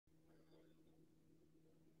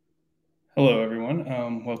Hello,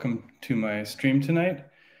 everyone. Welcome to my stream tonight.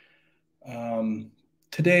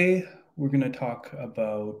 Today, we're going to talk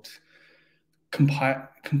about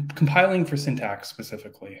compiling for syntax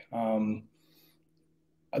specifically.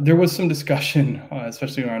 There was some discussion,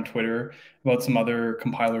 especially around Twitter, about some other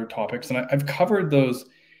compiler topics, and I've covered those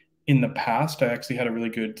in the past. I actually had a really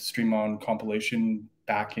good stream on compilation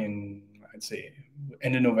back in, I'd say,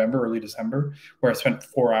 end of November, early December, where I spent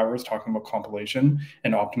 4 hours talking about compilation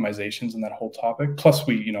and optimizations and that whole topic. Plus,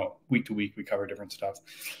 we, week to week, we cover different stuff.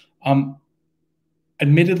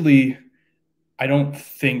 Admittedly, I don't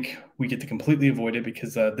think we get to completely avoid it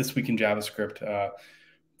because this week in JavaScript,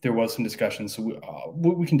 there was some discussion, so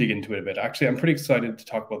we can dig into it a bit. Actually, I'm pretty excited to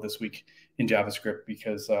talk about this week in JavaScript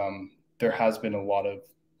because there has been a lot of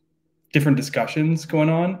different discussions going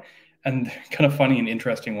on, and kind of funny and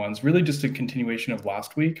interesting ones. Really, just a continuation of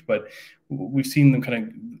last week, but we've seen them kind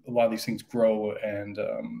of a lot of these things grow and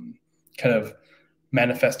kind of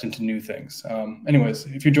manifest into new things. Anyways,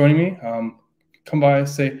 if you're joining me, come by,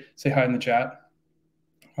 say hi in the chat.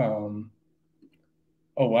 Oh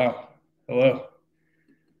wow, hello.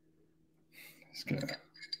 Just gonna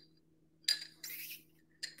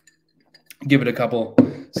give it a couple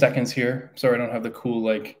seconds here. Sorry, I don't have the cool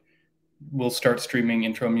we'll start streaming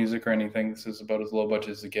intro music or anything. This is about as low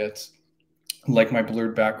budget as it gets. Like my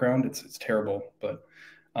blurred background, it's terrible. But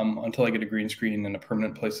until I get a green screen and a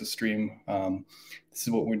permanent place to stream, this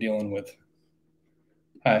is what we're dealing with.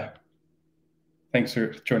 Hi, thanks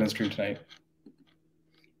for joining the stream tonight.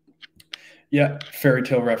 Yeah, fairy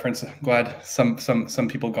tale reference. I'm glad some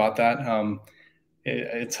people got that.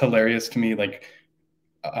 It's hilarious to me.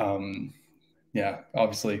 Yeah,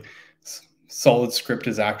 obviously, SolidScript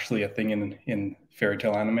is actually a thing in fairy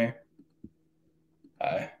tale anime.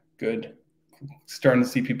 Good. Starting to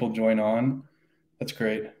see people join on. That's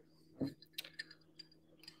great.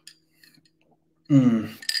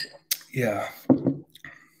 Yeah.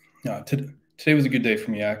 Today was a good day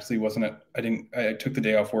for me, actually, wasn't it? I took the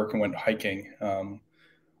day off work and went hiking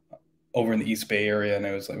over in the East Bay area, and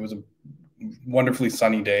it was a wonderfully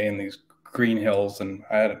sunny day in these green hills, and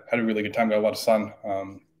I had a really good time. Got a lot of sun,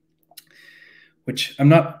 which I'm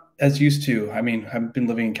not as used to. I mean, I've been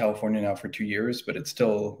living in California now for 2 years, but it's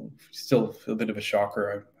still a bit of a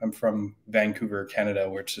shocker. I'm from Vancouver, Canada,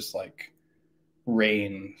 where it's just like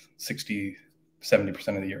rain 60-70%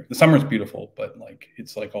 of the year. The summer is beautiful, but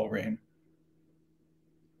it's like all rain.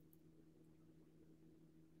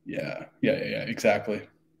 Yeah, exactly.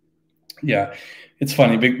 Yeah, it's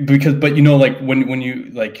funny because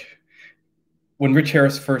when Rich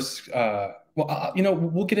Harris first,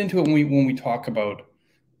 we'll get into it when we talk about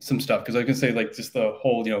some stuff, because I can say just the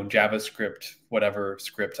whole JavaScript whatever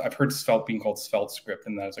script. I've heard Svelte being called Svelte script,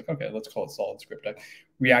 and I was like, okay, let's call it SolidScript.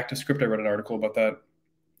 ReactiveScript, I wrote an article about that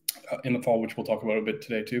in the fall, which we'll talk about a bit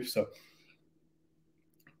today too. So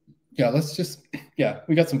yeah,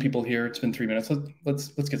 we got some people here. It's been 3 minutes. Let's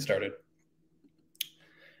get started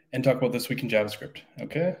and talk about this week in JavaScript.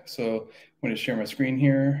 Okay, so I'm going to share my screen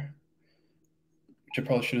here, which I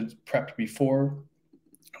probably should have prepped before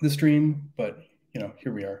the stream, but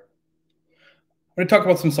here we are. I'm going to talk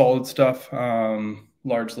about some solid stuff,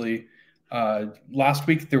 largely. Last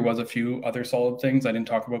week, there was a few other solid things I didn't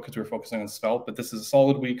talk about because we were focusing on Svelte, but this is a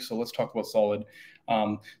solid week, so let's talk about solid.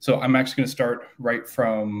 So I'm actually going to start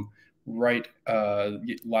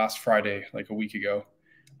last Friday, like a week ago.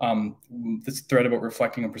 This thread about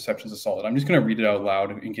reflecting on perceptions of solid. I'm just going to read it out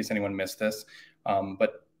loud in case anyone missed this,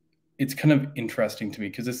 but it's kind of interesting to me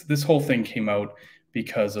because this whole thing came out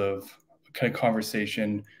because of kind of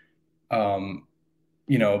conversation,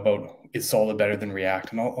 about is solid better than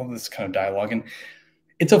React and all this kind of dialogue. And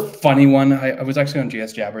it's a funny one. I was actually on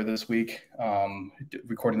JS Jabber this week,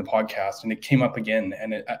 recording the podcast, and it came up again.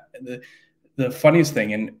 And the funniest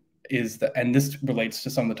thing is that, and this relates to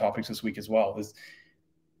some of the topics this week as well, is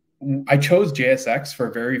I chose JSX for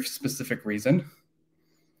a very specific reason.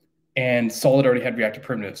 And Solid already had reactive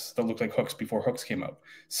primitives that looked like hooks before hooks came out.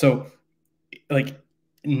 So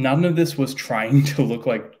none of this was trying to look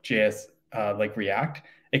like JS, like React,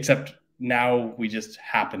 except now we just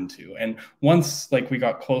happen to. And once we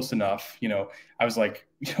got close enough, I was like,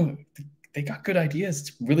 they got good ideas.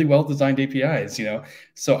 It's really well designed APIs,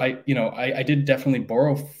 So I did definitely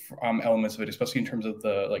borrow elements of it, especially in terms of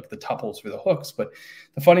the tuples for the hooks. But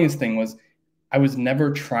the funniest thing was I was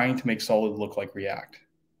never trying to make Solid look like React.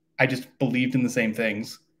 I just believed in the same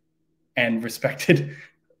things and respected,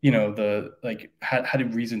 had a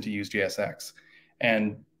reason to use JSX.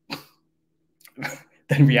 And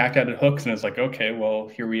then React added hooks, and it's like, okay, well,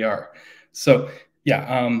 here we are. So yeah,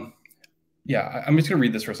 I'm just gonna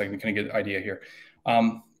read this for a second to kind of get an idea here.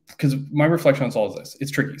 because my reflection on Solid is this: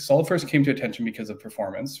 it's tricky. Solid first came to attention because of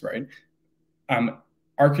performance, right?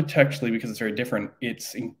 Architecturally, because it's very different,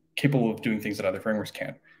 it's capable of doing things that other frameworks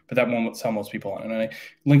can. But that won't sell most people on. And I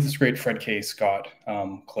linked this great Fred K. Scott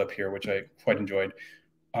clip here, which I quite enjoyed,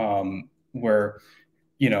 where,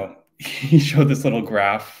 you know, he showed this little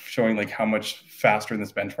graph showing like how much faster in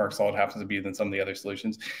this benchmark Solid happens to be than some of the other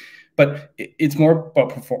solutions. But it's more about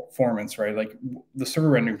performance, right? Like the server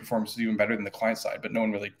rendering performance is even better than the client side, but no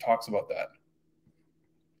one really talks about that.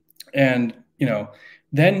 And, you know,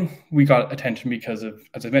 then we got attention because of,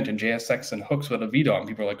 as I mentioned, JSX and hooks with a VDOM.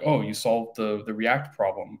 People are like, oh, you solved the React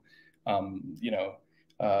problem. You know,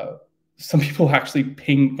 some people actually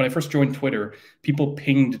pinged, when I first joined Twitter, people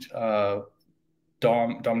pinged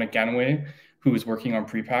Dominic Ganaway, who was working on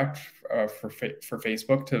prepack for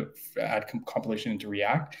Facebook to add compilation into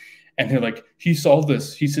React. And they're like, he solved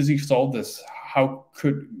this. He says he solved this. How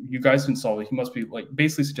could you guys didn't solve it? He must be like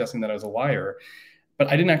basically suggesting that I was a liar. But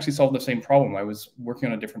I didn't actually solve the same problem. I was working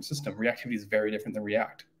on a different system. Reactivity is very different than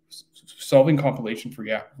React. Solving compilation for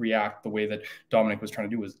React the way that Dominic was trying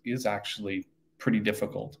to do is actually pretty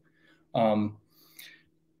difficult.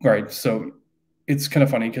 Right. So it's kind of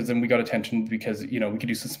funny because then we got attention because, you know, we could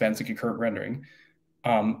do suspense and concurrent rendering.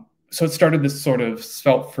 So it started this sort of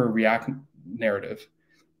svelte for React narrative.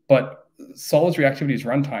 But Solid's reactivity is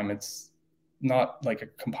runtime. It's not like a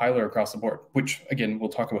compiler across the board, which again, we'll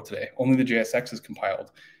talk about today. Only the JSX is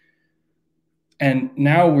compiled. And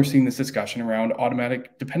now we're seeing this discussion around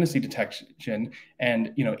automatic dependency detection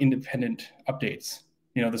and, you know, independent updates.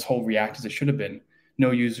 You know, this whole React as it should have been.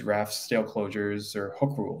 No use refs, stale closures, or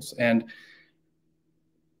hook rules. And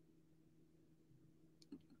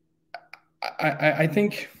I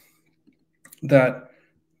think that,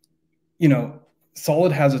 you know,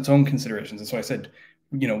 Solid has its own considerations. And so I said,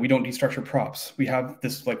 you know, we don't destructure props. We have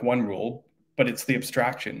this like one rule, but it's the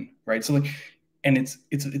abstraction, right? So like, and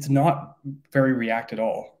it's not very React at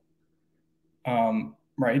all,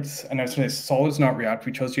 right? And I was saying Solid's not React.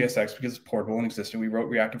 We chose JSX because it's portable and existed. We wrote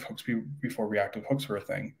reactive hooks before reactive hooks were a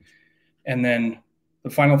thing. And then the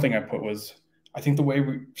final thing I put was, I think the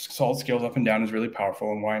way Solid scales up and down is really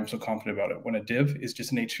powerful and why I'm so confident about it. When a div is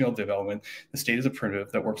just an HTML div element, the state is a primitive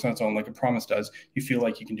that works on its own like a promise does, you feel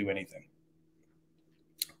like you can do anything.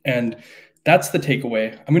 And that's the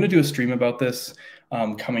takeaway. I'm going to do a stream about this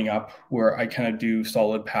coming up where I kind of do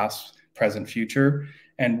Solid past, present, future,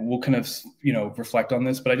 and we'll kind of, you know, reflect on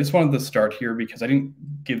this. But I just wanted to start here because I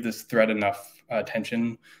didn't give this thread enough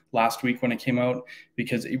attention last week when it came out,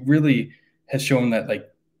 because it really has shown that, like,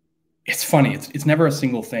 it's funny. It's never a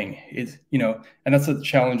single thing. It's, you know, and that's a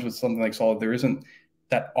challenge with something like Solid. There isn't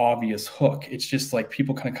that obvious hook. It's just like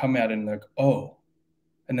people kind of come at it and they're like, oh,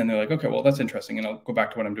 and then they're like, okay, well, that's interesting. And I'll go back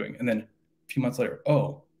to what I'm doing. And then a few months later,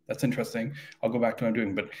 oh, that's interesting. I'll go back to what I'm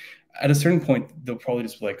doing. But at a certain point, they'll probably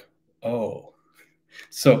just be like, oh.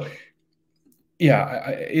 So yeah,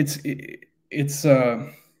 it's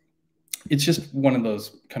just one of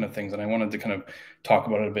those kind of things. And I wanted to kind of talk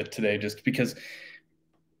about it a bit today, just because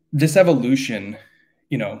this evolution,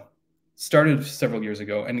 you know, started several years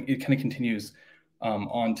ago, and it kind of continues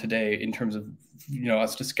on today in terms of, you know,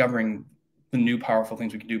 us discovering the new powerful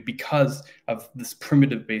things we can do because of this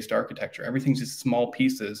primitive-based architecture. Everything's just small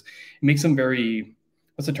pieces. It makes them very,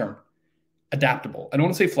 what's the term? Adaptable. I don't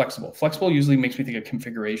want to say flexible. Flexible usually makes me think of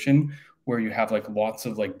configuration where you have like lots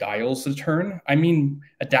of like dials to turn. I mean,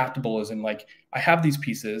 adaptable as in like, I have these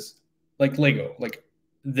pieces like Lego, like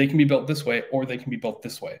they can be built this way or they can be built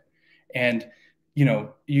this way. And, you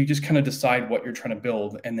know, you just kind of decide what you're trying to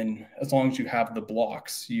build. And then as long as you have the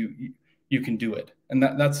blocks, you can do it. And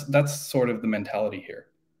that's sort of the mentality here.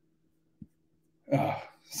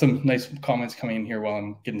 Some nice comments coming in here while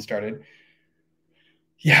I'm getting started.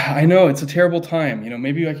 Yeah, I know it's a terrible time. You know,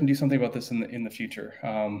 maybe I can do something about this in the future.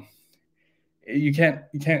 You can't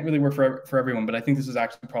really work for everyone, but I think this is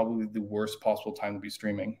actually probably the worst possible time to be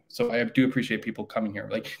streaming. So I do appreciate people coming here.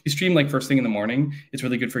 Like, you stream like first thing in the morning. It's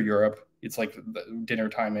really good for Europe. It's like dinner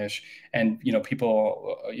time-ish, and you know,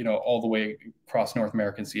 people, you know, all the way across North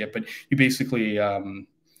America can see it. But you basically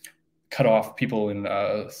cut off people in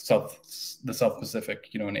the South Pacific,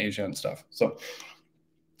 you know, in Asia and stuff. So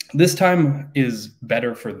this time is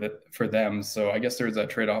better for them. So I guess there's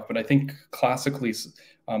that trade-off. But I think classically,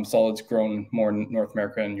 Solid's grown more in North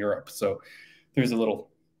America and Europe. So there's a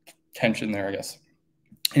little tension there, I guess.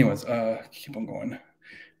 Anyways, keep on going.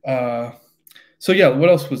 So yeah, what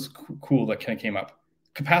else was cool that kind of came up?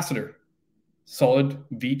 Capacitor, Solid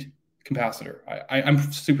Vite capacitor.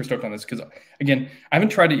 I'm super stoked on this because, again, I haven't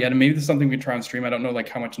tried it yet, and maybe this is something we can try on stream. I don't know like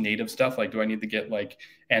how much native stuff. Like, do I need to get like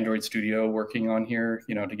Android Studio working on here,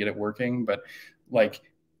 you know, to get it working? But like,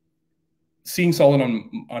 seeing Solid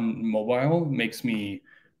on mobile makes me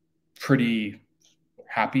pretty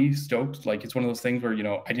happy, stoked. Like it's one of those things where, you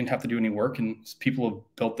know, I didn't have to do any work and people have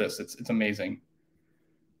built this. It's amazing.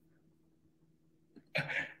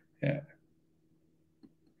 Yeah.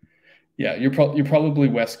 Yeah, you're probably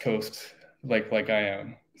West Coast like I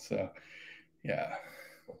am. So yeah.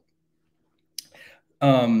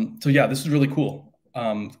 So yeah, this is really cool.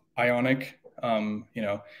 Ionic, you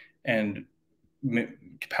know, and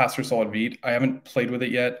capacitor solid V. I haven't played with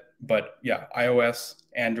it yet, but yeah, iOS,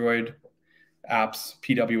 Android apps,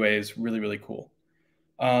 PWAs, really, really cool.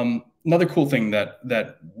 Another cool thing that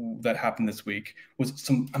happened this week was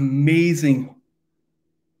some amazing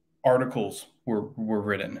articles were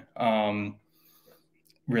written.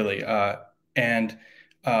 Really, and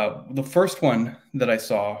the first one that I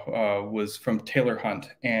saw was from Taylor Hunt,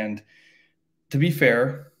 and to be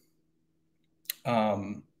fair, you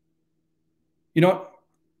know what?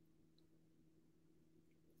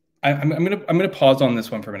 I'm gonna pause on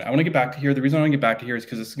this one for a minute. I want to get back to here. The reason I want to get back to here is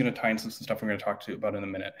because this is going to tie into some stuff we're going to talk to about in a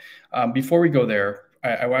minute. Before we go there,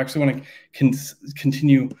 I actually want to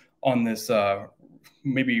continue on this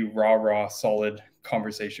maybe raw solid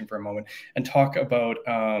conversation for a moment and talk about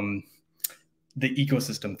the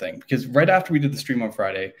ecosystem thing. Because right after we did the stream on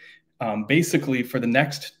Friday, basically for the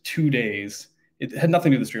next 2 days, it had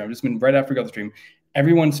nothing to do with the stream. I've just been right after we got the stream,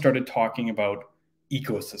 everyone started talking about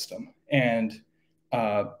ecosystem. And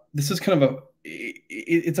this is kind of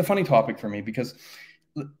it's a funny topic for me because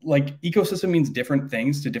like ecosystem means different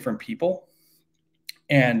things to different people.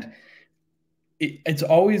 And it's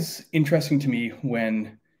always interesting to me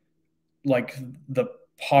when like the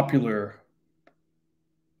popular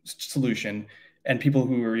solution and people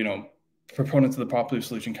who are, you know, proponents of the popular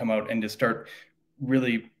solution come out and just start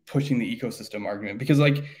really pushing the ecosystem argument, because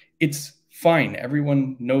like it's fine.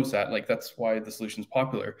 Everyone knows that, like that's why the solution is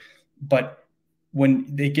popular. But when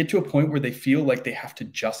they get to a point where they feel like they have to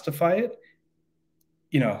justify it,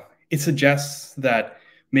 you know, it suggests that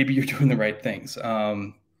maybe you're doing the right things.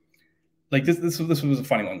 Like this was a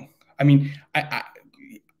funny one. I mean,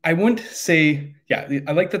 I wouldn't say, yeah,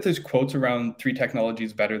 I like that there's quotes around 3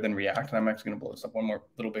 technologies better than React. And I'm actually going to blow this up one more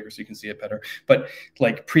little bigger so you can see it better. But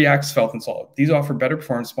like Preact, Svelte, and Solid. These offer better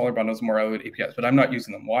performance, smaller bundles, more elegant APIs, but I'm not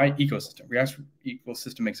using them. Why? Ecosystem. React's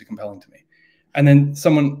ecosystem makes it compelling to me. And then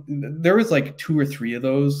there was like 2 or 3 of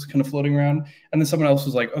those kind of floating around. And then someone else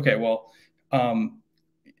was like, okay, well,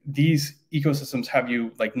 these ecosystems have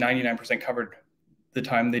you like 99% covered the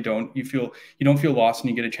time they don't. You don't feel lost and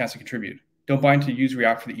you get a chance to contribute. Don't buy into use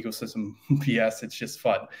React for the ecosystem BS. It's just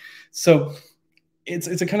fun. So it's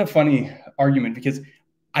a kind of funny argument because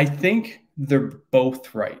I think they're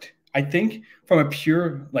both right. I think from a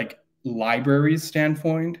pure like libraries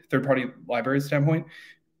standpoint, third-party libraries standpoint,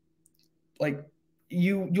 like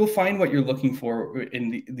you'll find what you're looking for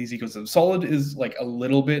in these ecosystems. Solid is like a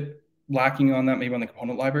little bit lacking on that, maybe on the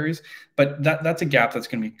component libraries, but that's a gap that's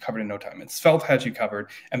going to be covered in no time. And Svelte has you covered,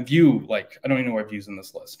 and Vue, like I don't even know where Vue's in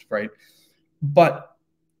this list, right? But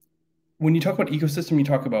when you talk about ecosystem, you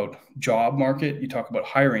talk about job market, you talk about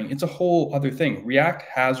hiring, it's a whole other thing. React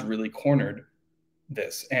has really cornered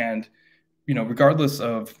this. And, you know, regardless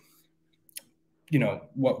of, you know,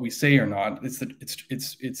 what we say or not, it's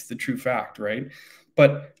the true fact, right?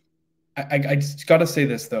 But I just got to say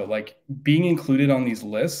this though, like being included on these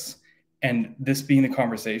lists and this being the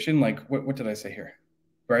conversation, like what did I say here,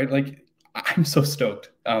 right? Like I'm so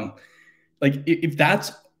stoked. Like if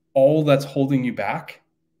that's all that's holding you back,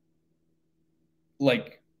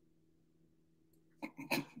 like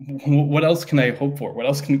what else can I hope for? What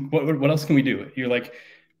else can we do? You're like,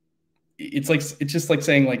 it's just like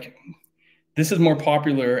saying like this is more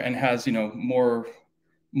popular and has, you know, more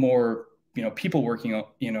you know, people working,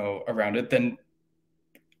 you know, around it, then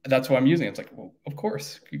that's why I'm using it. It's like, well, of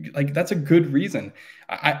course, like that's a good reason.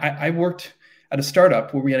 I worked at a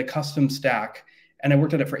startup where we had a custom stack, and I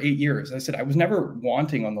worked at it for 8 years. I said I was never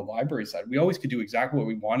wanting on the library side. We always could do exactly what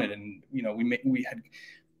we wanted, and you know, we had,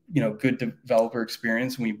 you know, good developer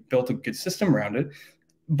experience, and we built a good system around it.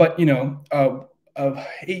 But you know, 8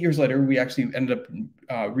 years later, we actually ended up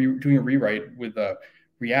doing a rewrite with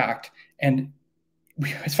React, and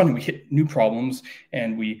it's funny, we hit new problems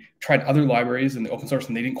and we tried other libraries in the open source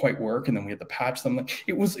and they didn't quite work, and then we had to patch them.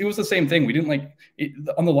 It was the same thing. We didn't like it,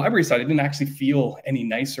 on the library side, it didn't actually feel any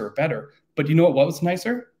nicer or better. But you know what was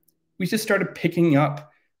nicer? We just started picking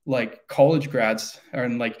up like college grads,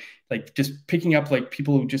 and like just picking up like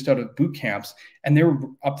people who just out of boot camps, and they were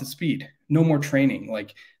up to speed. No more training.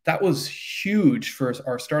 Like that was huge for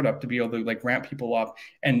our startup to be able to like ramp people up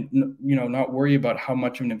and, you know, not worry about how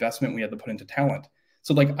much of an investment we had to put into talent.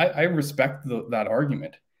 So like I respect that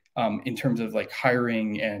argument. in terms of like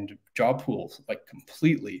hiring and job pools, like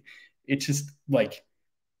completely. It's just like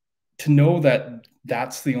to know that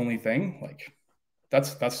that's the only thing, like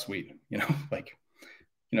that's sweet, you know, like,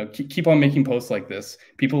 you know, keep on making posts like this.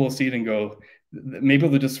 People will see it and go, maybe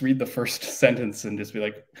they'll just read the first sentence and just be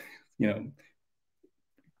like, you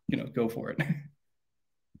know, go for it.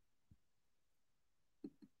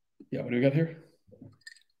 Yeah, what do we got here?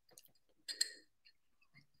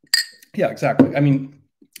 Yeah, exactly. I mean,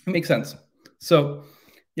 it makes sense. So,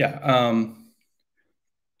 yeah,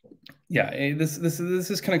 yeah, this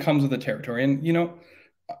is kind of comes with the territory, and you know,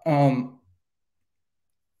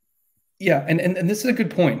 yeah, and this is a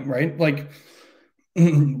good point, right? Like,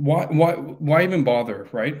 why even bother,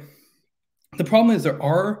 right? The problem is there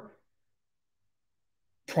are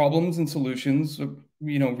problems and solutions.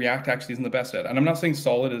 You know, React actually isn't the best at, and I'm not saying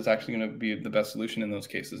Solid is actually going to be the best solution in those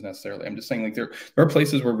cases necessarily. I'm just saying like there are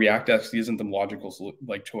places where React actually isn't the logical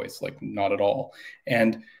like choice, like not at all.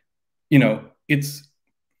 And you know, it's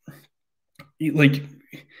like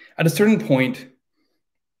at a certain point,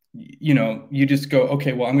 you know, you just go,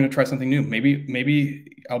 okay, well, I'm going to try something new.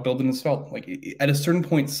 Maybe I'll build an Svelte. Like at a certain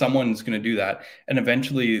point, someone's going to do that, and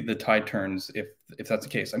eventually the tide turns if that's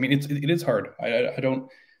the case. I mean, it is hard.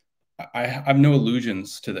 I have no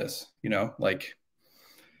illusions to this, you know, like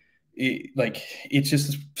it's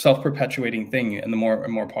just a self-perpetuating thing, and the more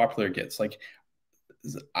and more popular it gets, like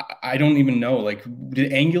I don't even know, like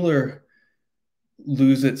did Angular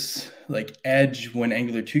lose its like edge when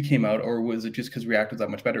Angular 2 came out, or was it just because React was that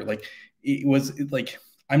much better? Like it was like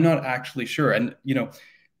I'm not actually sure. And you know,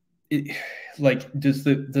 it, like does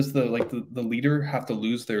the like the leader have to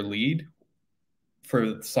lose their lead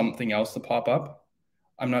for something else to pop up?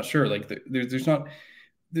 I'm not sure. Like there's not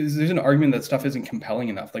there's an argument that stuff isn't compelling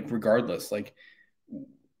enough. Like regardless, like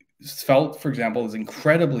Svelte, for example, is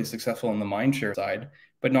incredibly successful on the mindshare side,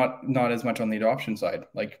 but not as much on the adoption side.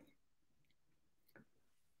 Like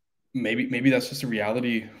maybe that's just a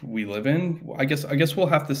reality we live in. I guess we'll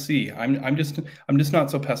have to see. I'm just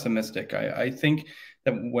not so pessimistic. I think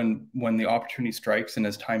that when the opportunity strikes and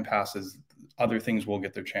as time passes, other things will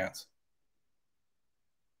get their chance.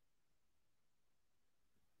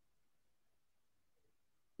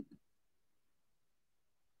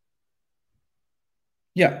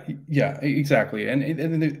 Yeah, exactly.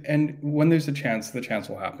 And when there's a chance, the chance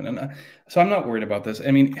will happen. And so I'm not worried about this.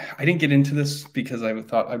 I mean, I didn't get into this because I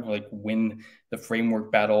thought I'd like win the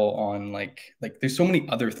framework battle on like there's so many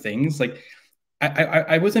other things. Like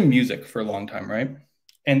I was in music for a long time, right?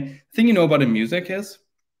 And the thing you know about in music is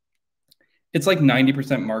it's like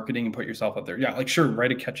 90% marketing and put yourself out there. Yeah, like sure,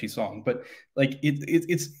 write a catchy song, but like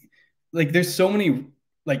it's like there's so many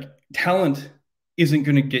like talent isn't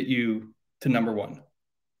going to get you to number one.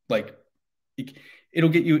 Like it'll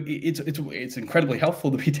get you. It's incredibly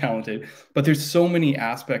helpful to be talented, but there's so many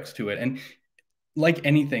aspects to it. And like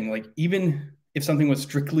anything, like even if something was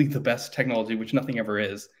strictly the best technology, which nothing ever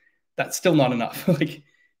is, that's still not enough. Like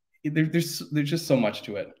there's just so much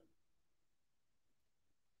to it,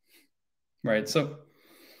 right? So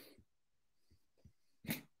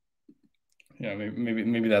yeah,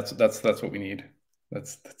 maybe that's what we need.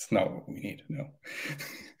 That's not what we need. No,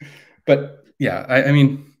 but yeah, I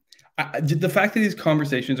mean. The fact that these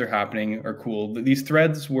conversations are happening are cool. These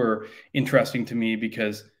threads were interesting to me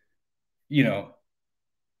because, you know,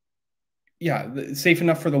 yeah, safe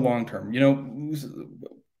enough for the long term. You know,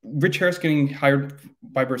 Rich Harris getting hired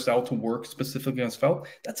by Vercel to work specifically on Svelte,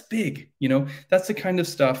 that's big. You know, that's the kind of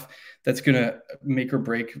stuff that's going to make or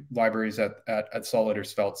break libraries at Solid or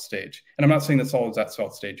Svelte stage. And I'm not saying that Solid's at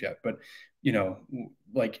Svelte stage yet, but you know,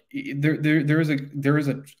 like there is a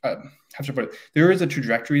how should I put it? There is a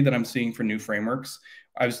trajectory that I'm seeing for new frameworks.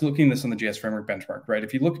 I was looking at this on the JS framework benchmark, right?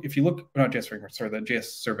 If you look, not JS framework, sorry, the JS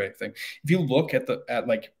survey thing. If you look at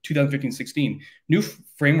like 2015, 16, new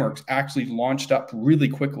frameworks actually launched up really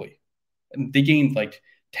quickly. And they gained like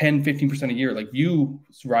 10, 15% a year. Like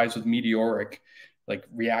Vue's rise was meteoric. Like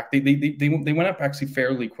React, they went up actually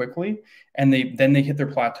fairly quickly, and they hit their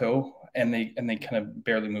plateau and they kind of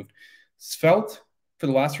barely moved. Svelte for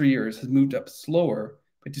the last 3 years has moved up slower,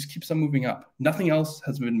 but just keeps on moving up. Nothing else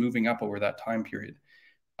has been moving up over that time period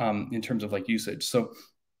in terms of like usage. So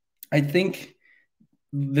I think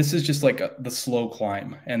this is just like the slow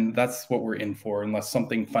climb, and that's what we're in for unless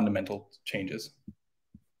something fundamental changes.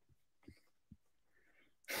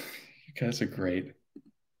 You guys are great.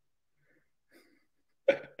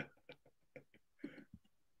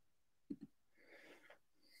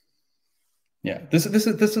 Yeah, this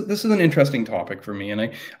is an interesting topic for me, and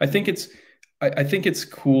I think I think it's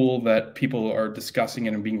cool that people are discussing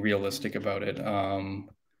it and being realistic about it.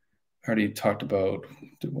 All already talked about,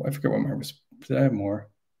 I forget what mine was. Did I have more?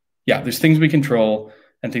 Yeah, there's things we control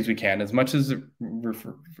and things we can. As much as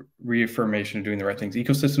reaffirmation of doing the right things,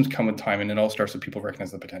 ecosystems come with time, and it all starts with people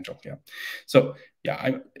recognizing the potential. Yeah. So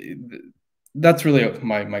yeah, that's really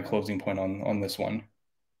my closing point on this one.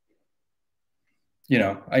 You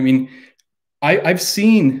know, I mean, I've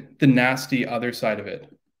seen the nasty other side of it,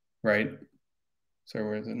 right? Sorry,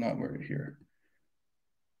 where is it? Not where here.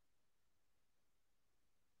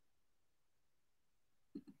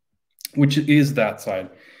 Which is that side.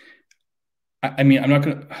 I mean,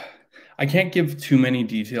 I can't give too many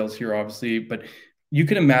details here, obviously, but you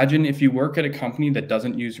can imagine if you work at a company that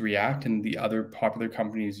doesn't use React and the other popular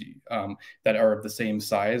companies that are of the same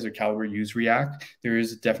size or caliber use React, there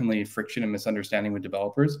is definitely friction and misunderstanding with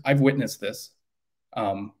developers. I've witnessed this,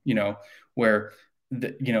 you know, where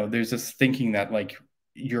there's this thinking that like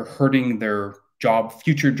you're hurting their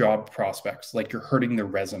future job prospects, like you're hurting their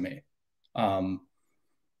resume.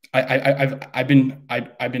 I've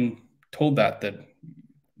been told that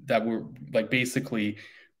we're like basically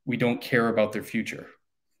we don't care about their future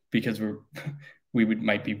because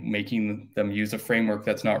might be making them use a framework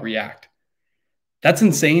that's not React. That's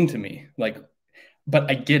insane to me. Like, but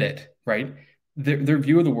I get it, right? Their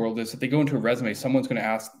view of the world is that they go into a resume, someone's going to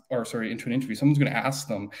ask, or sorry, into an interview, someone's going to ask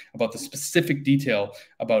them about the specific detail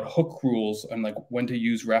about hook rules and like when to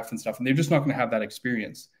use ref and stuff, and they're just not going to have that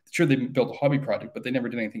experience. Sure, they built a hobby project, but they never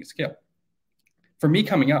did anything at scale. For me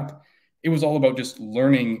coming up, it was all about just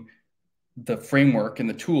learning the framework and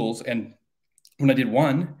the tools. And when I did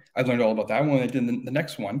one, I learned all about that. When I did the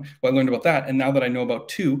next one, well, I learned about that. And now that I know about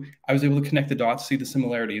two, I was able to connect the dots, see the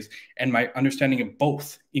similarities, and my understanding of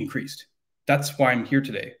both increased. That's why I'm here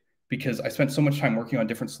today, because I spent so much time working on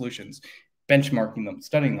different solutions, benchmarking them,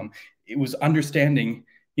 studying them. It was understanding,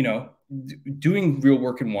 doing real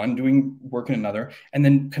work in one, doing work in another, and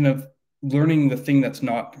then kind of learning the thing that's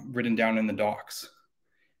not written down in the docs.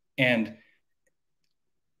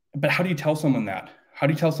 But how do you tell someone that? How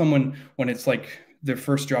do you tell someone when it's like their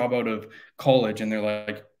first job out of college and they're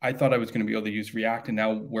like, I thought I was going to be able to use React, and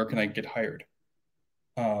now where can I get hired?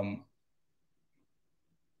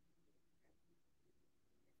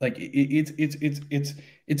 Like it's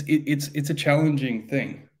a challenging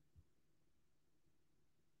thing.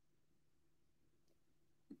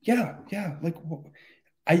 Yeah. Like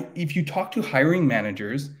if you talk to hiring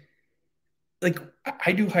managers, like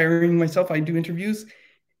I do hiring myself, I do interviews,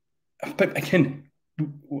 but again,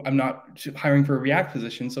 I'm not hiring for a React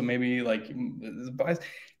position, so maybe like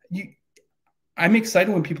I'm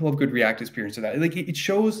excited when people have good React experience of that. Like it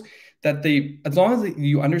shows that as long as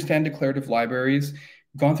you understand declarative libraries,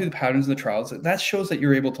 gone through the patterns and the trials, that shows that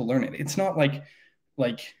you're able to learn it. It's not like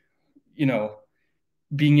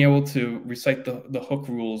being able to recite the hook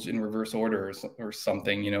rules in reverse order or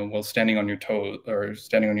something, while standing on your toe or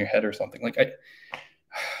standing on your head or something. Like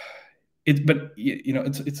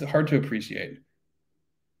it's hard to appreciate.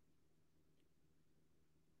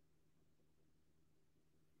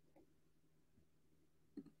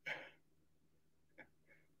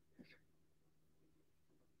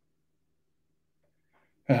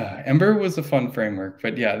 Ember was a fun framework,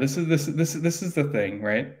 but yeah, this is the thing,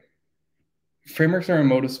 right? Frameworks are in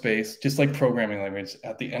emotive space, just like programming language.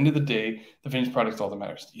 At the end of the day, the finished product is all that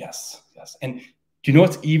matters. Yes. And do you know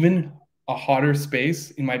what's even a hotter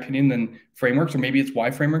space, in my opinion, than frameworks, or maybe it's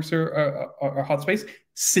why frameworks are a hot space?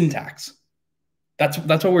 Syntax. That's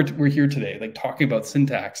why we're here today, like talking about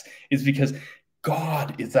syntax, is because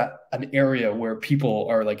God, is that an area where people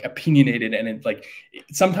are like opinionated, and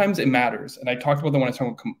sometimes it matters. And I talked about that when I was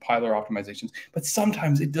talking about compiler optimizations, but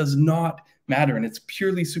sometimes it does not matter, and it's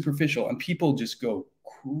purely superficial, and people just go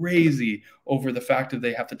crazy over the fact that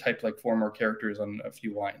they have to type like 4 more characters on a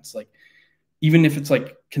few lines. Like, even if it's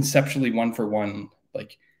like conceptually one for one,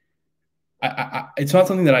 like it's not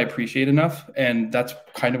something that I appreciate enough, and that's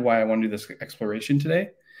kind of why I want to do this exploration today.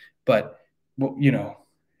 But yeah.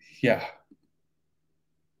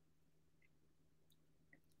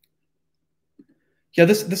 Yeah,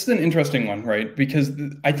 this is an interesting one, right? Because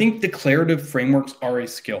I think declarative frameworks are a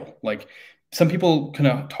skill. Like, some people kind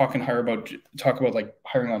of talk about like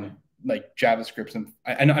hiring on like JavaScript,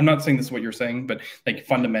 and I'm not saying this is what you're saying, but like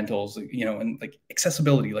fundamentals, and like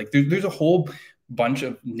accessibility. Like there's a whole bunch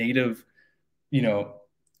of native,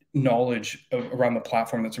 knowledge around the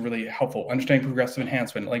platform that's really helpful. Understanding progressive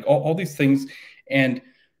enhancement, like all these things. And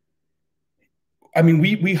I mean,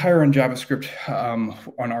 we hire on JavaScript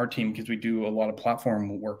on our team because we do a lot of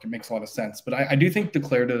platform work. It makes a lot of sense. But I do think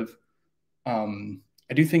declarative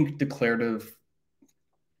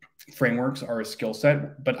frameworks are a skill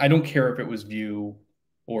set. But I don't care if it was Vue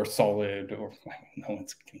or Solid, or no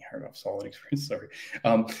one's getting hired off Solid experience, sorry.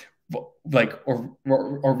 Like or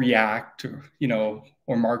React, or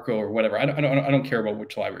or Marco or whatever. I don't care about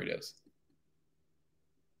which library it is.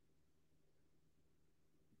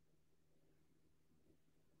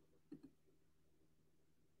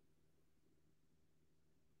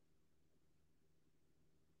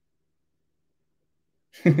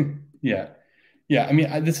 Yeah. Yeah, I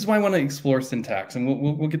mean, this is why I want to explore syntax, and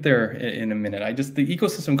we'll get there in a minute. The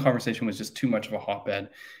ecosystem conversation was just too much of a hotbed,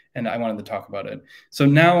 and I wanted to talk about it. So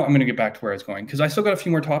now I'm going to get back to where I was going, because I still got a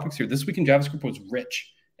few more topics here. This week in JavaScript was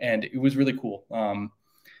rich, and it was really cool.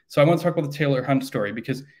 So I want to talk about the Taylor Hunt story,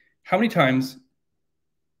 because how many times,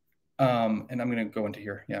 and I'm going to go into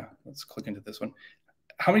here. Yeah, let's click into this one.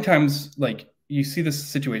 How many times, like, you see this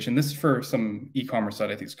situation? This is for some e-commerce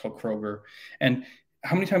site, I think it's called Kroger, and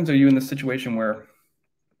how many times are you in this situation where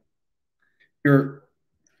you're,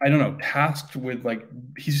 I don't know, tasked with, like,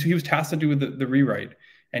 he was tasked to do with the rewrite,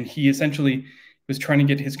 and he essentially was trying to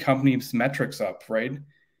get his company's metrics up, right?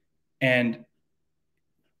 And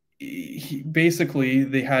basically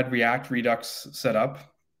they had React Redux set up,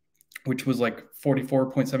 which was like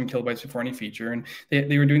 44.7 kilobytes before any feature, and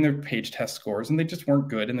they were doing their page test scores, and they just weren't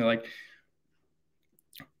good, and they're like,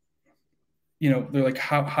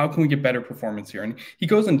 how can we get better performance here? And he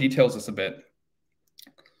goes and details this a bit.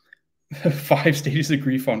 5 stages of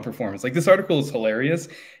grief on performance. Like, this article is hilarious,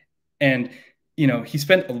 and he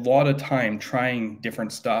spent a lot of time trying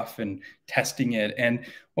different stuff and testing it. And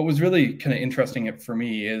what was really kind of interesting for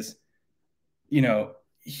me is,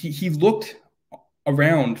 he looked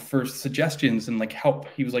around for suggestions and like help.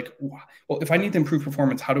 He was like, well, if I need to improve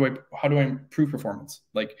performance, how do I improve performance?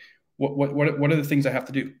 Like, what are the things I have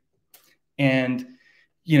to do? And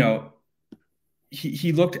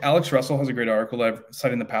he looked. Alex Russell has a great article that I've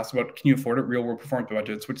cited in the past about can you afford it, real world performance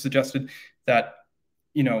budgets, which suggested that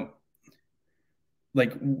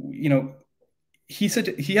he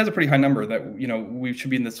said he has a pretty high number that we should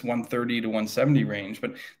be in this 130 to 170 range.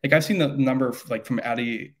 But like, I've seen the number like from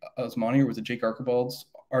Adi Osmani, or was it Jake Archibald's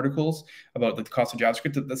articles about the cost of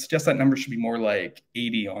JavaScript that suggests that number should be more like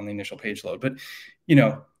 80 on the initial page load. But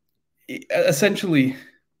essentially,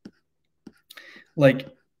 like,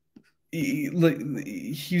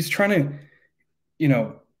 he's trying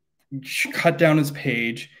to cut down his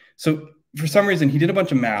page. So for some reason he did a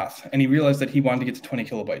bunch of math and he realized that he wanted to get to 20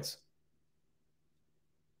 kilobytes.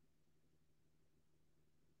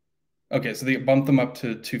 Okay, so they bumped them up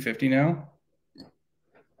to 250 now.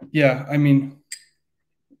 Yeah, I mean,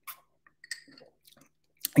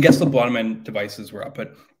 I guess the bottom end devices were up,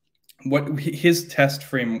 but what his test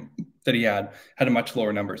frame that he had a much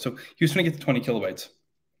lower number. So he was trying to get to 20 kilobytes.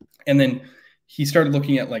 And then he started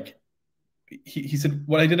looking at, like, he said,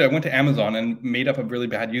 what I did, I went to Amazon and made up a really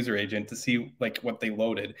bad user agent to see like what they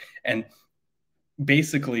loaded. And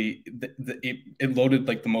basically it loaded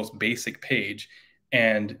like the most basic page.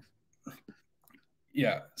 And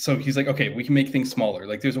yeah, so he's like, okay, we can make things smaller.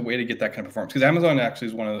 Like, there's a way to get that kind of performance, because Amazon actually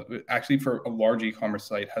is actually for a large e-commerce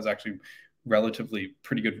site has actually relatively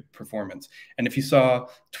pretty good performance. And if you saw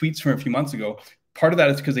tweets from a few months ago, part of that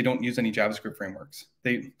is because they don't use any JavaScript frameworks.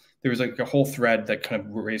 There was like a whole thread that kind of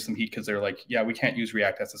raised some heat because they're like, yeah, we can't use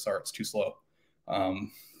React SSR, it's too slow.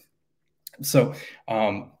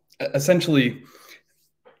 Essentially,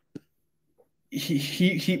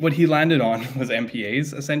 what he landed on was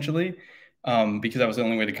MPAs, essentially, because that was the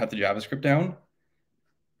only way to cut the JavaScript down.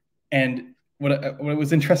 And what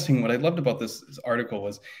was interesting, what I loved about this article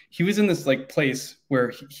was he was in this like place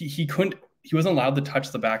where he wasn't allowed to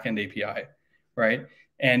touch the backend API, right?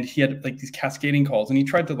 And he had like these cascading calls, and he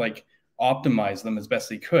tried to like optimize them as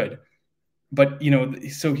best he could. But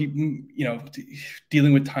so he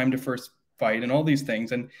dealing with time to first byte and all these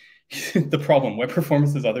things, and the problem, web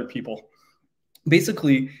performance is other people.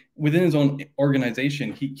 Basically, within his own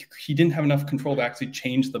organization, he didn't have enough control to actually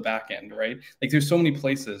change the backend, right? Like, there's so many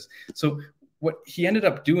places. So what he ended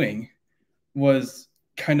up doing was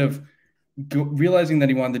kind of realizing that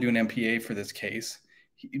he wanted to do an MPA for this case.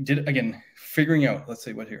 He did, again, figuring out, let's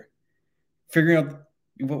say what here, figuring out,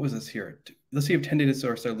 what was this here? Let's see if 10 data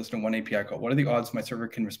sources are listed in one API call. What are the odds my server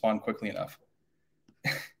can respond quickly enough?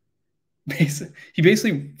 He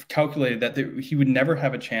basically calculated that he would never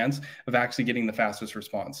have a chance of actually getting the fastest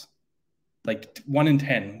response. Like 1 in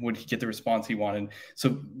 10 would he get the response he wanted.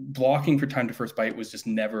 So blocking for time to first byte was just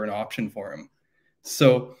never an option for him.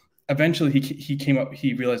 So eventually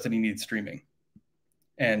he realized that he needed streaming.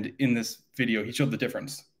 And in this video, he showed the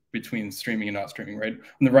difference between streaming and not streaming, right?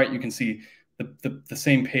 On the right, you can see the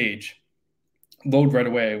same page load right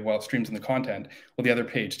away while it streams in the content, while the other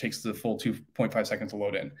page takes the full 2.5 seconds to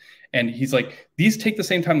load in. And he's like, these take the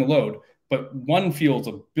same time to load, but one feels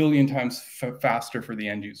a billion times faster for the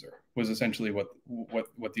end user, was essentially what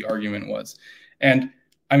the argument was. And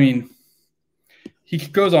I mean, he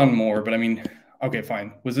goes on more, but I mean, okay,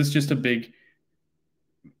 fine. Was this just a big,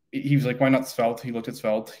 he was like, why not Svelte? He looked at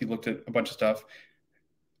Svelte, he looked at a bunch of stuff.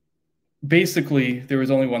 Basically, there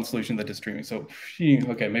was only one solution that did streaming. So,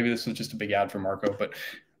 okay, maybe this was just a big ad for Marco, but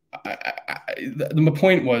the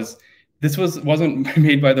point was, this wasn't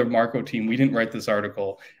made by the Marco team. We didn't write this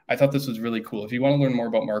article. I thought this was really cool. If you want to learn more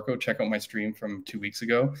about Marco, check out my stream from 2 weeks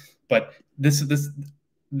ago. But this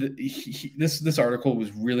article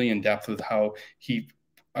was really in depth with how he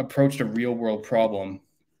approached a real world problem.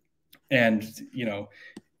 And, you know,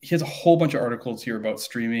 he has a whole bunch of articles here about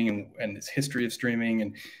streaming and his history of streaming.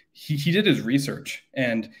 And he did his research.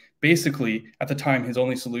 And basically, at the time, his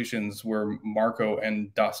only solutions were Marco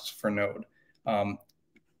and Dust for Node.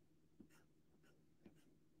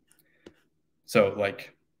 So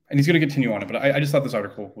like, and he's going to continue on it, but I just thought this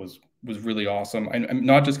article was really awesome. I'm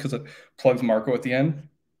not just because it plugs Marco at the end,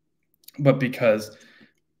 but because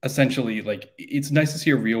essentially, like, it's nice to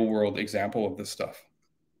see a real world example of this stuff.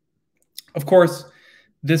 Of course,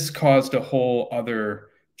 this caused a whole other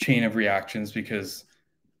chain of reactions because,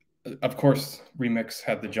 of course, Remix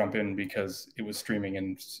had to jump in because it was streaming,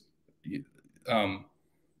 and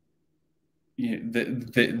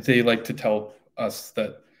they like to tell us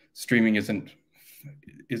that streaming isn't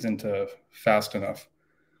fast enough.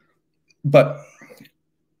 But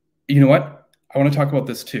you know what? I want to talk about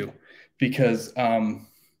this too, because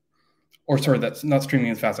or sorry, that's not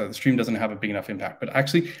streaming as fast. The stream doesn't have a big enough impact. But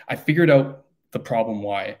actually, I figured out the problem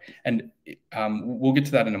why, and we'll get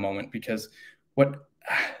to that in a moment, because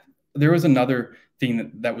there was another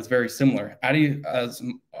thing that was very similar. Adi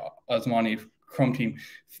Asmani, Chrome team,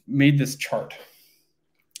 made this chart,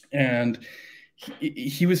 and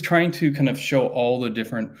he was trying to kind of show all the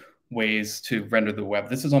different ways to render the web.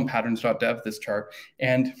 This is on patterns.dev, this chart,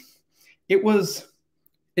 and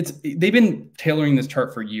they've been tailoring this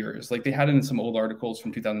chart for years. Like, they had it in some old articles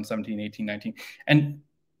from 2017, 18, 19, and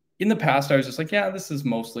in the past, I was just like, yeah, this is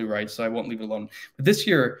mostly right, so I won't leave it alone. But this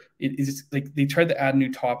year, it's like they tried to add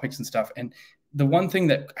new topics and stuff. And the one thing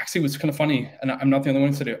that actually was kind of funny, and I'm not the only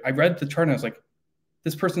one who said it, I read the chart and I was like,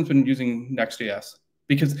 this person's been using Next.js,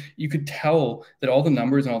 because you could tell that all the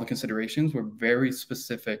numbers and all the considerations were very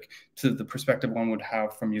specific to the perspective one would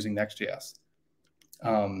have from using Next.js.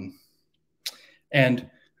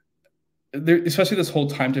 And there, especially this whole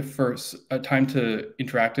time to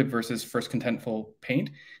interactive versus first contentful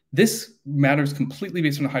paint, this matters completely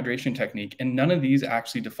based on a hydration technique, and none of these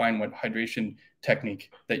actually define what hydration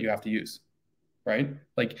technique that you have to use, right?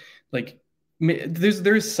 Like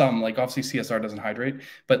there's some, like, obviously CSR doesn't hydrate,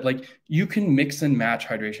 but like, you can mix and match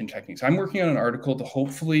hydration techniques. I'm working on an article to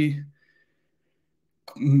hopefully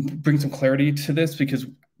bring some clarity to this, because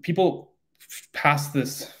people pass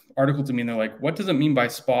this article to me and they're like, what does it mean by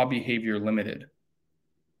SPA behavior limited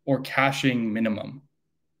or caching minimum?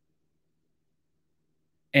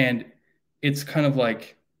 And it's kind of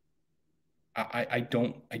like, I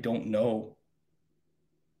don't know.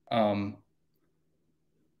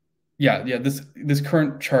 Yeah, this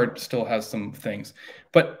current chart still has some things,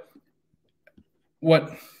 but what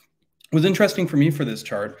was interesting for me for this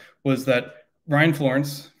chart was that Ryan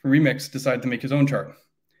Florence from Remix decided to make his own chart,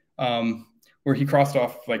 where he crossed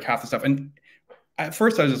off like half the stuff. And at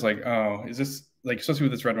first I was just like, oh, is this, like, especially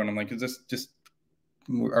with this red one, I'm like, is this just,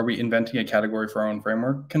 are we inventing a category for our own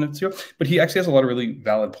framework kind of deal? But he actually has a lot of really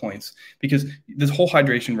valid points, because this whole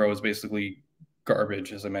hydration row is basically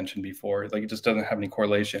garbage, as I mentioned before. Like, it just doesn't have any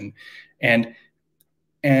correlation. And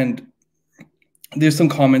there's some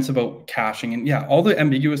comments about caching, and yeah, all the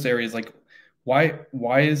ambiguous areas, like why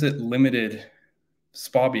is it limited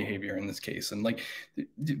SPA behavior in this case? And like,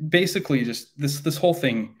 basically just this whole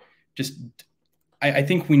thing, just I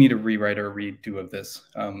think we need a rewrite or a redo of this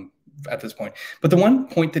at this point. But the one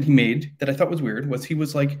point that he made that I thought was weird was, he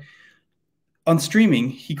was like, on streaming,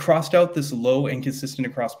 he crossed out this low and consistent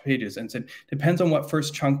across pages and said, depends on what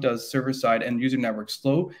first chunk does server side and user networks.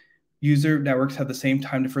 Slow user networks have the same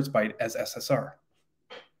time to first byte as SSR.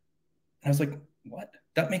 And I was like, what?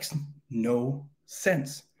 That makes no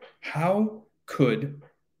sense. How could,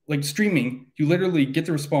 like, streaming, you literally get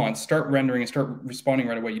the response, start rendering, and start responding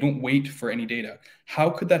right away. You don't wait for any data. How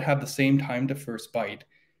could that have the same time to first byte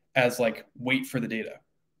as, like, wait for the data?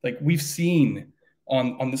 Like, we've seen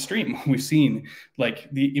on the stream, we've seen like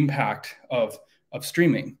the impact of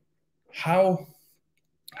streaming. How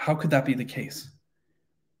could that be the case?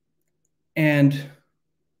 And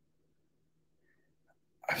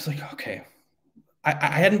I was like, okay. I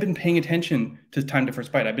hadn't been paying attention to time to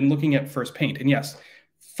first byte. I've been looking at first paint. And yes,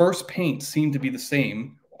 first paint seemed to be the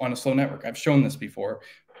same on a slow network. I've shown this before.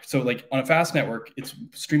 So like on a fast network, its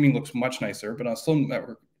streaming looks much nicer, but on a slow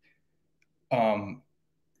network,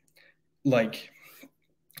 like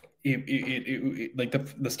like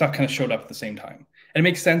the stuff kind of showed up at the same time. And it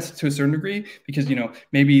makes sense to a certain degree because, you know,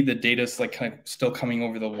 maybe the data's like kind of still coming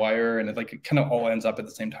over the wire and it kind of all ends up at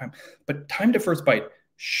the same time. But time to first byte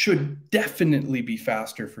should definitely be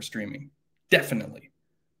faster for streaming. Definitely.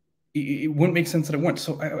 It wouldn't make sense that it wouldn't.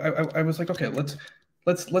 So I was like, okay,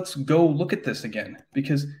 let's go look at this again,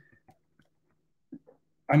 because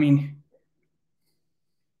I mean,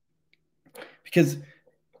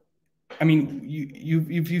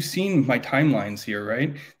 you've seen my timelines here,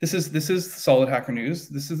 right? This is Solid Hacker News.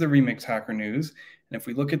 This is the Remix Hacker News. And if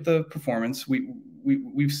we look at the performance,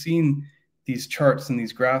 we've seen these charts and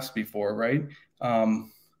these graphs before, right?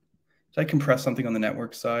 Did I compress something on the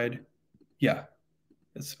network side? Yeah,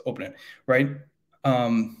 let's open it, right?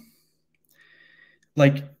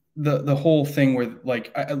 Like the whole thing where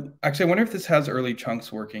like, actually, I wonder if this has early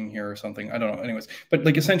chunks working here or something. I don't know. Anyways, but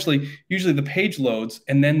like essentially, usually the page loads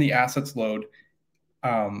and then the assets load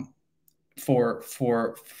for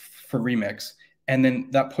Remix, and then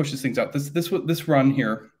that pushes things out. This run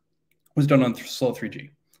here was done on slow 3G.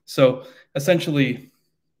 So essentially,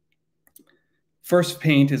 first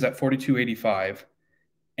paint is at 4285,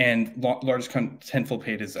 and largest contentful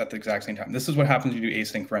paint is at the exact same time. This is what happens when you do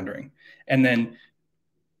async rendering. And then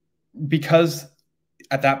because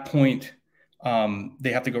at that point,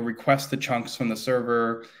 they have to go request the chunks from the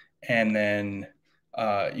server and then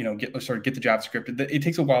get the JavaScript. It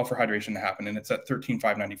takes a while for hydration to happen, and it's at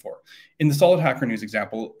 13,594. In the Solid Hacker News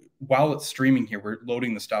example, while it's streaming here, we're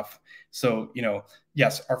loading the stuff. So,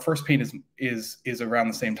 yes, our first paint is around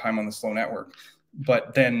the same time on the slow network,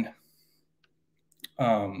 but then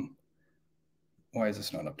why is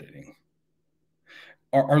this not updating?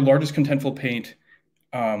 Our largest contentful paint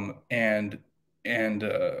sorry,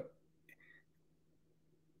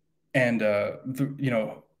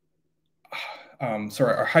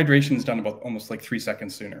 our hydration is done about almost like 3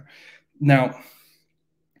 seconds sooner. Now,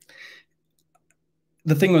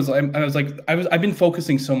 the thing was, I've been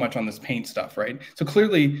focusing so much on this paint stuff, right? So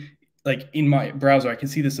clearly, like in my browser, I can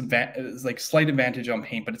see this like slight advantage on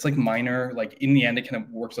paint, but it's like minor. Like in the end, it kind of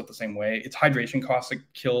works out the same way. It's hydration costs that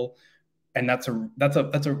kill, and that's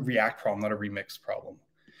a React problem, not a Remix problem.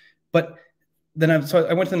 But then I went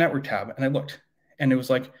to the network tab and I looked, and it was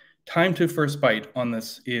like time to first byte on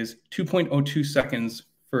this is 2.02 seconds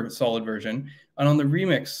for solid version, and on the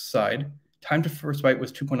Remix side, time to first byte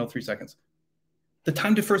was 2.03 seconds. The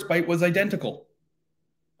time to first byte was identical.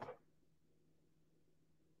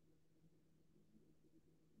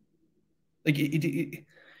 Like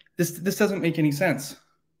this doesn't make any sense.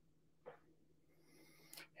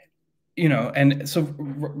 And so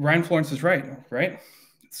Ryan Florence is right?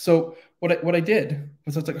 So what I did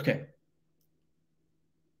was I was like, okay,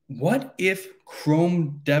 what if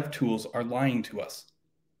Chrome DevTools are lying to us?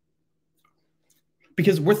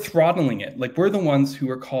 Because we're throttling it. Like, we're the ones who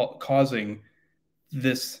are causing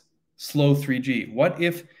this slow 3G. What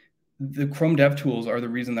if the Chrome DevTools are the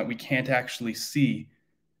reason that we can't actually see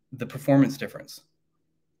the performance difference?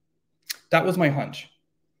 That was my hunch.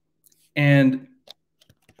 And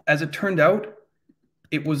as it turned out,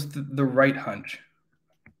 it was the right hunch.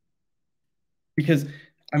 Because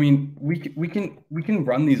I mean, we can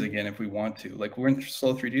run these again if we want to. Like, we're in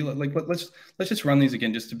slow 3D. Like, let's just run these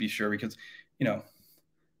again just to be sure, because this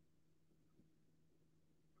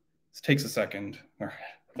takes a second, or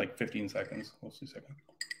like 15 seconds. We'll see a second.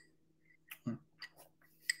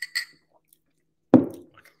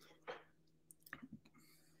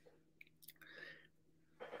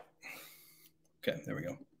 Okay, there we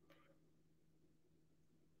go.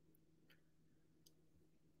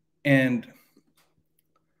 And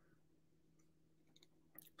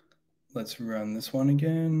let's run this one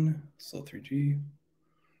again, slow 3G.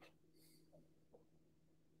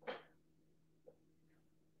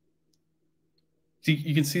 See,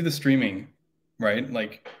 you can see the streaming, right?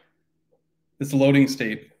 Like, this loading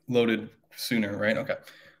state loaded sooner, right? Okay,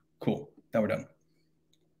 cool. Now we're done.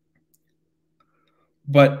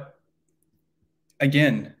 But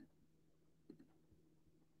again,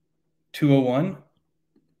 201.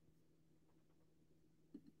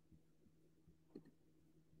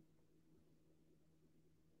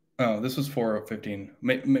 Oh, this was 4:15.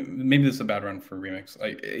 Maybe this is a bad run for Remix.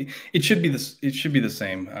 It should be this. It should be the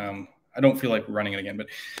same. I don't feel like running it again, but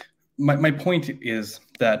my point is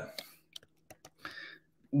that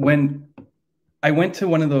when I went to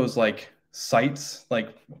one of those like sites,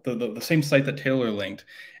 like the same site that Taylor linked,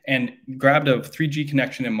 and grabbed a 3G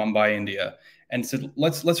connection in Mumbai, India, and said,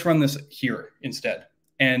 let's run this here instead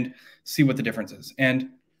and see what the difference is.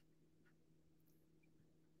 And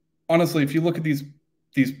honestly, if you look at these,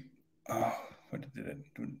 what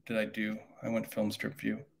did I do? I went film strip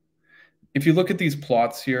view. If you look at these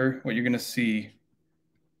plots here, what you're going to see,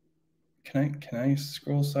 can I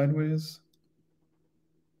scroll sideways?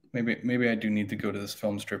 Maybe I do need to go to this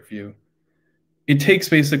film strip view. It takes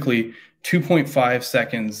basically 2.5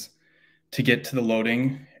 seconds to get to the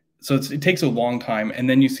loading. So it takes a long time, and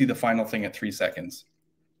then you see the final thing at 3 seconds.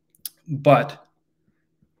 But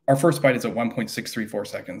our first byte is at 1.634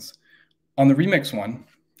 seconds. On the remix one,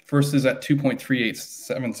 first is at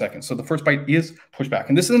 2.387 seconds. So the first byte is pushed back.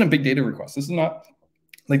 And this isn't a big data request. This is not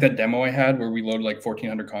like that demo I had where we loaded like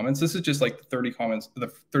 1,400 comments. This is just like the 30 comments,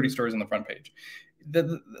 the 30 stories on the front page.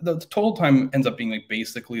 The total time ends up being like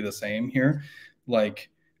basically the same here. Like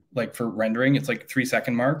for rendering, it's like 3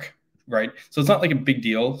 second mark, right? So it's not like a big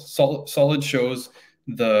deal. Solid shows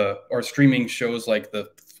or streaming shows like the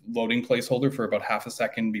loading placeholder for about half a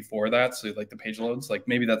second before that. So like the page loads, like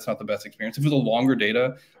maybe that's not the best experience. If it was a longer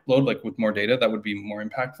data load, like with more data, that would be more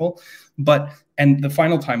impactful. And the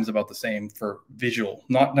final time is about the same for visual,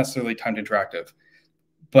 not necessarily time to interactive.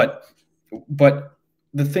 But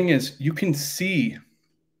the thing is, you can see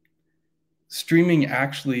streaming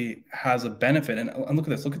actually has a benefit. And look at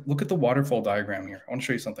this. Look at the waterfall diagram here. I want to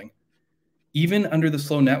show you something. Even under the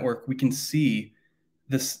slow network, we can see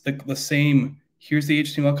this the same. Here's the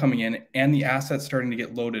HTML coming in and the assets starting to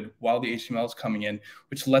get loaded while the HTML is coming in,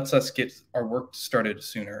 which lets us get our work started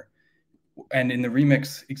sooner. And in the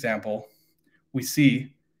remix example, we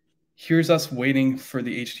see here's us waiting for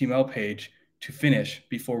the HTML page to finish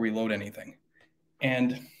before we load anything.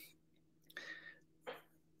 And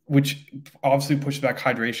which obviously pushes back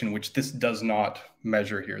hydration, which this does not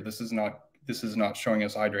measure here. This is not showing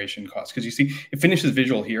us hydration costs, because you see it finishes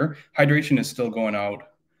visual here. Hydration is still going out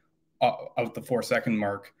the 4 second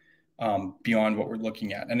mark beyond what we're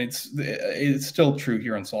looking at, and it's still true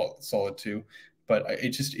here on Solid too. But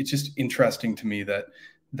it's just interesting to me that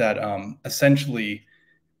essentially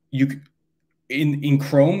in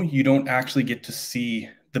Chrome you don't actually get to see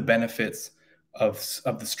the benefits of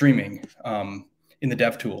the streaming in the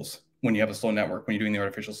dev tools when you have a slow network, when you're doing the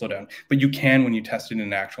artificial slowdown, but you can when you test it in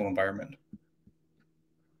an actual environment.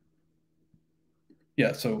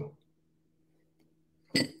 Yeah, so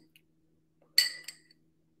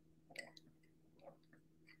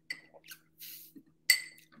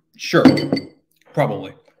sure,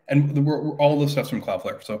 probably. And all this stuff's from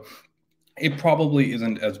Cloudflare, so it probably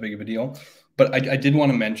isn't as big of a deal. But I did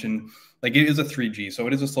want to mention, like, it is a 3G, so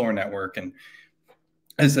it is a slower network. And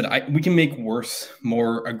as I said, we can make worse,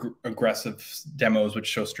 more aggressive demos which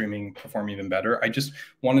show streaming perform even better. I just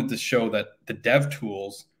wanted to show that the dev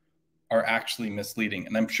tools are actually misleading.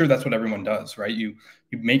 And I'm sure that's what everyone does, right? You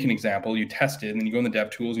make an example, you test it, and then you go in the dev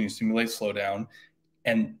tools and you simulate slowdown.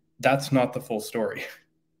 And that's not the full story.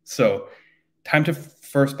 So time to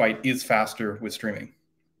first byte is faster with streaming.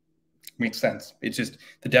 Makes sense. It's just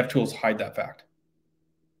the dev tools hide that fact.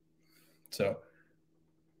 So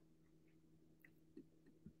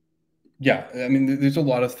yeah, I mean, there's a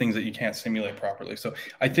lot of things that you can't simulate properly. So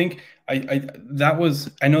I think I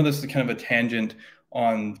know this is kind of a tangent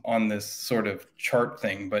on this sort of chart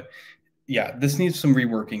thing, but yeah, this needs some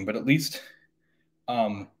reworking, but at least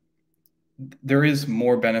there is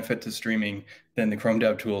more benefit to streaming than the Chrome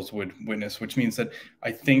dev tools would witness, which means that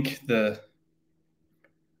I do think that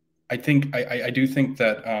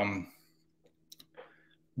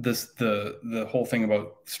the whole thing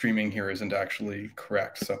about streaming here isn't actually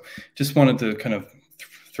correct. So just wanted to kind of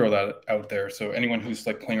throw that out there. So anyone who's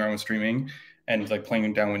like playing around with streaming and like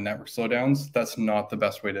playing down with network slowdowns, that's not the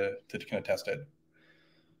best way to kind of test it.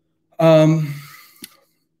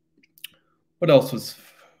 What else was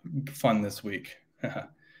fun this week?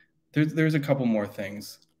 There's a couple more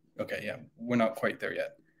things. Okay, yeah, we're not quite there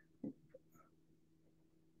yet.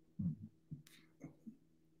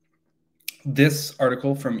 This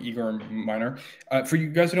article from Igor Miner. For you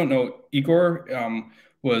guys who don't know, Igor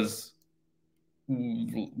was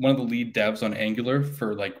one of the lead devs on Angular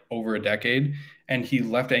for like over a decade, and he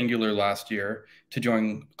left Angular last year to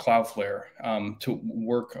join Cloudflare to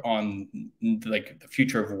work on like the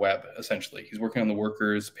future of web. Essentially, he's working on the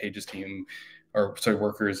workers pages team, or sorry,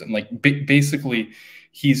 workers, and like basically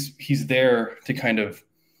he's there to kind of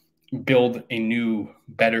build a new,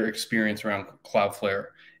 better experience around Cloudflare.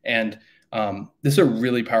 And this is a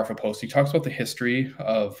really powerful post. He talks about the history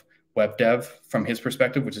of web dev from his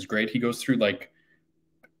perspective, which is great. He goes through like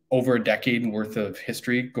over a decade worth of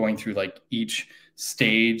history, going through like each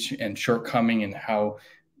stage and shortcoming and how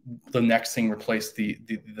the next thing replaced the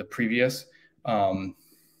previous.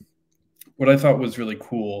 What I thought was really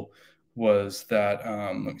cool was that,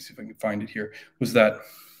 let me see if I can find it here, was that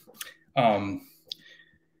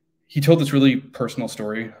he told this really personal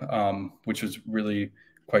story, which was really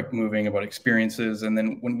quite moving, about experiences. And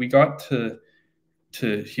then when we got to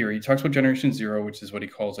here, he talks about generation 0, which is what he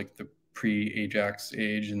calls like the pre-Ajax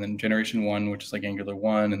age, and then generation 1, which is like Angular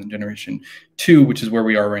 1, and then generation 2, which is where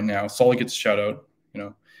we are right now. Solid gets a shout out,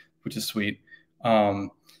 which is sweet.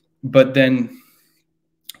 But then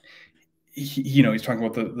he's talking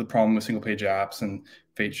about the problem with single page apps and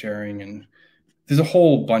fate sharing, and there's a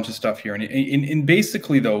whole bunch of stuff here. And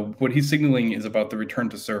basically, though, what he's signaling is about the return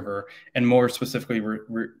to server, and more specifically,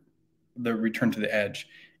 the return to the edge.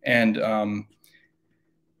 And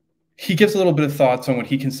he gives a little bit of thoughts on what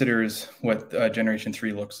he considers what generation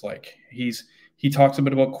 3 looks like. He talks a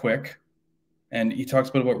bit about Quick, and he talks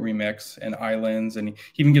a bit about Remix and Islands, and he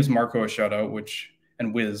even gives Marco a shout out,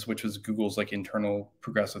 and Wiz, which was Google's like internal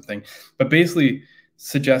progressive thing, but basically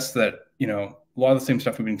suggests that a lot of the same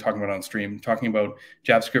stuff we've been talking about on stream, talking about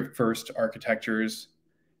JavaScript first architectures,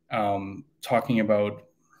 talking about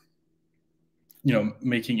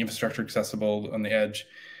making infrastructure accessible on the edge,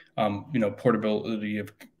 portability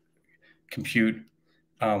of compute,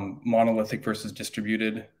 monolithic versus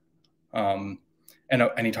distributed, and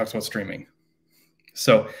he talks about streaming.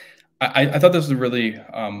 So I thought this was a really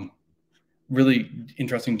really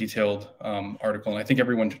interesting, detailed article, and I think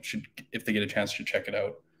everyone should, if they get a chance, should check it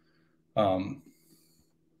out.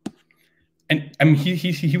 And I mean,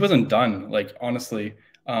 he wasn't done. Like, honestly,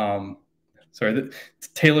 sorry,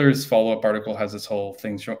 Taylor's follow-up article has this whole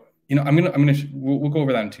thing. We'll go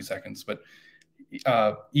over that in 2 seconds. But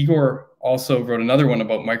Igor also wrote another one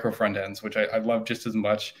about micro front ends, which I love just as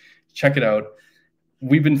much. Check it out.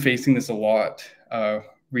 We've been facing this a lot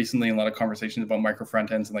recently, a lot of conversations about micro front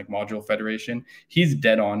ends and like module federation. He's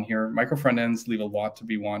dead on here. Micro front ends leave a lot to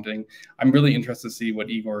be wanting. I'm really interested to see what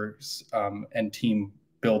Igor's and team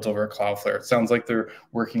builds over at Cloudflare. It sounds like they're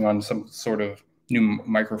working on some sort of new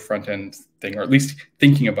micro front end thing, or at least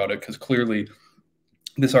thinking about it, because clearly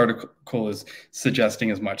this article is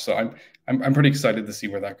suggesting as much. So I'm pretty excited to see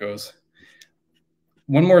where that goes.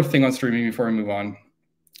 One more thing on streaming before we move on.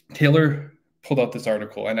 Taylor pulled out this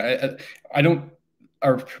article, and I don't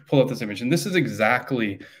pull out this image, and this is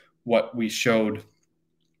exactly what we showed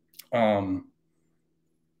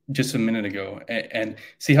just a minute ago, and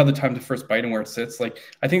see how the time to first byte and where it sits. Like,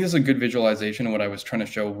 I think this is a good visualization of what I was trying to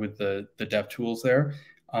show with the dev tools there.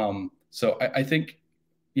 So I think,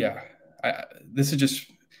 yeah, this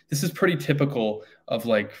is pretty typical of,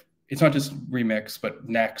 like, it's not just Remix, but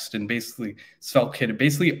Next, and basically SvelteKit, and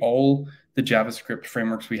basically all the JavaScript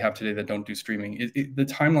frameworks we have today that don't do streaming. The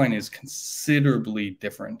timeline is considerably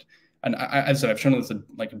different. And as I said, I've shown this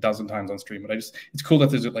like a dozen times on stream, but it's cool that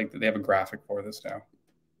there's like, they have a graphic for this now.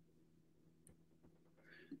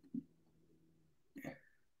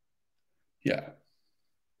 Yeah.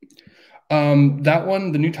 That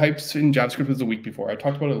one, the new types in JavaScript, was the week before. I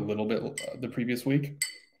talked about it a little bit the previous week.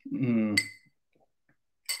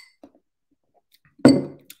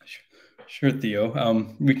 Sure,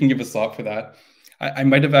 Theo. We can give a thought for that. I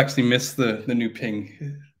might have actually missed the new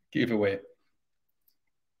ping giveaway.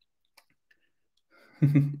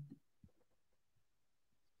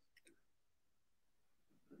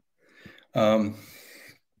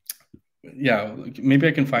 Yeah, maybe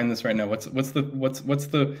I can find this right now. What's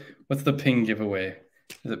the ping giveaway?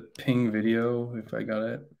 Is it ping video? If I got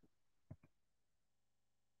it.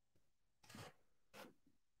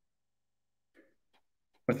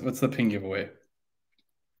 What's the ping giveaway?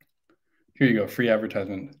 Here you go. Free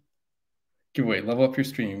advertisement giveaway. Level up your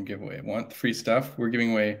stream giveaway. Want the free stuff? We're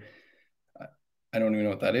giving away. I don't even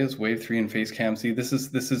know what that is. Wave 3 and Facecam. See, this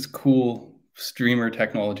is cool streamer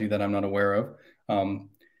technology that I'm not aware of.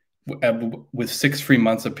 With 6 free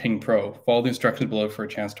months of Ping Pro. Follow the instructions below for a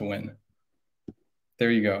chance to win. There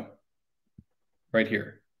you go. Right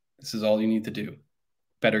here. This is all you need to do.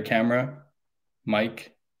 Better camera,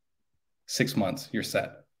 mic, 6 months, you're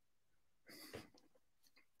set.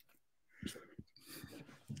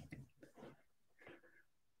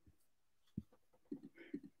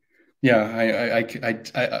 Yeah,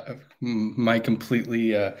 my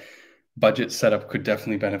completely budget setup could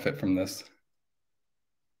definitely benefit from this.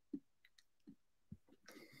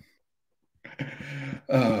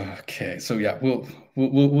 Okay, so yeah,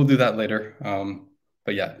 we'll do that later.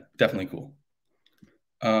 But yeah, definitely cool.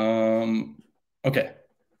 Okay.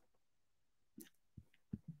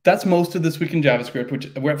 That's most of this week in JavaScript,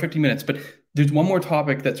 which we're at 50 minutes, but There's one more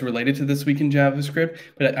topic that's related to This Week in JavaScript,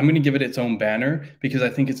 but I'm going to give it its own banner because I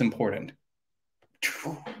think it's important.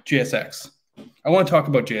 JSX. I want to talk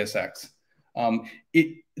about JSX.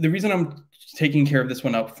 The reason I'm taking care of this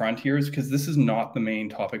one up front here is because this is not the main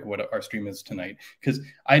topic of what our stream is tonight. Because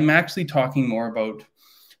I'm actually talking more about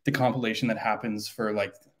the compilation that happens for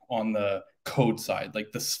like on the code side,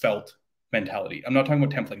 like the svelte mentality. I'm not talking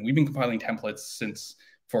about templating. We've been compiling templates since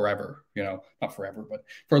forever, not forever, but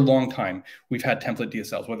for a long time. We've had template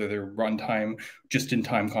DSLs, whether they're runtime,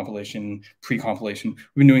 just-in-time compilation, pre-compilation.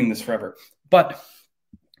 We've been doing this forever. But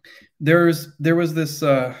there was this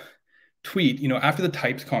tweet, after the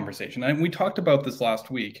types conversation, and we talked about this last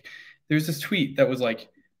week. There's this tweet that was like,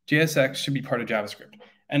 JSX should be part of JavaScript.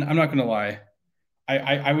 And I'm not going to lie,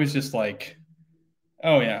 I was just like,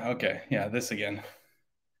 oh yeah, okay, yeah, this again.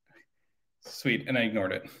 Sweet, and I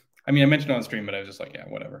ignored it. I mean, I mentioned it on stream, but I was just like, yeah,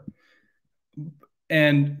 whatever.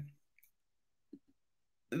 And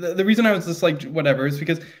the reason I was just like, whatever, is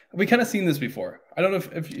because we kind of seen this before. I don't know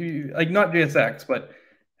if you, like, not JSX, but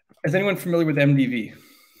is anyone familiar with MDV?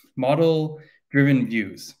 Model-driven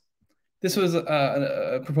views. This was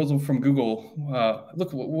a proposal from Google.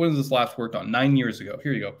 Look, what was this last worked on? 9 years ago.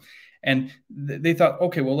 Here you go. And they thought,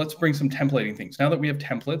 okay, well, let's bring some templating things. Now that we have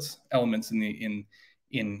templates, elements in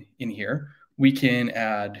here, we can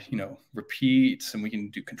add, repeats, and we can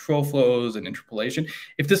do control flows and interpolation.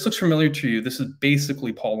 If this looks familiar to you, this is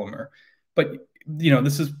basically Polymer. But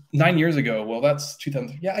this is 9 years ago. Well, that's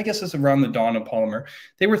 2000. Yeah, I guess it's around the dawn of Polymer.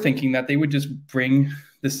 They were thinking that they would just bring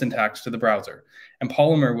this syntax to the browser, and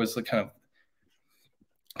Polymer was the kind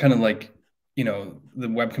of like the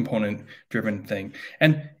web component driven thing.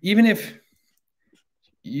 And even if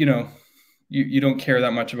you don't care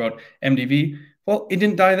that much about MDV, well, it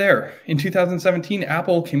didn't die there. In 2017,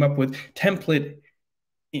 Apple came up with HTML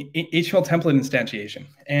template instantiation,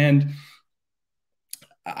 and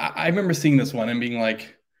I remember seeing this one and being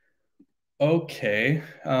like, okay.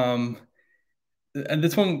 And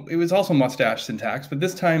this one, it was also mustache syntax, but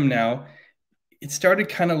this time now, it started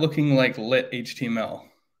kind of looking like lit HTML.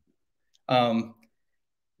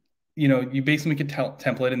 You basically make a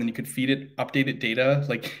template, and then you could feed it updated data.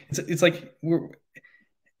 Like it's like you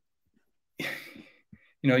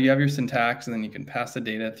have your syntax, and then you can pass the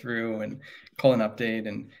data through and call an update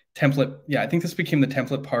and template. Yeah, I think this became the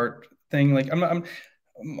template part thing. Like I'm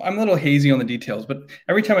a little hazy on the details, but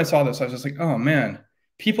every time I saw this, I was just like, oh man,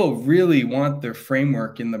 people really want their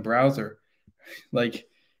framework in the browser. Like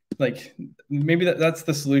maybe that's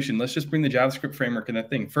the solution. Let's just bring the JavaScript framework in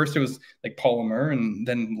that thing. First, it was like Polymer, and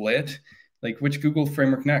then Lit. Like, which Google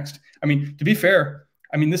framework next? I mean, to be fair,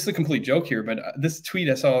 this is a complete joke here, but this tweet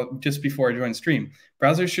I saw just before I joined stream.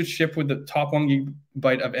 Browsers should ship with the top 1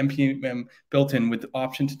 gigabyte of npm built in, with the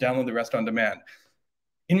option to download the rest on demand.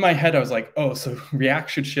 In my head, I was like, oh, so React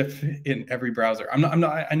should ship in every browser.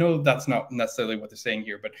 I know that's not necessarily what they're saying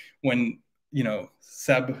here, but when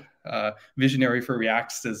Seb, visionary for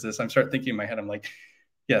React, says this, I'm start thinking in my head, I'm like,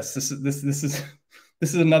 yes, this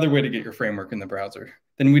is another way to get your framework in the browser.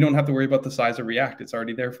 Then we don't have to worry about the size of React. It's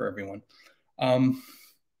already there for everyone.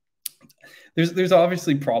 There's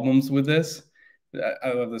obviously problems with this.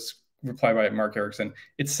 I love this reply by Mark Erickson.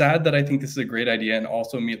 It's sad that I think this is a great idea, and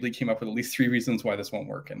also immediately came up with at least 3 reasons why this won't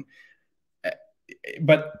work.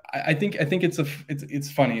 But I think it's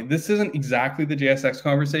funny. This isn't exactly the JSX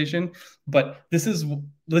conversation, but this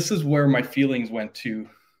is where my feelings went to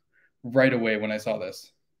right away when I saw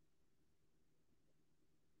this.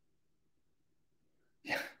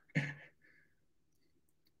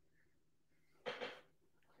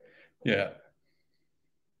 Yeah.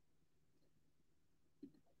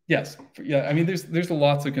 Yes. Yeah. There's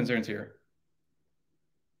lots of concerns here.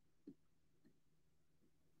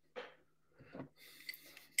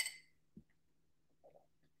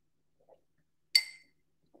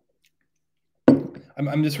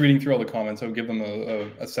 I'm just reading through all the comments. I'll give them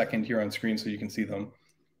a second here on screen so you can see them.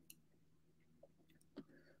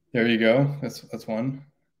 There you go. That's one.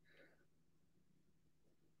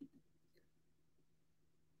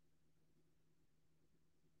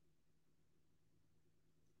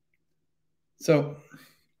 So,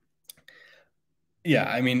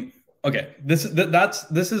 yeah, okay, this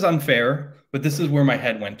is unfair, but this is where my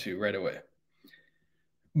head went to right away.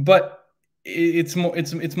 But it's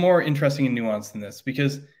more interesting and nuanced than this,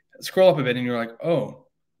 because scroll up a bit and you're like, oh,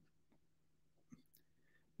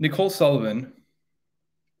 Nicole Sullivan,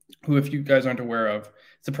 who, if you guys aren't aware of,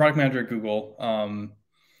 is a product manager at Google,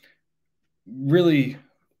 really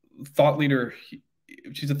thought leader.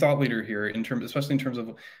 She's a thought leader here especially in terms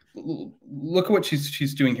of, look at what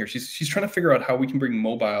she's doing here. She's trying to figure out how we can bring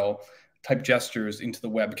mobile type gestures into the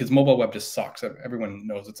web, because mobile web just sucks. Everyone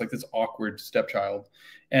knows it's like this awkward stepchild.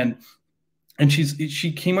 And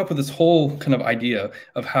she came up with this whole kind of idea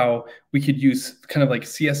of how we could use kind of like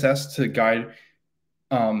CSS to guide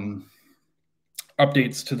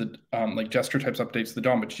updates to the like gesture types updates to the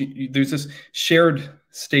DOM, but there's this shared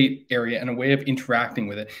state area and a way of interacting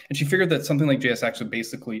with it. And she figured that something like JSX would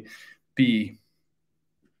basically be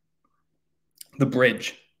the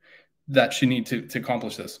bridge that she need to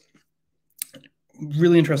accomplish this.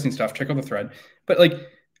 Really interesting stuff. Check out the thread. But like,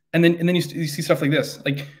 and then you see stuff like this.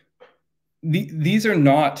 Like these are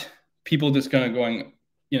not people just going,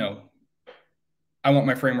 you know, I want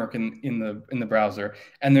my framework in the browser,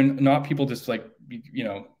 and they're not people just like, you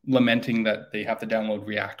know, lamenting that they have to download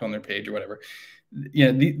React on their page or whatever.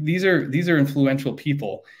 You know, these are influential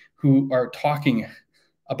people who are talking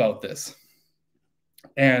about this.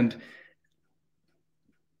 And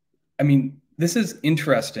I mean, this is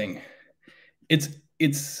interesting. It's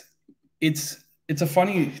a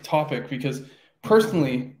funny topic because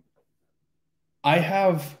personally, I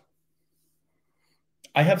have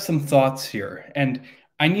some thoughts here, and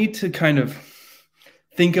I need to kind of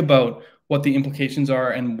think about what the implications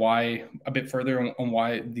are and why a bit further on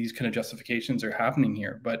why these kind of justifications are happening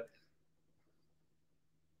here. But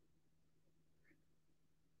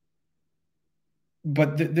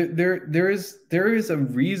there is a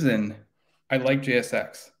reason I like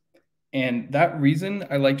JSX, and that reason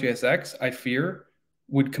I like JSX, I fear,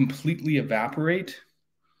 would completely evaporate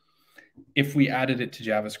if we added it to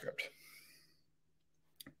JavaScript.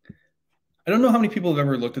 I don't know how many people have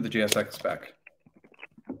ever looked at the JSX spec.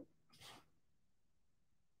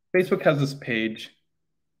 Facebook has this page.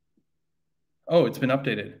 Oh, it's been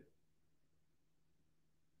updated.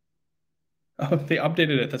 Oh, they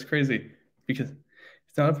updated it. That's crazy because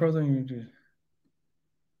it's not a program.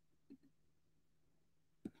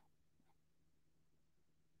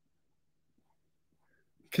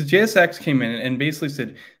 Because JSX came in and basically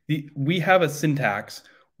said, we have a syntax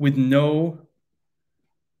with no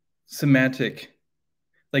semantic,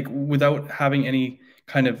 like without having any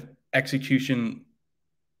kind of execution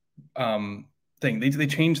thing. They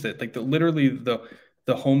changed it. Like literally the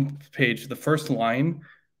home page, the first line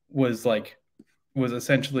was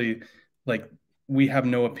essentially like, we have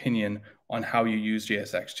no opinion on how you use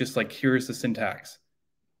JSX. Just like, here's the syntax.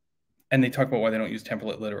 And they talk about why they don't use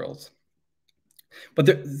template literals. But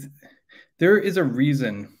there is a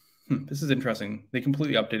reason. This is interesting. They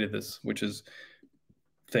completely updated this, which is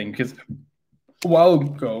thing, because a while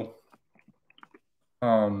ago,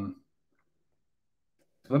 let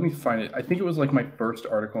me find it. I think it was like my first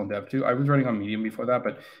article in Dev2. I was writing on Medium before that,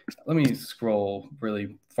 but let me scroll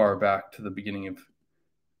really far back to the beginning of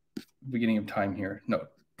time here. No,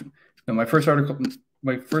 my first article in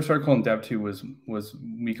Dev2 was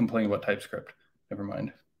me complaining about TypeScript. Never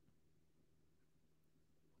mind.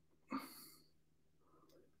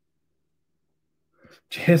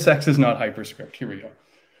 JSX is not HyperScript. Here we go.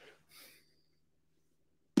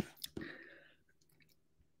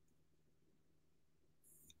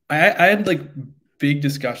 I had like big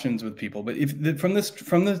discussions with people, but from the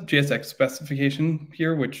JSX specification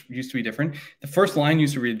here, which used to be different, the first line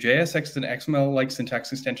used to read JSX is an XML-like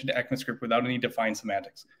syntax extension to ECMAScript without any defined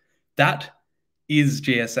semantics. That is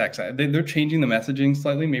JSX. They're changing the messaging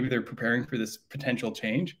slightly. Maybe they're preparing for this potential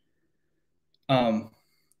change.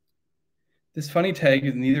 This funny tag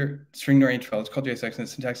is neither string nor int file. It's called JSX and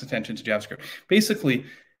it's syntax extension to JavaScript. Basically,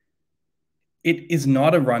 it is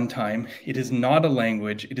not a runtime. It is not a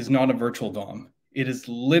language. It is not a virtual DOM. It is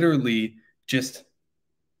literally just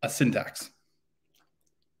a syntax.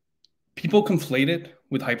 People conflate it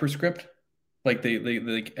with HyperScript. Like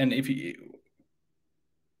and if you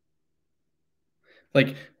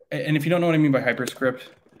like, and if you don't know what I mean by HyperScript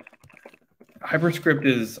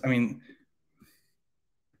is, I mean,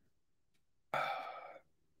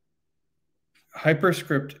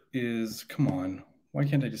 HyperScript is, come on, why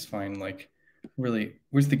can't I just find like, really,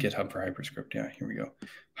 where's the GitHub for HyperScript? Yeah, here we go.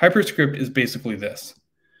 HyperScript is basically this,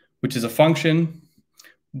 which is a function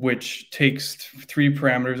which takes 3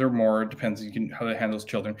 parameters or more, depends how it handles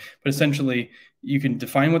children. But essentially, you can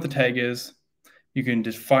define what the tag is, you can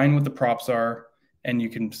define what the props are, and you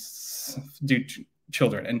can do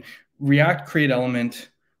children. And React create element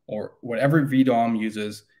or whatever VDOM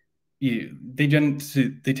uses, they tend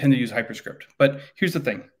to use HyperScript. But here's the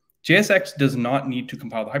thing. JSX does not need to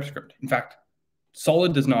compile the HyperScript. In fact,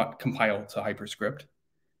 Solid does not compile to HyperScript.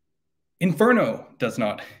 Inferno does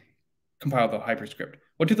not compile the HyperScript.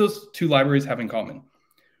 What do those 2 libraries have in common?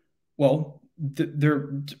 Well, they're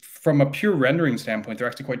from a pure rendering standpoint, they're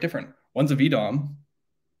actually quite different. One's a VDOM,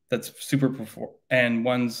 that's super perform, and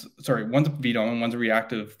one's a VDOM and one's a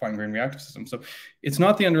reactive fine-grained reactive system. So it's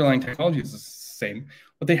not the underlying technology is the same.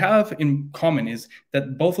 What they have in common is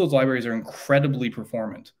that both those libraries are incredibly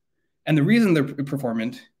performant. And the reason they're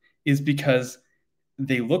performant is because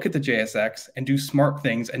they look at the JSX and do smart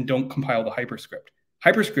things and don't compile the hyperscript.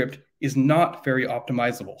 Hyperscript is not very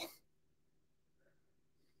optimizable.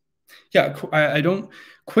 Yeah, I don't.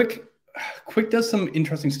 Quick does some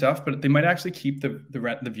interesting stuff, but they might actually keep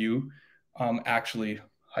the view actually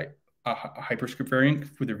a hyperscript variant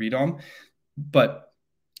for their VDOM, but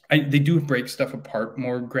they do break stuff apart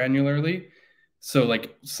more granularly. So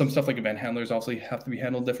like some stuff like event handlers also have to be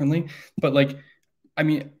handled differently. But like, I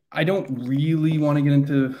mean, I don't really want to get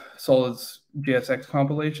into Solid's JSX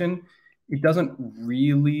compilation. It doesn't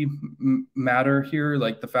really matter here,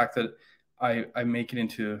 like the fact that I make it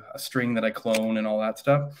into a string that I clone and all that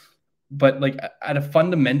stuff. But like at a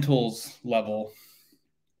fundamentals level,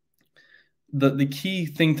 the key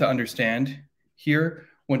thing to understand here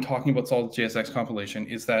when talking about Solid JSX compilation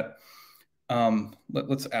is that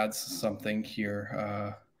let's add something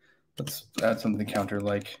here. Let's add something counter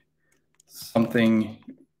like something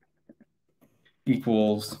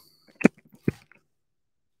equals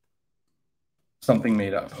something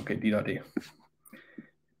made up. Okay, d.d.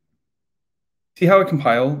 See how I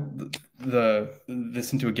compile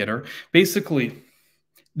this into a getter? Basically,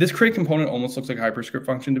 this create component almost looks like a hyperscript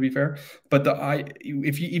function, to be fair. But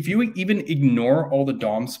if you even ignore all the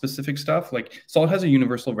DOM specific stuff, like Solid has a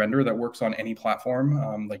universal renderer that works on any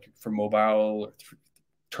platform, like for mobile or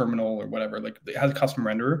terminal or whatever, like it has a custom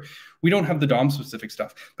renderer. We don't have the DOM specific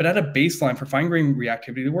stuff. But at a baseline for fine-grained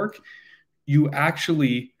reactivity to work, you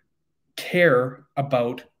actually care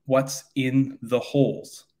about what's in the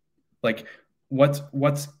holes. Like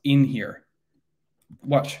what's in here.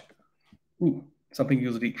 Watch. Ooh, something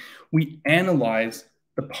equals D. We analyze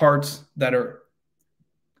the parts that are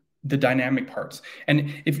the dynamic parts.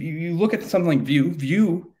 And if you look at something like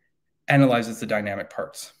Vue analyzes the dynamic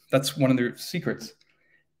parts. That's one of their secrets.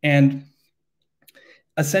 And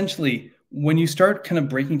essentially, when you start kind of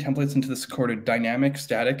breaking templates into this sort of dynamic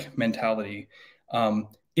static mentality,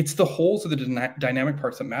 it's the holes of the dynamic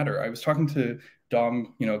parts that matter. I was talking to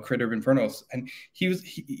Dom, creator of Infernos, and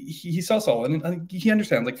he saw Solid, and he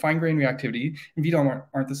understands like fine-grained reactivity and VDOM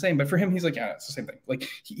aren't the same. But for him, he's like, yeah, it's the same thing. Like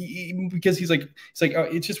because he's like, oh,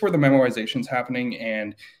 it's just where the memorization's happening.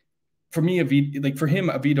 And for me, for him,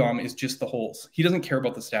 a VDOM is just the holes. He doesn't care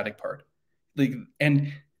about the static part. Like,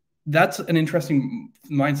 and that's an interesting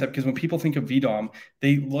mindset because when people think of VDOM,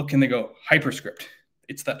 they look and they go hyperscript.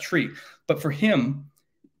 It's that tree. But for him,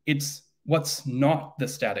 it's what's not the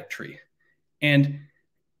static tree. And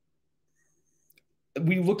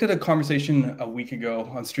we looked at a conversation a week ago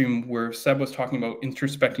on stream where Seb was talking about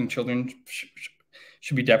introspecting children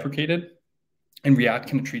should be deprecated, and React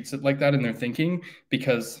kind of treats it like that in their thinking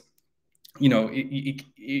because,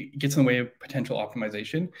 it gets in the way of potential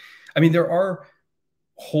optimization. I mean, there are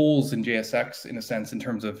holes in JSX in a sense in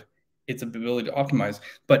terms of its ability to optimize,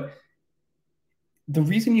 but the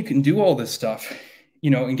reason you can do all this stuff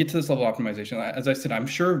and get to this level of optimization, as I said, I'm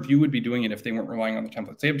sure Vue would be doing it if they weren't relying on the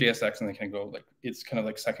templates. They have JSX and they can go like, it's kind of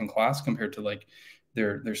like second class compared to like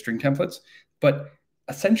their string templates. But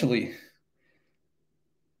essentially,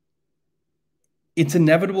 it's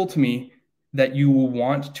inevitable to me that you will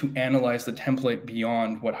want to analyze the template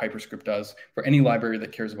beyond what HyperScript does for any library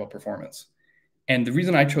that cares about performance. And the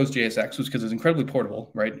reason I chose JSX was because it's incredibly portable,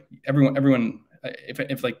 right? Everyone,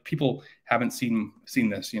 if like people haven't seen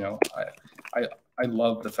this, I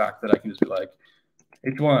love the fact that I can just be like,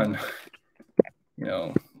 H1,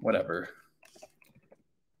 whatever.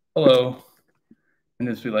 Hello. And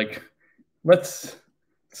just be like, let's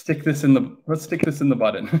stick this in the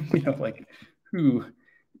button. Like, who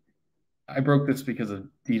I broke this because a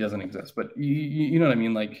D doesn't exist, but you know what I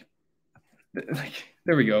mean? Like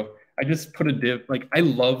there we go. I just put a div. Like, I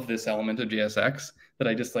love this element of JSX that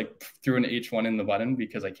I just like threw an H1 in the button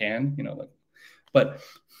because I can, but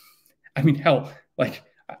I mean, hell, like,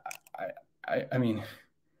 I mean,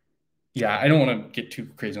 yeah, I don't want to get too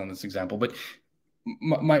crazy on this example, but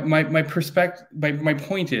my perspective, my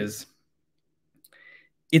point is,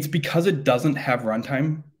 it's because it doesn't have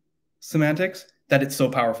runtime semantics that it's so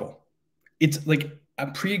powerful. It's like a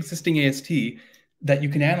pre-existing AST that you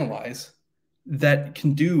can analyze that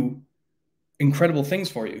can do incredible things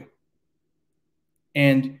for you.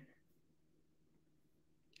 And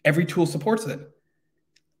every tool supports it.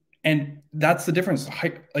 And that's the difference.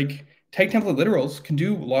 Like tag template literals can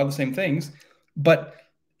do a lot of the same things, but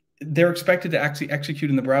they're expected to actually execute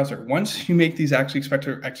in the browser. Once you make these actually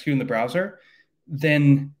expected to execute in the browser,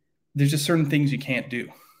 then there's just certain things you can't do.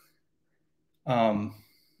 So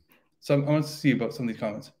I want to see about some of these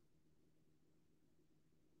comments.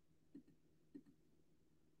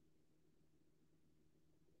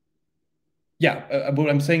 Yeah, what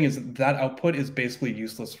I'm saying is that output is basically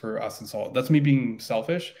useless for us in Solid. That's me being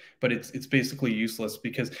selfish, but it's basically useless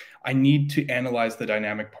because I need to analyze the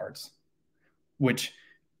dynamic parts, which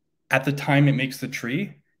at the time it makes the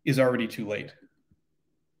tree is already too late.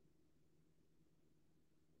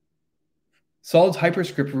 Solid's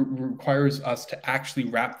hyperscript requires us to actually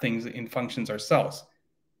wrap things in functions ourselves.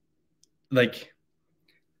 Like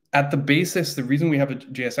at the basis, the reason we have a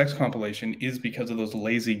JSX compilation is because of those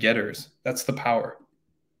lazy getters. That's the power.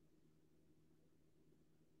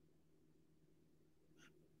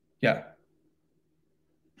 Yeah.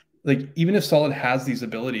 Like even if Solid has these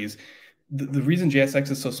abilities, the reason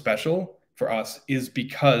JSX is so special for us is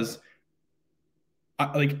because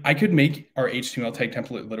I could make our HTML tag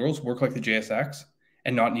template literals work like the JSX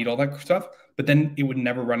and not need all that stuff, but then it would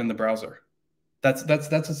never run in the browser. That's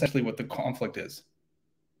essentially what the conflict is.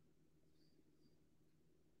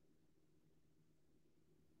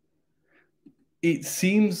 It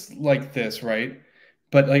seems like this, right?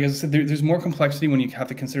 But like I said, there's more complexity when you have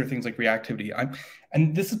to consider things like reactivity.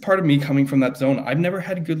 And this is part of me coming from that zone. I've never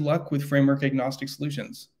had good luck with framework agnostic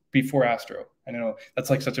solutions before Astro. I know that's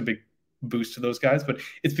like such a big boost to those guys, but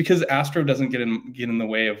it's because Astro doesn't get in the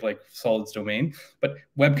way of like Solid's domain. But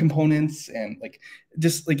web components and like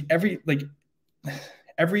just like every like,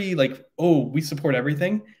 oh, we support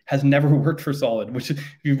everything has never worked for Solid, which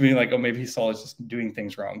you'd be like, oh, maybe Solid's just doing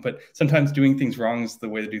things wrong. But sometimes doing things wrong is the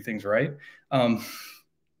way to do things right.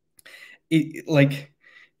 Like,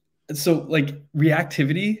 so like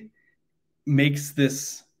reactivity makes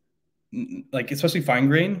this like, especially fine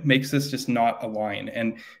grain makes this just not align.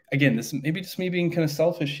 And again, this maybe just me being kind of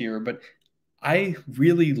selfish here, but I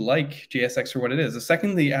really like JSX for what it is. The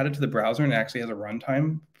second they add it to the browser and it actually has a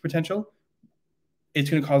runtime potential, it's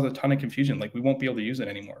going to cause a ton of confusion. Like we won't be able to use it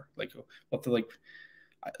anymore. Like we'll have to like,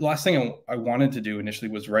 last thing I wanted to do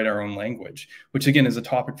initially was write our own language, which again is a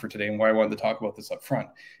topic for today and why I wanted to talk about this up front.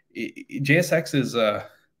 JSX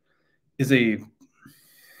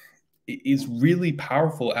is really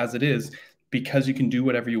powerful as it is because you can do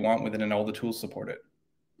whatever you want with it and all the tools support it.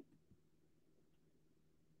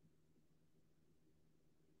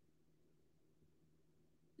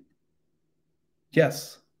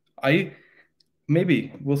 Yes,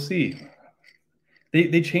 maybe we'll see.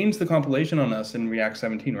 They changed the compilation on us in React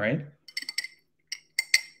 17, right?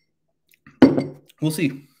 We'll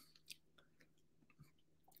see.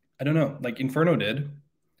 I don't know. Like Inferno did.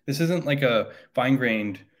 This isn't like a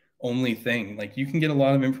fine-grained only thing. Like you can get a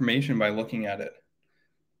lot of information by looking at it.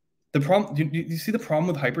 The problem, do you see the problem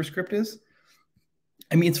with hyperscript is?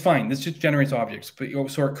 I mean, it's fine. This just generates objects, but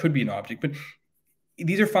so it could be an object. But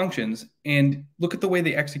these are functions, and look at the way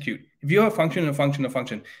they execute. If you have a function and a function and a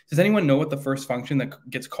function, does anyone know what the first function that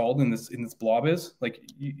gets called in this blob is? Like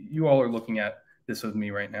you all are looking at this with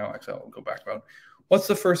me right now. Actually, I'll go back about. What's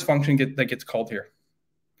the first function that gets called here?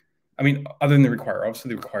 I mean, other than the require, obviously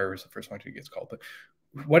the require is the first function that gets called. But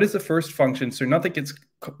what is the first function? So not that gets,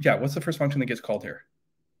 yeah, what's the first function that gets called here?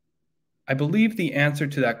 I believe the answer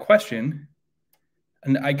to that question,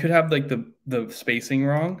 and I could have like the spacing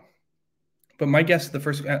wrong, but my guess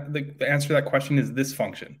the answer to that question is this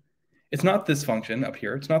function. It's not this function up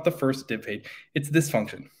here. It's not the first div page. It's this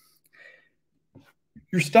function.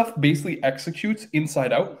 Your stuff basically executes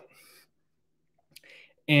inside out,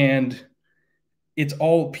 and it's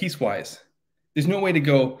all piecewise. There's no way to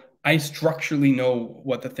go, I structurally know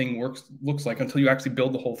what the thing looks like until you actually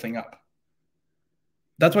build the whole thing up.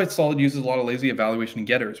 That's why Solid uses a lot of lazy evaluation and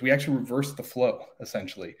getters. We actually reverse the flow,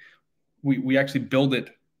 essentially. We actually build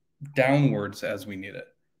it downwards as we need it.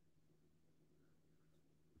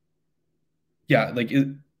 Yeah, like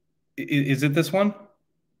is it this one?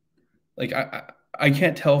 Like I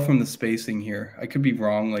can't tell from the spacing here. I could be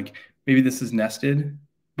wrong. Like maybe this is nested,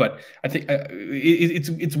 but I think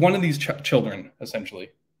it's one of these children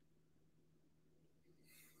essentially,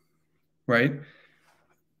 right?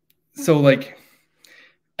 So like,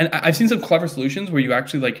 and I've seen some clever solutions where you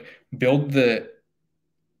actually like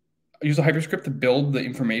use a hyperscript to build the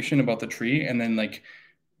information about the tree and then like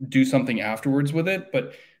do something afterwards with it.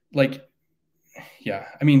 But like, yeah,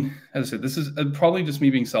 I mean, as I said, this is probably just me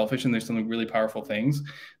being selfish, and there's some really powerful things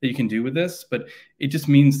that you can do with this. But it just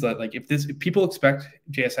means that like if people expect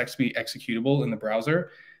JSX to be executable in the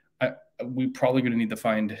browser, we're probably going to need to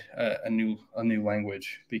find a new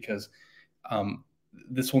language because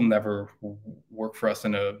this will never work for us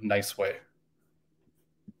in a nice way.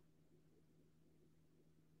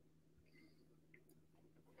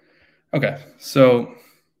 Okay, so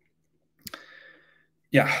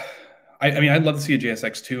Yeah. I mean, I'd love to see a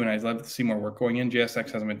JSX too, and I'd love to see more work going in.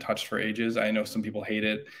 JSX hasn't been touched for ages. I know some people hate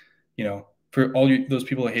it. For all those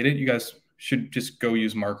people that hate it, you guys should just go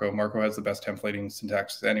use Marco. Marco has the best templating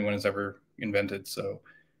syntax anyone has ever invented. So,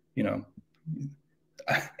 you know,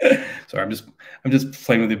 sorry, I'm just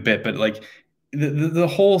playing with it a bit, but like the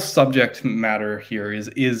whole subject matter here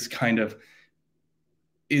is kind of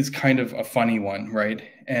a funny one, right?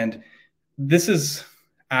 And this is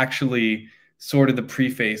actually sort of the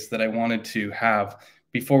preface that I wanted to have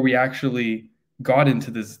before we actually got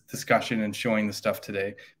into this discussion and showing the stuff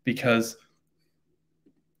today, because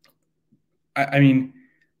I mean,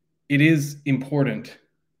 it is important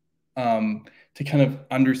to kind of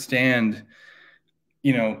understand,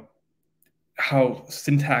 how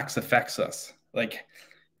syntax affects us. Like,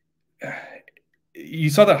 you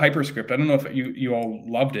saw that hyperscript. I don't know if you all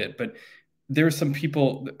loved it, but there are some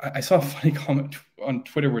people. I saw a funny comment on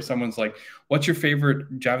Twitter where someone's like, "What's your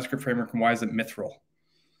favorite JavaScript framework and why is it Mithril?"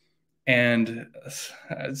 And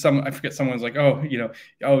I forget, someone's like, "Oh,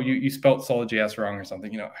 you spelt SolidJS wrong or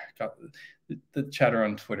something." I got the chatter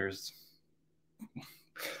on Twitter's,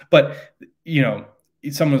 but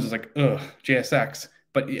someone's just like, "Ugh, JSX."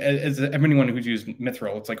 But as anyone who's used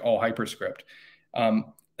Mithril, it's like all hyperscript.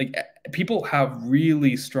 Like, people have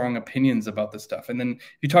really strong opinions about this stuff. And then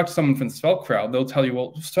if you talk to someone from the Svelte crowd, they'll tell you,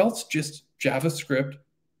 well, Svelte's just JavaScript,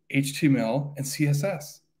 HTML, and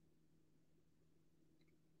CSS.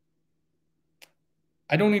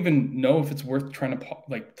 I don't even know if it's worth trying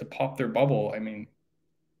to pop their bubble. I mean,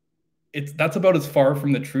 that's about as far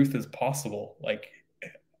from the truth as possible. Like,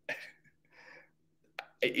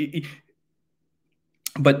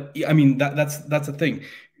 but I mean, that's the thing.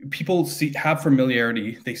 People have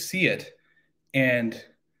familiarity, they see it, and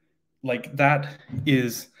like that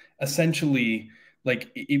is essentially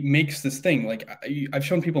like it makes this thing. Like, I've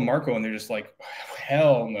shown people Marco and they're just like,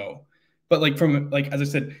 hell no. But like, from like, as I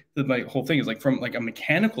said, my whole thing is like, from like a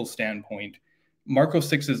mechanical standpoint, Marco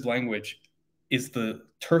 6's language is the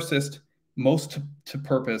tersest, most to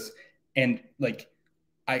purpose, and like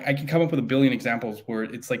I can come up with a billion examples where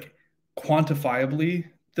it's like quantifiably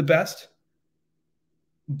the best,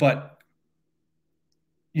 but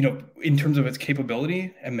in terms of its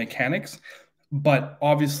capability and mechanics. But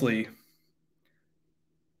obviously,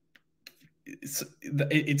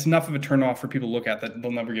 it's enough of a turnoff for people to look at that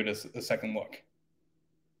they'll never give it a second look.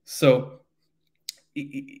 So,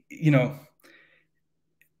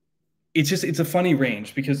 it's a funny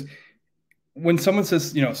range, because when someone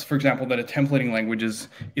says, for example, that a templating language is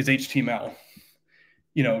HTML,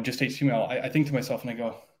 just HTML, I think to myself and I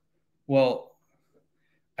go, well,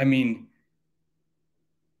 I mean,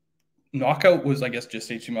 Knockout was, I guess, just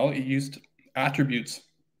HTML. It used attributes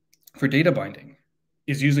for data binding.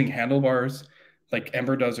 Is using handlebars like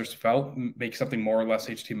Ember does or Svelte make something more or less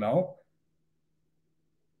HTML?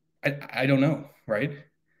 I don't know, right?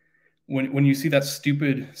 When you see that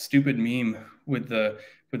stupid meme with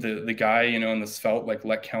the guy, in the Svelte, like,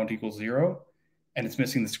 let count equals 0, and it's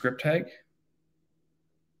missing the script tag,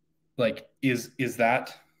 like, is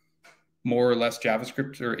that more or less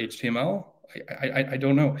JavaScript or HTML? I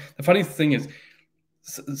don't know. The funny thing is,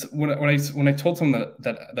 when I told someone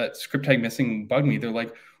that script tag missing bugged me, they're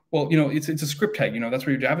like, well, it's a script tag, that's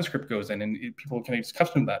where your JavaScript goes in, and people can just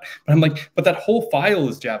custom that. But I'm like, but that whole file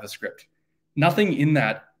is JavaScript. Nothing in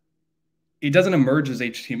that, it doesn't emerge as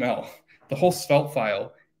HTML. The whole Svelte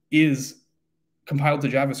file is compiled to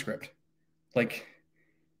JavaScript. Like,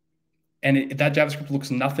 and that JavaScript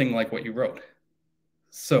looks nothing like what you wrote.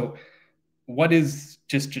 So what is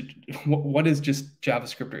just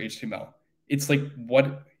JavaScript or HTML? It's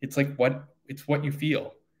what you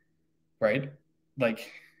feel, right?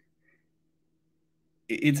 Like,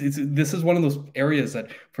 this is one of those areas that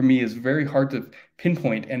for me is very hard to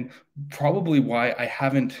pinpoint, and probably why I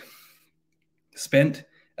haven't spent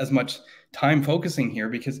as much time focusing here,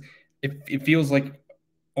 because it feels like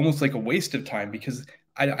almost like a waste of time, because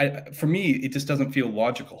for me, it just doesn't feel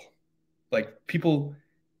logical. Like, people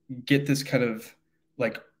get this kind of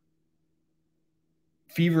like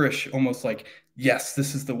feverish, almost like, yes,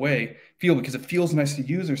 this is the way feel, because it feels nice to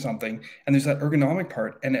use or something. And there's that ergonomic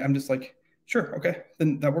part. And I'm just like, sure, okay,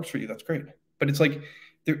 then that works for you. That's great. But it's like,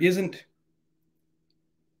 there isn't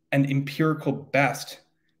an empirical best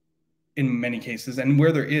in many cases. And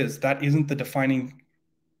where there is, that isn't the defining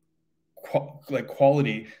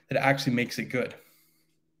quality that actually makes it good.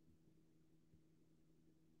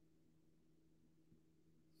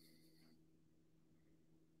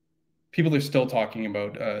 People are still talking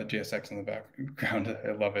about JSX in the background.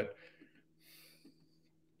 I love it.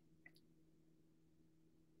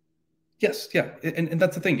 Yes, yeah, and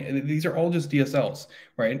that's the thing. These are all just DSLs,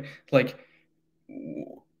 right? Like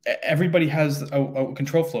everybody has a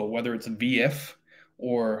control flow, whether it's a VIF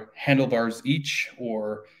or handlebars each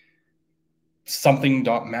or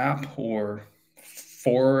something.map or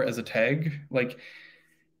for as a tag. Like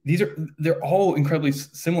they're all incredibly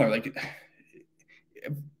similar. Like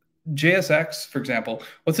JSX, for example,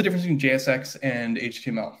 what's the difference between JSX and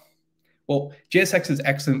HTML? Well, JSX is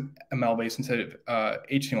XML based instead of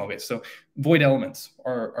HTML based. So void elements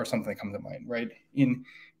are something that comes to mind, right? In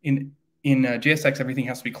JSX, everything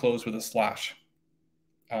has to be closed with a slash.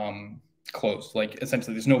 Closed, like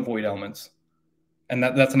essentially, there's no void elements, and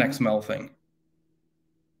that's an XML thing.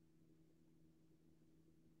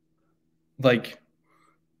 Like,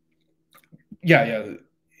 yeah.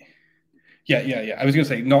 I was going to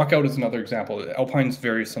say Knockout is another example. Alpine's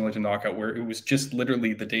very similar to Knockout, where it was just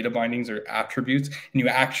literally the data bindings or attributes, and you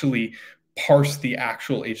actually parse the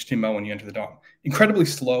actual HTML when you enter the DOM. Incredibly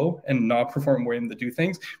slow and not perform way to do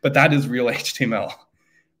things, but that is real HTML.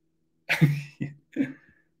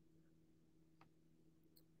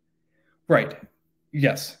 Right.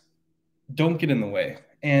 Yes. Don't get in the way.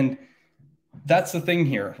 And that's the thing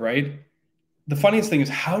here, right? The funniest thing is,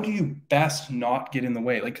 how do you best not get in the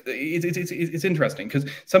way? Like it's interesting because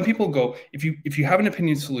some people go, if you have an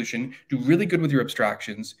opinion solution, do really good with your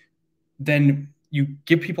abstractions, then you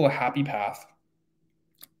give people a happy path,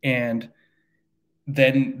 and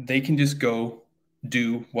then they can just go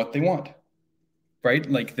do what they want, right?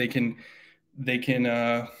 Like they can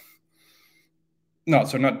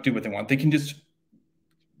not do what they want. They can just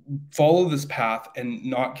follow this path and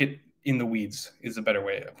not get in the weeds is a better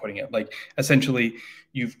way of putting it. Like essentially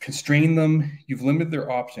you've constrained them, you've limited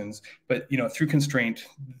their options, but through constraint,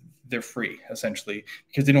 they're free essentially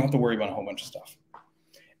because they don't have to worry about a whole bunch of stuff.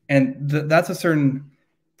 And that's a certain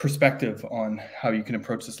perspective on how you can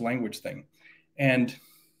approach this language thing. And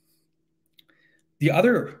the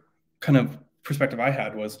other kind of perspective I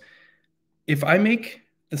had was, if I make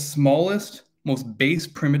the smallest, most base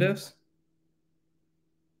primitives,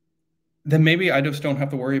 then maybe I just don't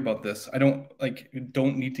have to worry about this. I don't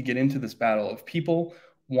need to get into this battle. If people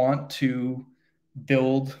want to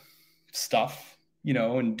build stuff,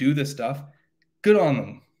 and do this stuff, good on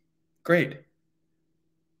them. Great.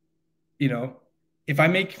 If I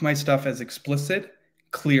make my stuff as explicit,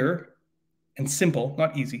 clear, and simple,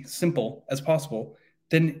 not easy, simple as possible,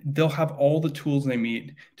 then they'll have all the tools they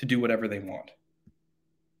need to do whatever they want.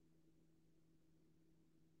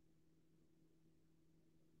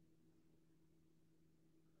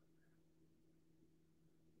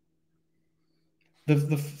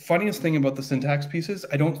 The funniest thing about the syntax pieces,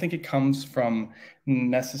 I don't think it comes from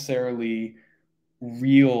necessarily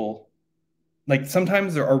real, like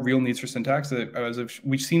sometimes there are real needs for syntax. As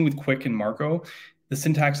we've seen with Quick and Marco, the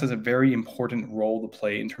syntax has a very important role to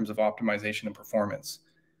play in terms of optimization and performance.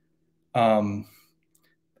 But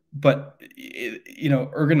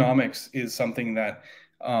ergonomics is something that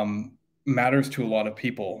matters to a lot of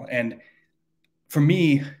people. And for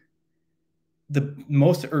me, the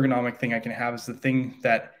most ergonomic thing I can have is the thing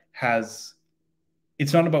that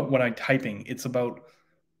it's not about what I'm typing, it's about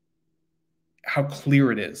how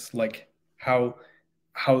clear it is, like how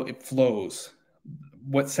it flows,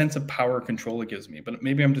 what sense of power control it gives me. But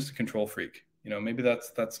maybe I'm just a control freak. Maybe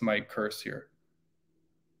that's my curse here.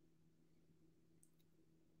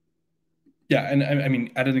 Yeah, and I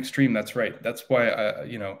mean, at an extreme, that's right. That's why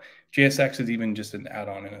JSX is even just an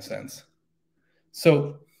add-on in a sense.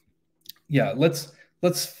 So yeah, let's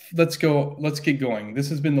get going. This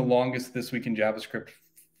has been the longest This Week in JavaScript,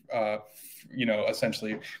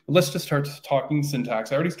 essentially. But let's just start talking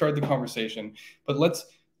syntax. I already started the conversation, but let's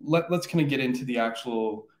kind of get into the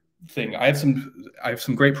actual thing. I have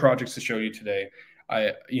some great projects to show you today.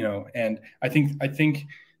 And I think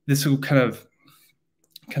this will kind of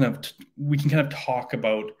we can kind of talk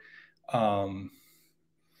about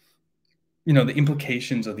the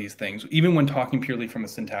implications of these things, even when talking purely from a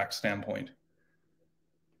syntax standpoint.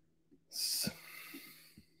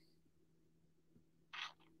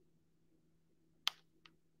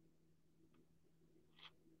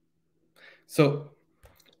 So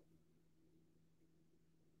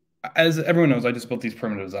as everyone knows, I just built these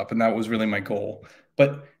primitives up, and that was really my goal.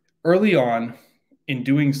 But early on in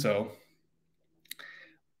doing so,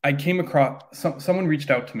 I came across someone reached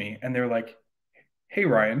out to me, and they're like, "Hey,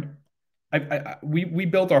 Ryan, we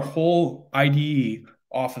built our whole IDE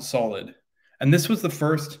off of Solid." And this was the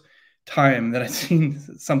first time that I'd seen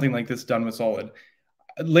something like this done with Solid.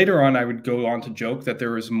 Later on, I would go on to joke that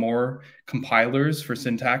there was more compilers for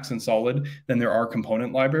syntax in Solid than there are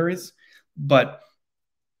component libraries. But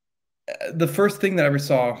the first thing that I ever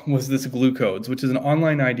saw was this glue codes, which is an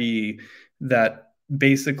online IDE that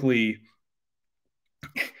basically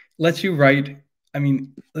lets you write. I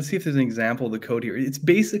mean, let's see if there's an example of the code here. It's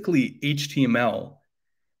basically HTML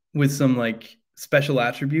with some like special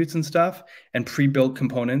attributes and stuff and pre-built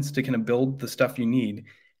components to kind of build the stuff you need.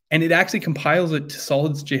 And it actually compiles it to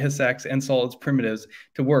Solid's JSX and Solid's primitives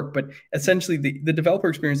to work. But essentially, the developer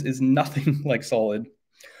experience is nothing like Solid.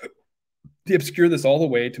 They obscure this all the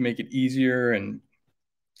way to make it easier and,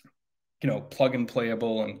 you know, plug and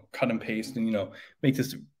playable and cut and paste and, you know, make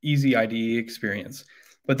this easy IDE experience.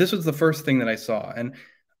 But this was the first thing that I saw. And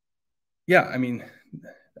yeah, I mean,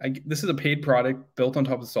 this is a paid product built on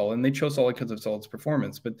top of Solid, and they chose Solid because of Solid's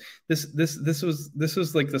performance. But this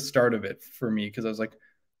was like the start of it for me, because I was like,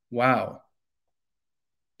 wow,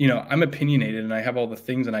 you know, I'm opinionated and I have all the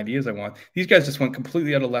things and ideas I want. These guys just went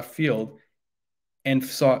completely out of left field and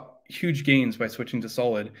saw huge gains by switching to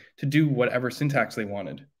Solid to do whatever syntax they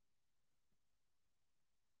wanted.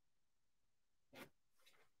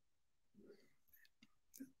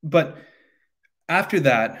 But after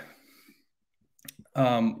that,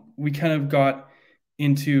 we kind of got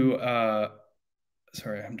into,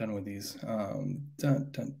 sorry, I'm done with these.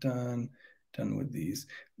 Done with these.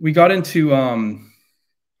 We got into,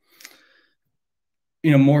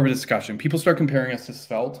 you know, more of a discussion. People start comparing us to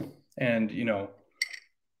Svelte, and, you know,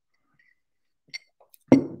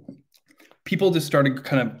 people just started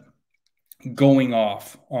kind of going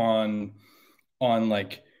off on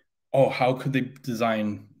like, oh, how could they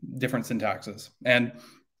design different syntaxes? And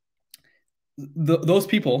those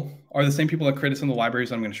people are the same people that created some of the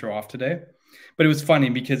libraries I'm going to show off today. But it was funny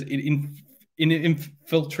because it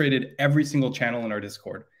infiltrated every single channel in our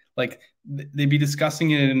Discord. Like, they'd be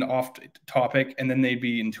discussing it in an off topic, and then they'd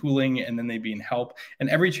be in tooling, and then they'd be in help. And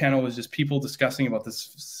every channel was just people discussing about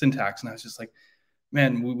this syntax. And I was just like,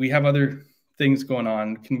 man, we have other things going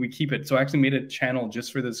on. Can we keep it? So I actually made a channel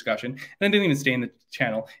just for the discussion. And I didn't even stay in the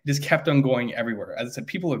channel. It just kept on going everywhere. As I said,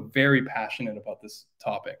 people are very passionate about this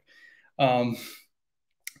topic.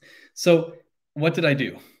 So what did I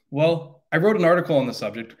do? Well, I wrote an article on the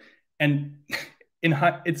subject, and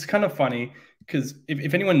it's kind of funny because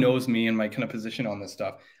if anyone knows me and my kind of position on this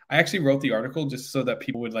stuff, I actually wrote the article just so that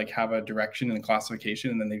people would like have a direction and a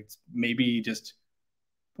classification, and then they maybe just,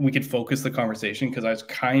 we could focus the conversation, because I was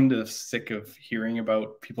kind of sick of hearing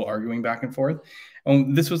about people arguing back and forth.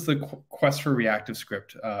 And this was the Quest for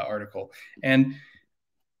ReactiveScript article. And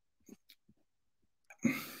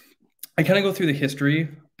I kind of go through the history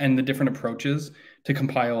and the different approaches to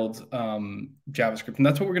compiled JavaScript. And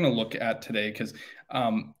that's what we're going to look at today, because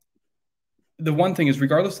the one thing is,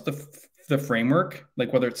 regardless of the framework,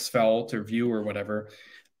 like whether it's Svelte or Vue or whatever,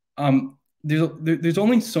 there's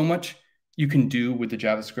only so much you can do with the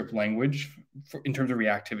JavaScript language in terms of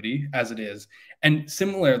reactivity as it is. And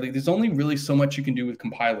similarly, there's only really so much you can do with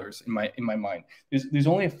compilers in my mind. There's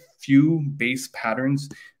only a few base patterns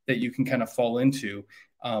that you can kind of fall into,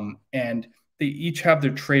 and they each have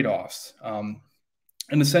their trade-offs.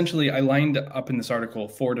 And essentially, I lined up in this article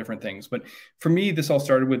 4 different things. But for me, this all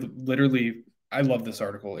started with literally, I love this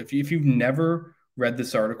article. If you've never read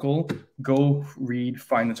this article, go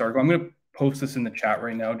find this article. I'm going to post this in the chat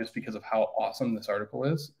right now just because of how awesome this article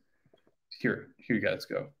is. Here you guys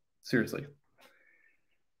go. Seriously.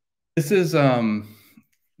 This was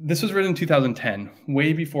written in 2010,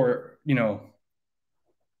 way before, you know,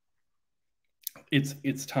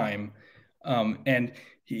 its time. And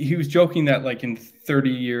he was joking that like in 30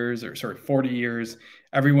 years, or sorry, 40 years,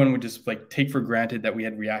 everyone would just like take for granted that we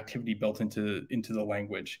had reactivity built into the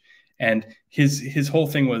language. And his whole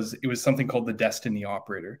thing was, it was something called the destiny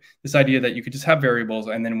operator. This idea that you could just have variables,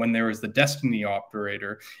 and then when there was the destiny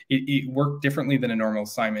operator, it worked differently than a normal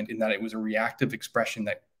assignment in that it was a reactive expression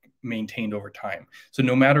that maintained over time. So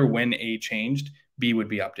no matter when A changed, B would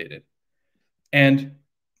be updated. And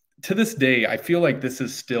to this day, I feel like this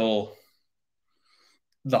is still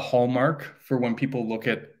the hallmark for when people look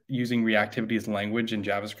at using reactivity as language in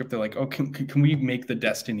JavaScript. They're like, oh, can we make the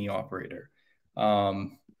destiny operator?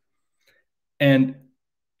 And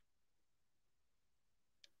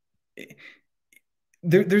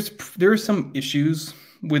there are some issues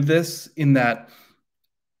with this, in that,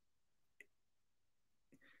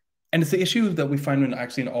 and it's the issue that we find when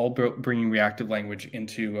actually in all bringing reactive language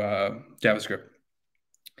into JavaScript.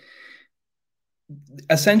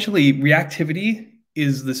 Essentially, reactivity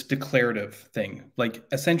is this declarative thing. Like,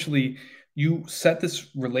 essentially, you set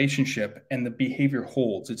this relationship and the behavior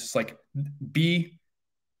holds. It's just like B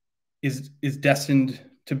is destined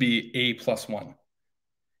to be A plus 1.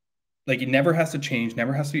 Like it never has to change,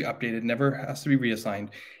 never has to be updated, never has to be reassigned.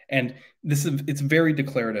 And it's very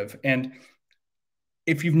declarative. And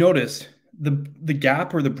if you've noticed, the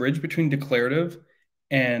gap or the bridge between declarative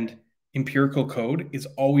and empirical code is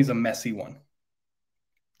always a messy one.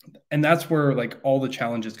 And that's where like all the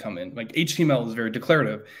challenges come in. Like HTML is very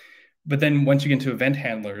declarative, but then once you get into event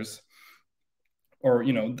handlers, or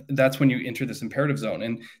that's when you enter this imperative zone.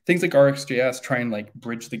 And things like RxJS try and like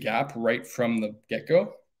bridge the gap right from the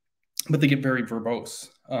get-go, but they get very verbose.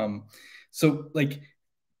 So like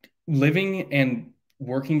living and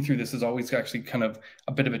working through this is always actually kind of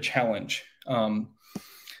a bit of a challenge.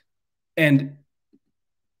 And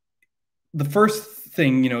the first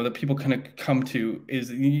thing, that people kind of come to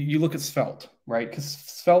is you look at Svelte, right? Because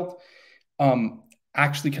Svelte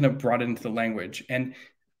actually kind of brought it into the language. And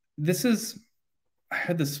I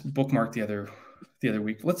had this bookmark the other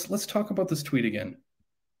week. Let's talk about this tweet again.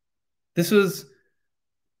 This was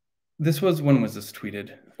when was this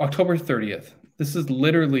tweeted? October 30th. This is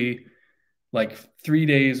literally like 3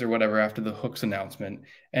 days or whatever after the hooks announcement.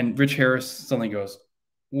 And Rich Harris suddenly goes,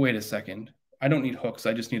 wait a second, I don't need hooks,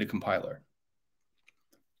 I just need a compiler.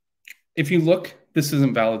 If you look, this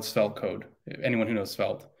isn't valid Svelte code, anyone who knows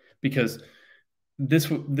Svelte, because this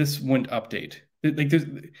wouldn't update. Like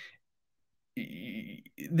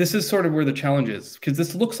this is sort of where the challenge is, because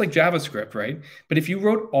this looks like JavaScript, right? But if you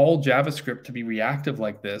wrote all JavaScript to be reactive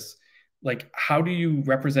like this, like how do you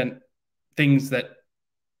represent things that,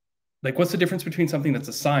 like what's the difference between something that's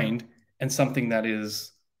assigned and something that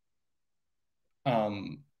is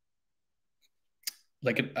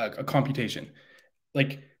like a computation?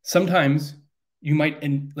 Like sometimes you might,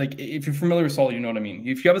 and like if you're familiar with Solid, you know what I mean.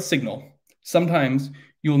 If you have a signal, sometimes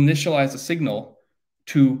you'll initialize a signal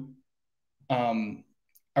to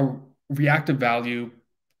a reactive value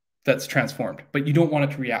that's transformed, but you don't want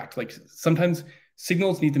it to react. Like sometimes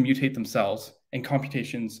signals need to mutate themselves and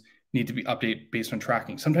computations need to be updated based on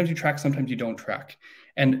tracking. Sometimes you track, sometimes you don't track.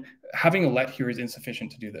 And having a let here is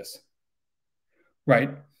insufficient to do this, right?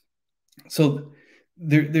 So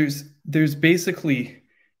there's basically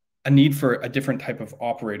a need for a different type of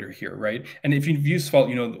operator here, right? And if you've used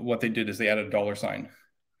Svelte, what they did is they added a $sign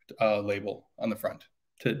label on the front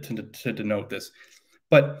to denote this.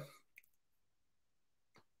 But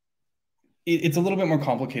it's a little bit more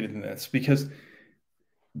complicated than this, because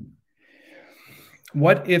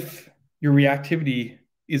what if your reactivity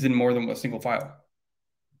is in more than a single file?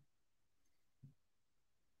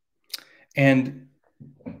 And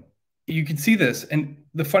you can see this. And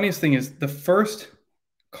the funniest thing is the first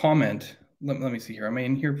comment, let me see here. Am I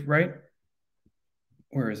in here right?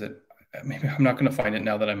 Where is it? Maybe I'm not going to find it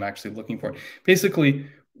now that I'm actually looking for it. Basically,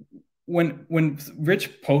 when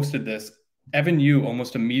Rich posted this, Evan Yu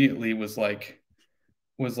almost immediately was like,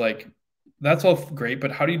 that's all great,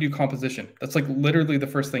 but how do you do composition? That's like literally the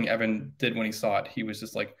first thing Evan did when he saw it. He was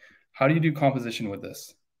just like, how do you do composition with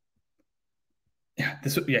this? Yeah,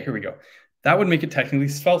 here we go. That would make it technically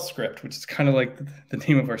SolidScript, which is kind of like the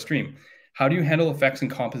name of our stream. How do you handle effects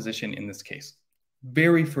and composition in this case?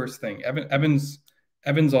 Very first thing, Evan's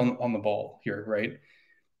on the ball here, right?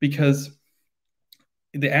 Because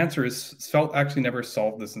the answer is Svelte actually never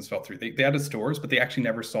solved this in Svelte 3. They added stores, but they actually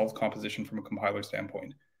never solved composition from a compiler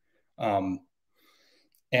standpoint. And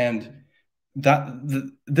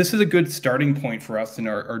this is a good starting point for us in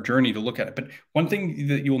our journey to look at it. But one thing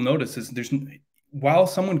that you'll notice is while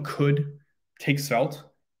someone could take Svelte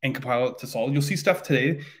and compile it to Solid, you'll see stuff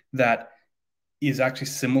today that is actually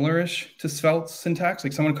similar-ish to Svelte's syntax.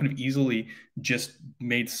 Like someone could have easily just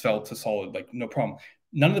made Svelte to Solid, like no problem.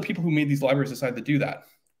 None of the people who made these libraries decided to do that.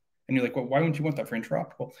 And you're like, well, why wouldn't you want that for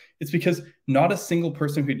interop? Well, it's because not a single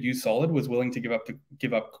person who'd used Solid was willing to give up,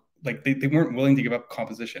 like they weren't willing to give up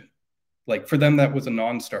composition. Like for them, that was a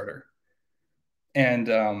non-starter.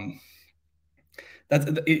 And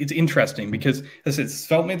it's interesting because as I said,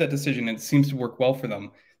 Svelte made that decision and it seems to work well for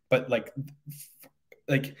them. But like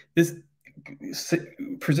this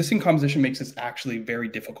persisting composition makes this actually very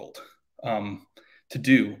difficult to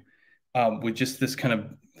do with just this kind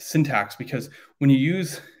of syntax, because when you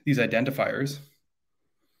use these identifiers,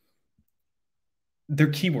 they're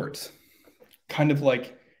keywords, kind of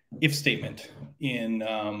like if statement in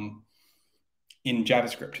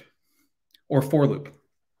JavaScript or for loop.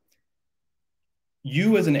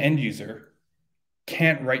 You as an end user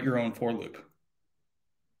can't write your own for loop,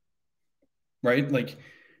 right? Like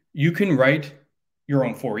you can write your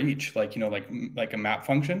own for each, like like a map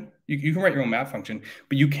function. You can write your own map function,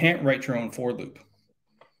 but you can't write your own for loop,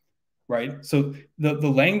 right? So the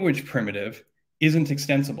language primitive isn't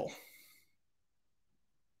extensible.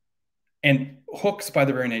 And hooks, by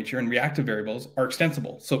their very nature, and reactive variables are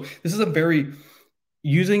extensible. So this is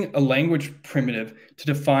using a language primitive to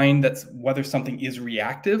define whether something is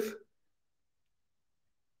reactive,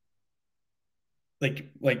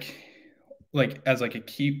 like as like a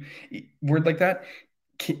key word like that,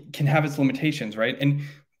 can have its limitations, right? And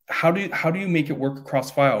how do you make it work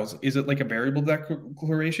across files? Is it like a variable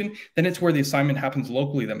declaration? Then it's where the assignment happens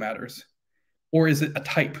locally that matters. Or is it a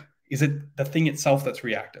type? Is it the thing itself that's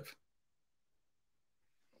reactive?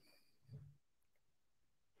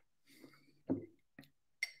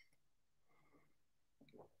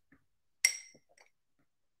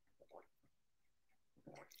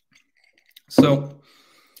 So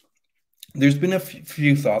there's been a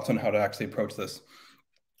few thoughts on how to actually approach this,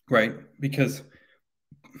 right? Because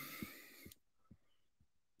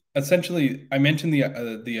essentially, I mentioned the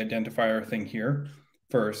identifier thing here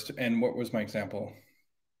first, and what was my example?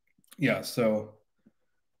 Yeah, so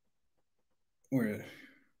where?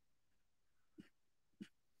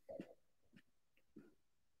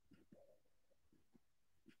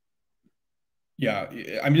 Yeah,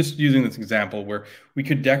 I'm just using this example where we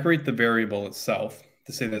could decorate the variable itself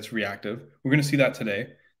to say that's reactive. We're going to see that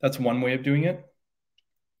today. That's one way of doing it.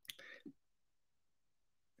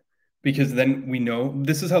 Because then we know,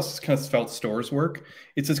 this is how kind of svelte stores work.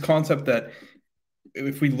 It's this concept that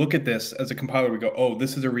if we look at this as a compiler, we go, oh,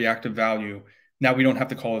 this is a reactive value. Now we don't have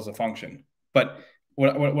to call it as a function. But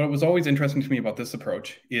what was always interesting to me about this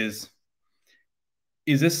approach is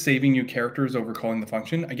this saving you characters over calling the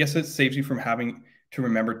function? I guess it saves you from having to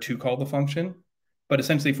remember to call the function. But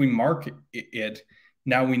essentially, if we mark it,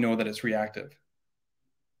 now we know that it's reactive.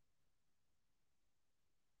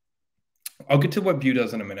 I'll get to what view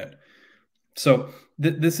does in a minute. So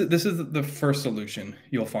this is the first solution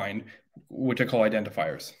you'll find, which I call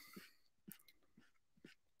identifiers.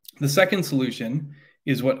 The second solution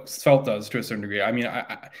is what Svelte does to a certain degree. I mean,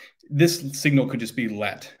 this signal could just be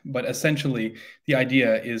let, but essentially the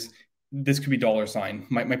idea is this could be $.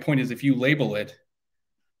 My point is, if you label it,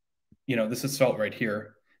 this is Svelte right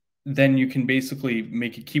here, then you can basically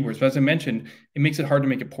make it keywords. But as I mentioned, it makes it hard to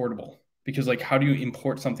make it portable, because like, how do you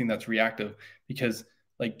import something that's reactive? Because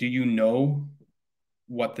like, do you know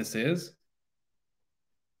what this is?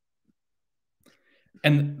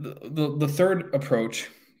 And the third approach,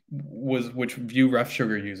 which Vue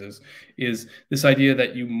RefSugar uses, is this idea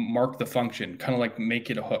that you mark the function, kind of like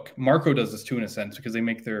make it a hook. Marco does this too, in a sense, because they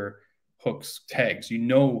make their hooks tags. You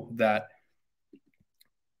know that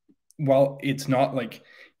while it's not like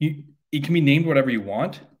it can be named whatever you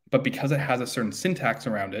want, but because it has a certain syntax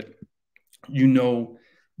around it, you know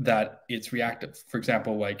that it's reactive. For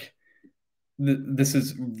example, like this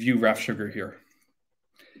is Vue RefSugar here,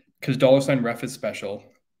 because $ref is special.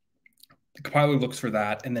 The compiler looks for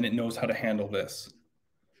that, and then it knows how to handle this.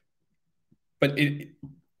 But it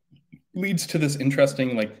leads to this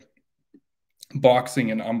interesting like boxing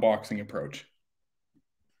and unboxing approach.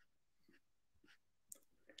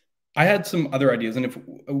 I had some other ideas, and if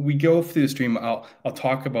we go through the stream, I'll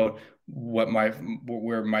talk about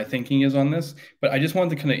where my thinking is on this. But I just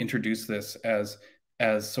wanted to kind of introduce this as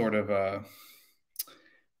sort of a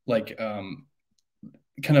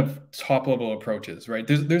kind of top level approaches, right?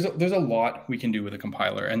 There's a lot we can do with a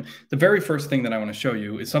compiler, and the very first thing that I want to show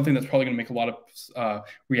you is something that's probably going to make a lot of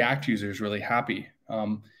React users really happy.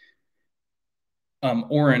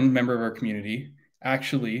 Oren, member of our community,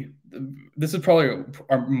 actually, this is probably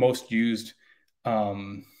our most used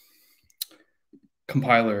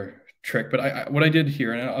compiler trick. But what I did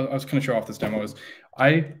here, and I was going to show off this demo, is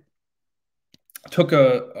I took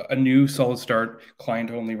a new solid start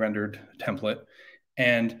client-only rendered template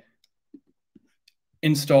and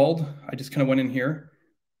installed. I just kind of went in here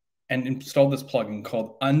and installed this plugin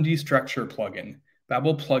called Undestructure plugin,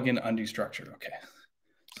 Babel plugin Undestructure. Okay,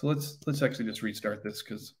 so let's actually just restart this,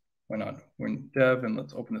 because why not? We're in dev, and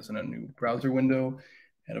let's open this in a new browser window.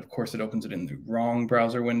 And of course, it opens it in the wrong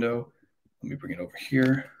browser window. Let me bring it over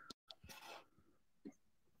here.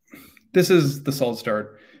 This is the solid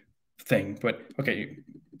start thing, but okay,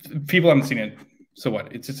 people haven't seen it, so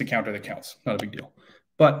what? It's just a counter that counts, not a big deal.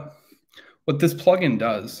 But what this plugin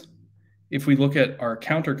does, if we look at our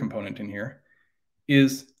counter component in here,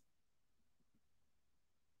 is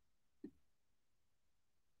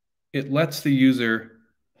it lets the user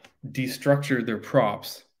destructure their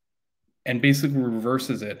props and basically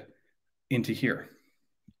reverses it into here.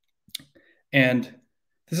 And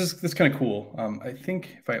this is kind of cool. I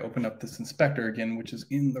think if I open up this inspector again, which is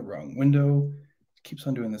in the wrong window, it keeps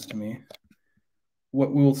on doing this to me,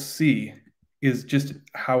 what we'll see is just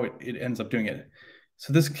how it ends up doing it.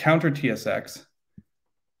 So this counter TSX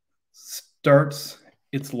starts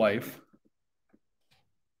its life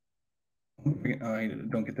I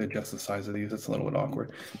don't get to adjust the size of these. That's a little bit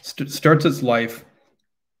awkward. Starts its life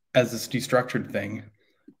as this destructured thing,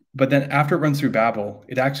 but then after it runs through Babel,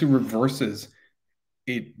 it actually reverses.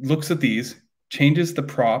 It looks at these, changes the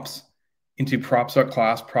props into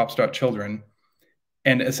props.class, props.children,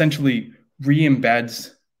 and essentially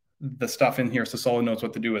re-embeds the stuff in here so Solid knows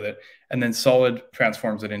what to do with it. And then Solid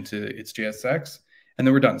transforms it into its JSX, and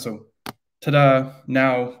then we're done. So ta-da,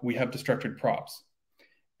 now we have destructured props.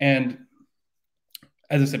 And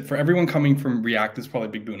as I said, for everyone coming from React, this is probably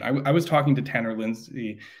a big boon. I was talking to Tanner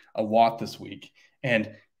Lindsay a lot this week,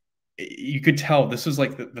 and you could tell this was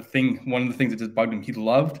like the thing, one of the things that just bugged him. He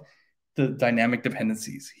loved the dynamic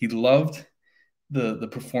dependencies. He loved the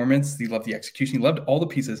performance. He loved the execution. He loved all the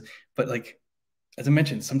pieces. But like, as I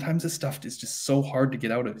mentioned, sometimes this stuff is just so hard to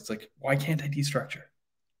get out of. It's like, why can't I destructure?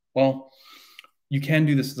 Well, you can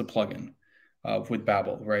do this as a plugin with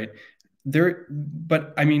Babel, right?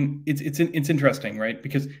 But I mean, it's interesting, right?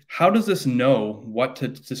 Because how does this know what to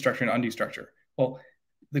destructure and undestructure? Well,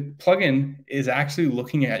 the plugin is actually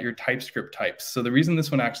looking at your TypeScript types. So the reason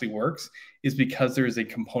this one actually works is because there is a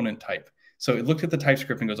component type. So it looked at the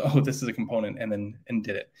TypeScript and goes, oh, this is a component, and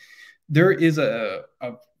did it. There is a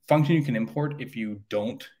function you can import if you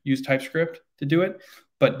don't use TypeScript to do it.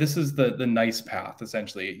 But this is the nice path,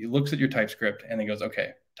 essentially. It looks at your TypeScript and then goes,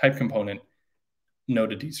 okay, type component, no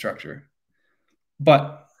to destructure.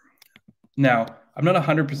 But now, I'm not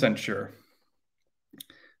 100% sure,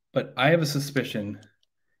 but I have a suspicion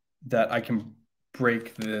that I can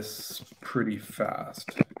break this pretty fast.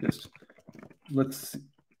 Just let's see.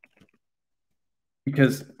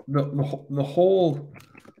 Because the whole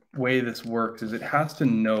way this works is it has to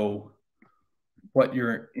know what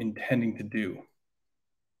you're intending to do.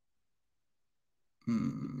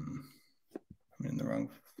 I'm in the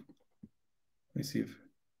wrong. Let me see if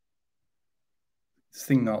this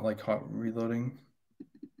thing not like hot reloading.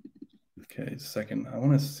 Okay, second. I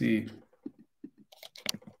want to see.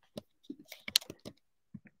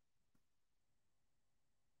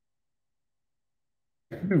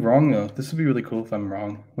 I could be wrong though. This would be really cool if I'm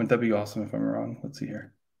wrong. Wouldn't that be awesome if I'm wrong? Let's see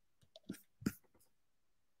here.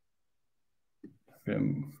 There's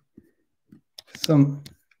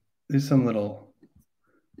some little.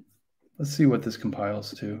 Let's see what this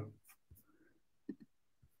compiles to.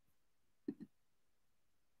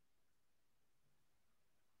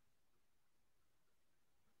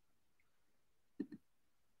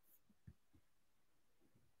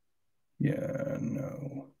 Yeah,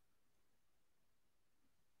 no.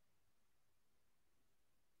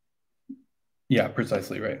 Yeah,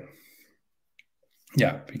 precisely right.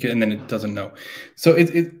 Yeah, because, and then it doesn't know. So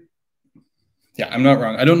yeah, I'm not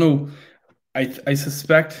wrong. I don't know. I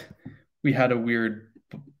suspect we had a weird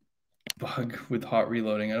bug with hot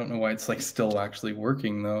reloading. I don't know why it's like still actually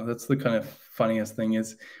working though. That's the kind of funniest thing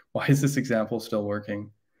is, why is this example still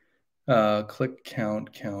working? Click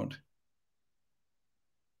count.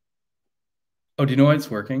 Oh, do you know why it's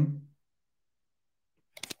working?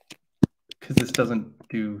 Because this doesn't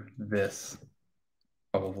do this,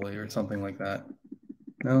 probably, or something like that.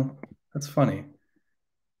 No, that's funny.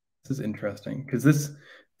 This is interesting because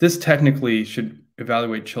this technically should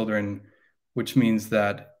evaluate children, which means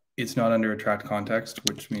that it's not under attract context,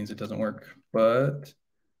 which means it doesn't work. But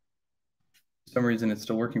for some reason, it's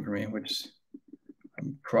still working for me, which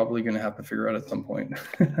I'm probably going to have to figure out at some point.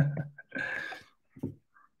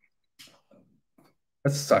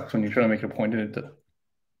 That sucks when you're trying to make a point in it.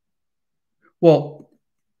 Well,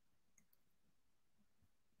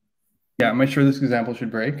 yeah, am I sure this example should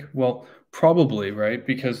break? Well, probably, right?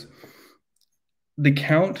 Because the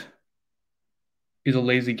count is a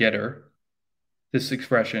lazy getter, this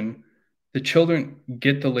expression. The children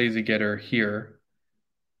get the lazy getter here.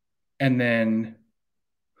 And then,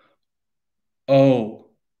 oh,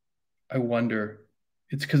 I wonder.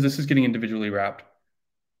 It's because this is getting individually wrapped.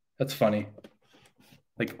 That's funny.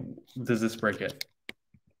 Like, does this break it?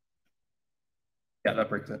 Yeah, that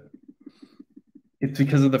breaks it. It's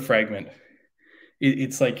because of the fragment.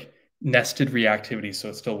 It's like nested reactivity, so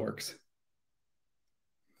it still works.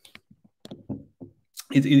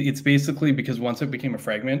 It's basically because once it became a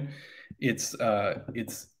fragment, it's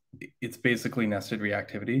basically nested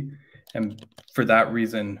reactivity, and for that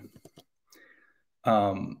reason,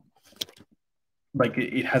 like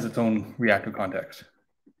it has its own reactive context.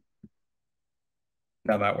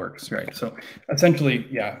 Now that works, right? So essentially,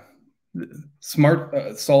 yeah,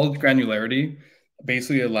 smart solid granularity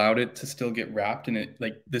basically allowed it to still get wrapped, and it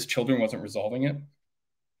like this children wasn't resolving it.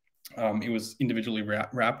 It was individually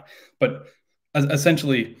wrapped, but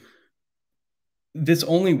essentially, this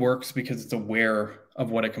only works because it's aware of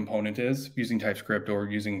what a component is using TypeScript or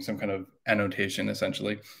using some kind of annotation,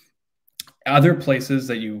 essentially. Other places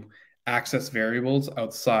that you access variables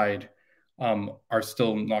outside are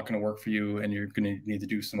still not going to work for you, and you're going to need to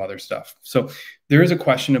do some other stuff. So there is a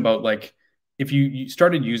question about, like, if you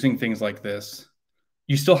started using things like this,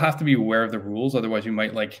 you still have to be aware of the rules. Otherwise, you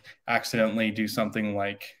might like accidentally do something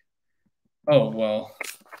like, oh, well,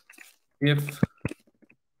 if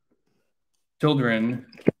children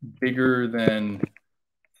bigger than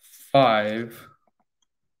 5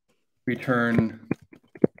 return,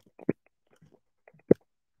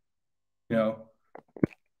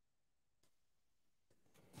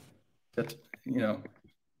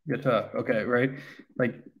 get okay, right?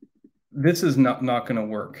 Like, this is not going to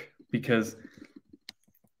work, because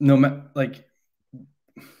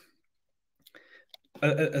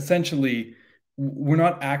essentially, we're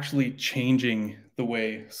not actually changing the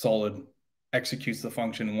way Solid executes the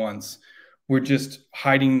function once. We're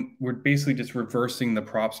basically just reversing the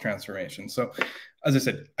props transformation. So as I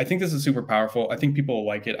said, I think this is super powerful. I think people will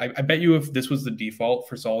like it. I bet you if this was the default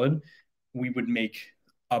for Solid, we would make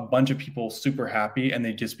a bunch of people super happy, and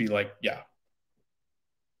they'd just be like, yeah,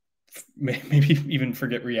 maybe even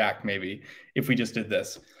forget React, maybe, if we just did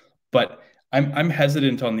this. But I'm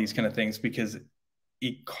hesitant on these kind of things because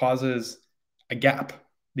it causes a gap,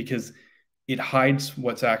 because it hides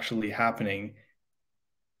what's actually happening.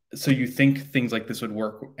 So you think things like this would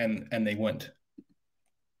work, and they wouldn't.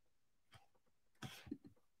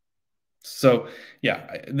 So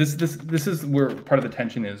yeah, this is where part of the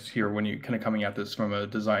tension is here when you kind of coming at this from a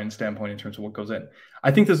design standpoint in terms of what goes in.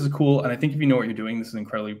 I think this is cool, and I think if you know what you're doing, this is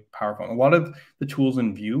incredibly powerful. And a lot of the tools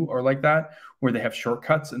in Vue are like that, where they have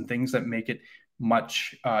shortcuts and things that make it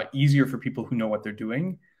much easier for people who know what they're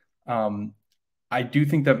doing. I do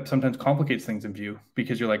think that sometimes complicates things in Vue,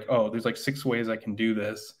 because you're like, oh, there's like 6 ways I can do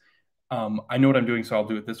this. I know what I'm doing, so I'll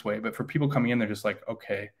do it this way. But for people coming in, they're just like,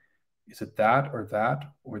 okay, is it that or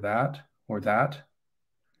that or that or that?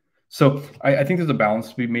 So I think there's a balance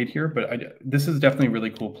to be made here, but this is definitely a really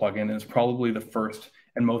cool plugin, and it's probably the first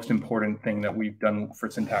and most important thing that we've done for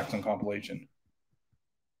syntax and compilation.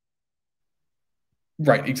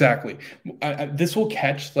 Right, exactly. This will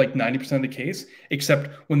catch like 90% of the case, except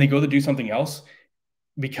when they go to do something else,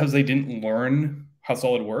 because they didn't learn how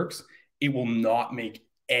Solid works, it will not make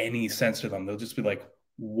any sense to them. They'll just be like,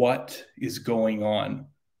 what is going on?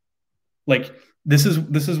 Like, this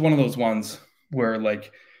is one of those ones where,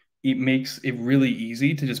 like, it makes it really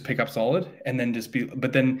easy to just pick up Solid and then just be,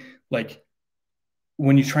 but then, like,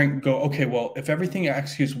 when you try and go, okay, well, if everything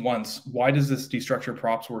executes once, why does this destructure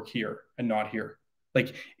props work here and not here?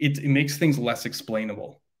 Like, it makes things less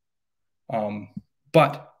explainable.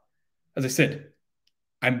 But as I said,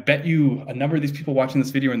 I bet you a number of these people watching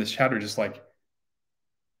this video in this chat are just like,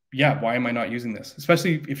 yeah, why am I not using this?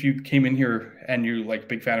 Especially if you came in here and you're like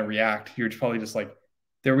big fan of React, you're probably just like,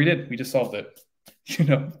 there, we just solved it,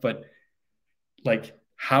 But like,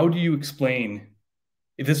 how do you explain,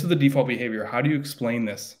 if this is the default behavior, how do you explain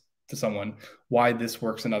this to someone, why this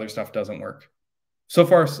works and other stuff doesn't work? So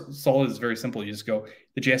far, Solid is very simple. You just go,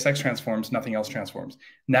 the JSX transforms, nothing else transforms.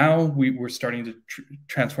 Now we're starting to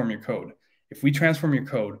transform your code. If we transform your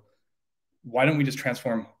code, why don't we just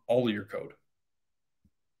transform all of your code?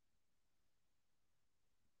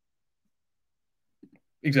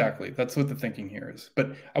 Exactly. That's what the thinking here is.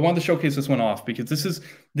 But I wanted to showcase this one off, because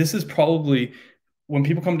this is probably, when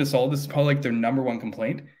people come to Solid, this is probably like their number one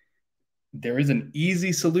complaint. There is an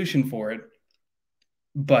easy solution for it,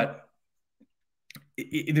 but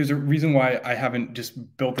there's a reason why I haven't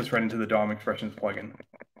just built this right into the DOM expressions plugin.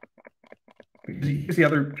 Here's the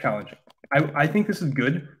other challenge. I think this is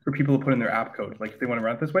good for people to put in their app code, like if they want to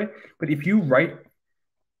run it this way. But if you write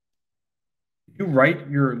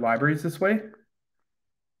your libraries this way,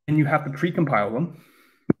 and you have to precompile them,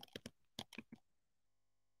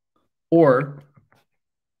 or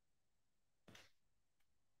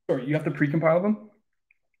you have to precompile them,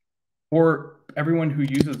 or everyone who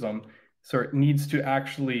uses them needs to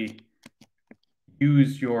actually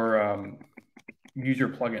use your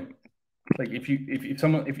plugin. Like,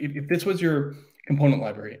 if this was your component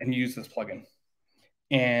library and you use this plugin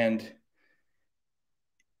and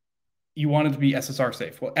you want it to be SSR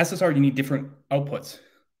safe, well, SSR, you need different outputs.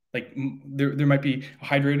 Like, there might be a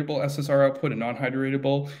hydratable SSR output, a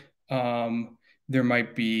non-hydratable. There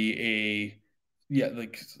might be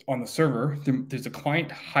like on the server, there's a client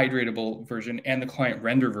hydratable version and the client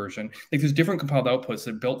render version. Like, there's different compiled outputs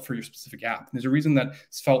that are built for your specific app. There's a reason that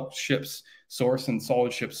Svelte ships source and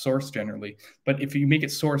Solid ships source generally. But if you make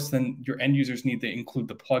it source, then your end users need to include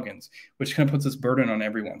the plugins, which kind of puts this burden on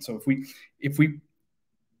everyone. So if we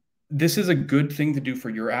this is a good thing to do for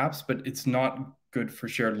your apps, but it's not good for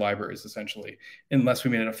shared libraries, essentially, unless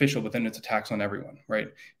we made it official, but then it's a tax on everyone, right?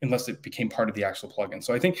 Unless it became part of the actual plugin.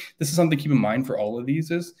 So I think this is something to keep in mind for all of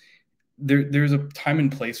these is there's a time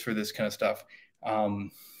and place for this kind of stuff.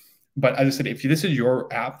 But as I said, if this is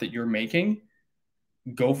your app that you're making,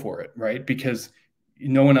 go for it, right? Because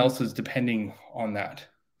no one else is depending on that.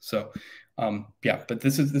 So yeah, but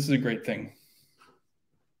this is a great thing.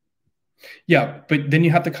 Yeah, but then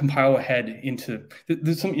you have to compile ahead into,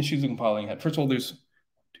 there's some issues with compiling ahead. First of all, there's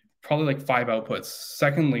probably like 5 outputs.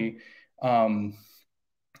 Secondly,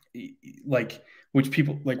 like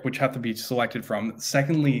which have to be selected from.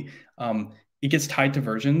 Secondly, it gets tied to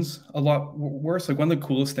versions a lot worse. Like one of the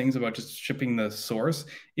coolest things about just shipping the source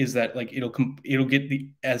is that like it'll get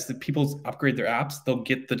as the people upgrade their apps, they'll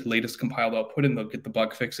get the latest compiled output and they'll get the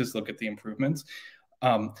bug fixes, they'll get the improvements.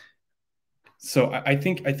 So I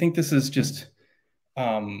think this is just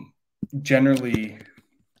generally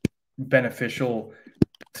beneficial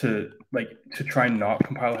to try and not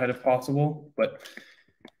compile ahead if possible. But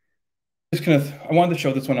just I wanted to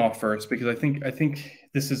show this one off first because I think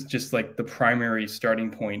this is just like the primary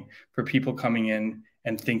starting point for people coming in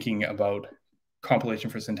and thinking about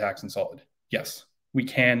compilation for syntax in Solid. Yes, we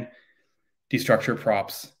can destructure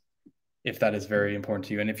props if that is very important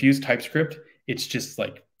to you. And if you use TypeScript, it's just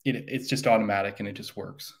like it's just automatic and it just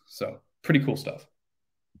works. So pretty cool stuff.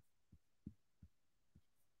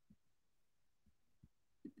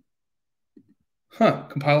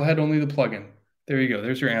 Compile ahead only the plugin. There you go.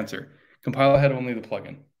 There's your answer. Compile ahead only the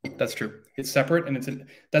plugin. That's true. It's separate, and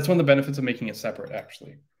that's one of the benefits of making it separate,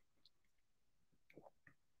 actually.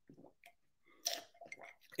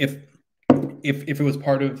 If it was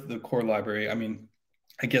part of the core library, I mean,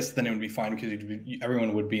 I guess then it would be fine because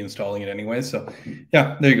everyone would be installing it anyway. So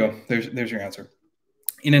yeah, there you go. There's your answer.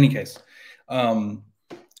 In any case, I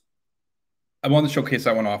wanted to showcase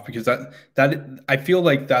that one off because that I feel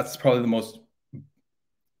like that's probably the most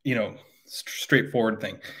straightforward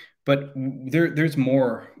thing. But there's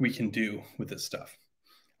more we can do with this stuff.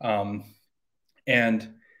 And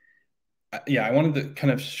yeah, I wanted to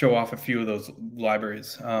kind of show off a few of those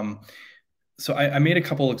libraries. So I made a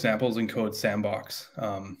couple examples in Code Sandbox.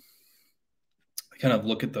 Kind of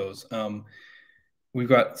look at those. We've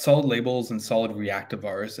got solid labels and solid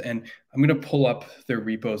Reactivars, and I'm going to pull up their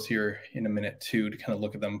repos here in a minute too to kind of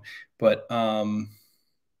look at them. But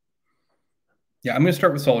yeah, I'm going to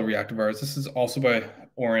start with solid Reactivars. This is also by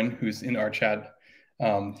Oren, who's in our chat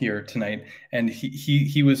here tonight, and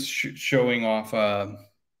he was showing off.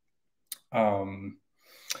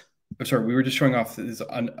 Sorry, we were just showing off this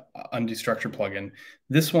undestructure plugin.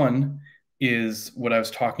 This one is what I was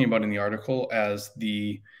talking about in the article as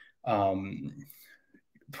the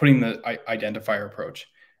putting the identifier approach,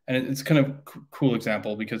 and it's kind of cool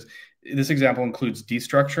example because this example includes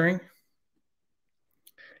destructuring.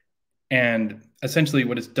 And essentially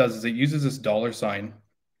what it does is it uses this $sign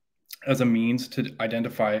as a means to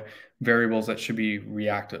identify variables that should be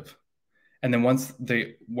reactive. And then once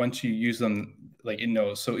you use them, like it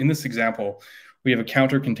knows. So in this example, we have a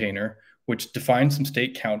counter container, which defines some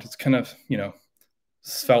state count. It's kind of,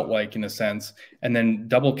 svelte-like in a sense, and then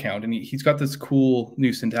double count. And he's got this cool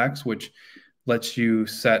new syntax, which lets you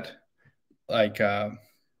set like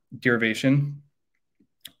derivation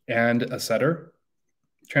and a setter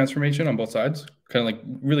transformation on both sides, kind of like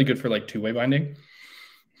really good for like two-way binding.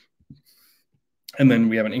 And then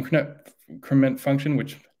we have an increment function,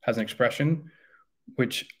 which has an expression,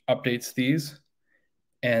 which updates these.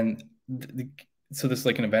 And so this is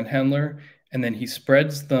like an event handler. And then he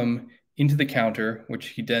spreads them into the counter, which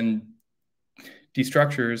he then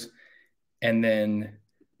destructures and then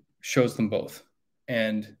shows them both.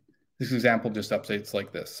 And this example just updates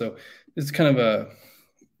like this. So this is kind of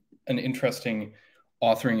an interesting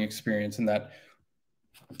authoring experience in that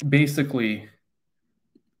basically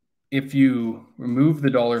if you remove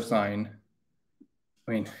the $sign,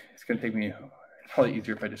 I mean, it's going to take me probably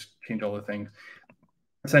easier if I just change all the things.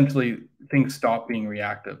 Essentially, things stop being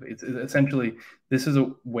reactive. It's essentially, this is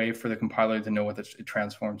a way for the compiler to know what it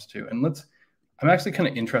transforms to. And I'm actually kind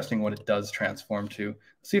of interested in what it does transform to.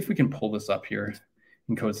 Let's see if we can pull this up here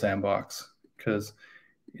in Code Sandbox, because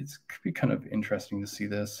it could be kind of interesting to see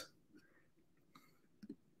this.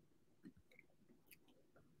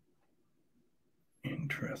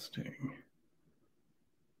 Interesting.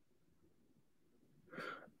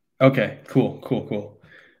 Okay, cool.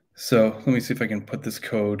 So let me see if I can put this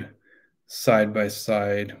code side by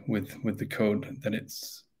side with the code that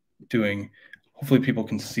it's doing. Hopefully people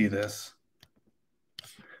can see this.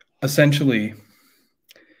 Essentially,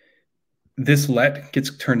 this let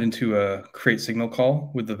gets turned into a create signal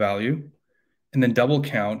call with the value, and then double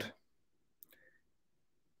count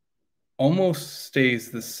almost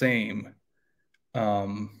stays the same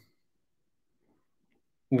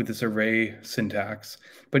with this array syntax.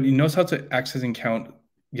 But you notice how it's accessing count,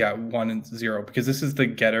 1 and 0, because this is the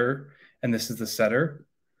getter and this is the setter.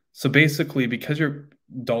 So basically, because your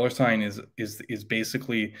 $sign is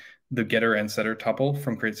basically the getter and setter tuple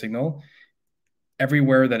from create signal,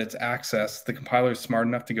 everywhere that it's accessed, the compiler is smart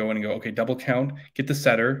enough to go in and go, okay, double count, get the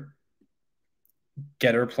setter,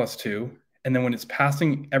 getter +2, and then when it's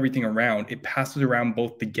passing everything around, it passes around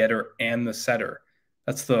both the getter and the setter.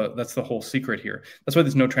 That's the whole secret here. That's why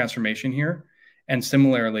there's no transformation here. And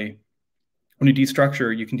similarly, when you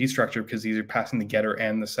destructure, you can destructure because these are passing the getter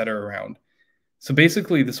and the setter around. So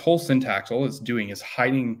basically, this whole syntax, all it's doing is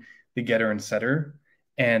hiding the getter and setter,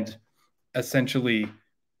 and essentially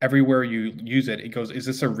everywhere you use it, it goes, is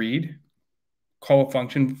this a read? Call a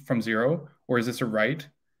function from 0, or is this a write?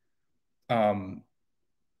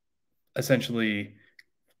 Essentially,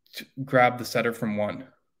 grab the setter from 1.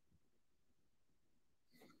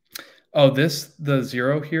 Oh, the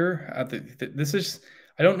 0 here, this is,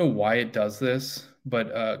 I don't know why it does this,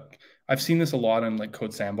 but I've seen this a lot in like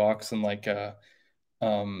Code Sandbox and like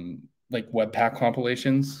Webpack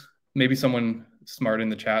compilations. Maybe someone smart in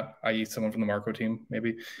the chat, i.e. someone from the Marco team,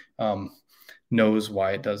 maybe knows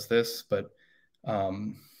why it does this, but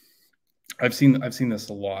I've seen this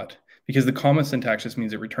a lot, because the comma syntax just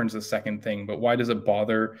means it returns the second thing, but why does it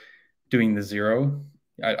bother doing the 0?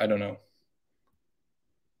 I don't know.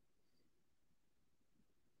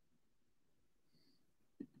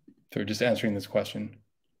 So just answering this question.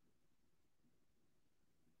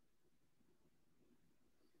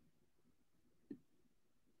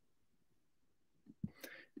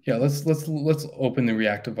 Yeah, let's open the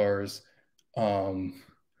Reactivars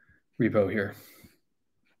repo here.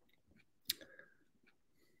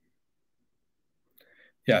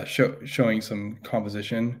 Yeah, showing some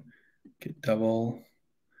composition. Get double.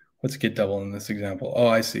 What's get double in this example? Oh,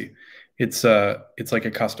 I see. It's like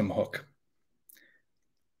a custom hook.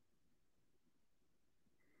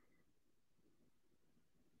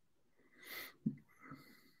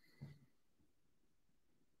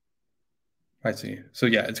 I see. So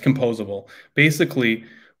yeah, it's composable. Basically,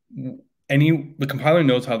 the compiler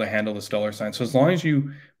knows how to handle this $sign. So as long as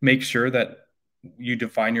you make sure that you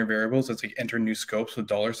define your variables as like enter new scopes with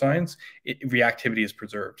 $signs, reactivity is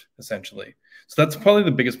preserved essentially. So that's probably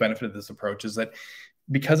the biggest benefit of this approach, is that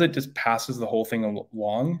because it just passes the whole thing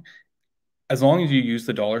along, as long as you use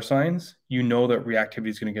the $signs, you know that reactivity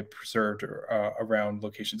is going to get preserved around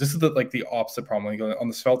locations. This is the opposite problem. Like on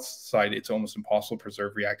the Svelte side, it's almost impossible to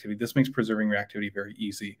preserve reactivity. This makes preserving reactivity very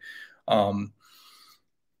easy. And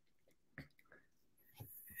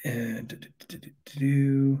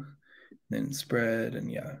then spread,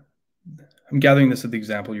 and yeah, I'm gathering this is the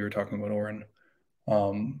example you were talking about, Oren.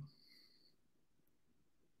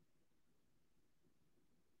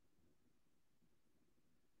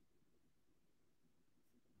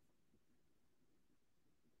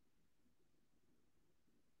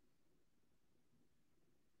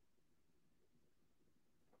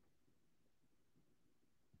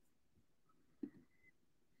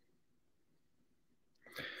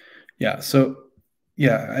 Yeah, so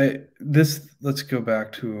yeah, let's go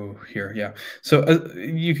back to here. Yeah, so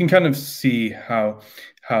you can kind of see how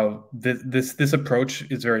this approach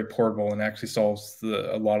is very portable and actually solves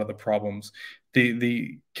a lot of the problems.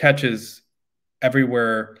 The catch is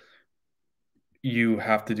everywhere you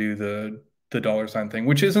have to do the $sign thing,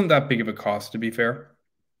 which isn't that big of a cost, to be fair.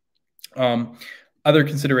 Other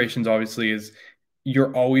considerations, obviously, is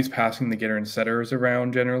you're always passing the getter and setters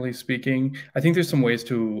around, generally speaking. I think there's some ways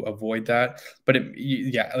to avoid that, but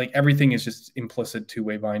like everything is just implicit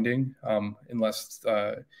two-way binding, unless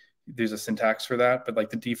there's a syntax for that. But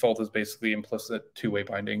like the default is basically implicit two-way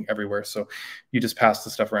binding everywhere. So you just pass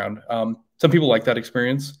the stuff around. Some people like that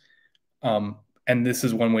experience, and this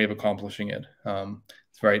is one way of accomplishing it,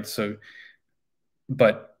 right? So,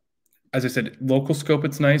 but as I said, local scope,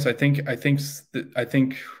 it's nice. I think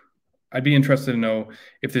I'd be interested to know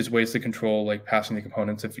if there's ways to control like passing the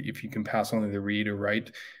components, if you can pass only the read or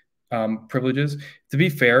write privileges. To be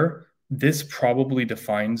fair, this probably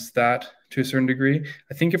defines that to a certain degree.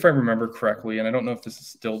 I think if I remember correctly, and I don't know if this is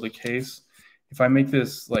still the case, if I make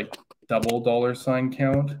this like double $sign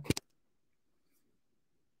count.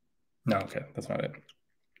 No, okay, that's not it.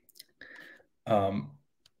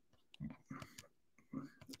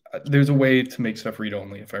 There's a way to make stuff read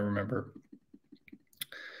only, if I remember.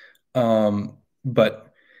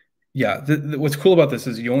 But yeah, what's cool about this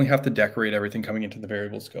is you only have to decorate everything coming into the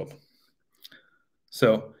variable scope.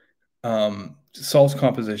 So solves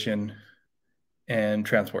composition and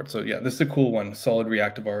transport. So yeah, this is a cool one, solid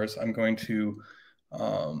Reactivars. I'm going to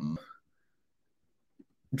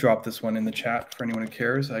drop this one in the chat for anyone who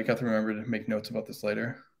cares. I got to remember to make notes about this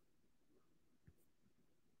later.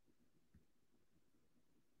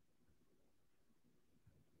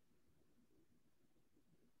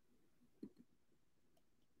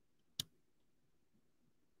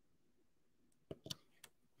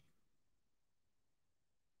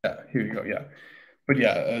 Yeah, here you go. Yeah, but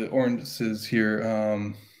yeah, Orange is here.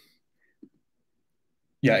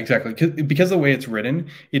 Yeah, exactly. Because the way it's written,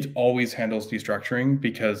 it always handles destructuring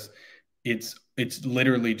because it's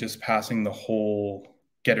literally just passing the whole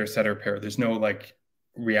getter setter pair. There's no like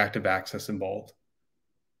reactive access involved.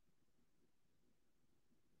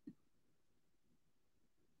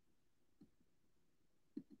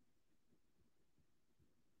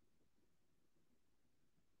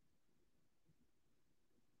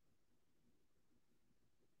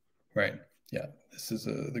 Right. Yeah. This is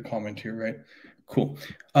the comment here, right? Cool.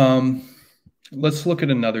 Let's look at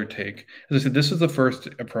another take. As I said, this is the first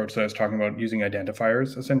approach that I was talking about using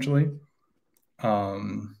identifiers, essentially.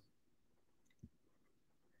 In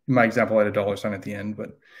my example, I had a $sign at the end,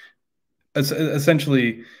 but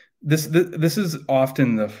essentially, this is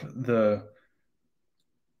often the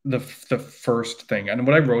first thing. And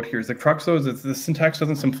what I wrote here is the crux though is the syntax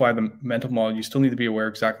doesn't simplify the mental model. You still need to be aware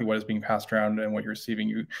exactly what is being passed around and what you're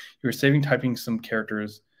receiving. You're saving typing some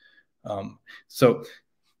characters. So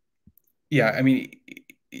yeah, I mean,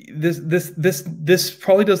 this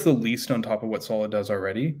probably does the least on top of what Solid does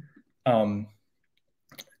already.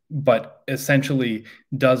 But essentially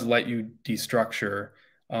does let you destructure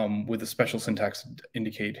with a special syntax to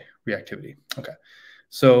indicate reactivity. Okay.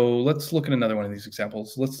 So let's look at another one of these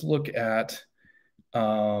examples. Let's look at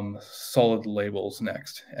solid labels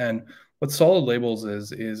next. And what solid labels is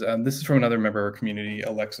this is from another member of our community,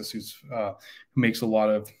 Alexis, who makes a lot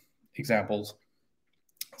of examples.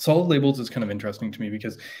 Solid labels is kind of interesting to me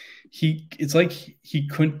because it's like he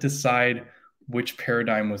couldn't decide which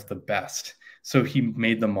paradigm was the best. So he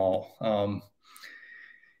made them all.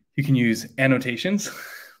 You can use annotations,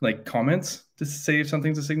 like comments, to say if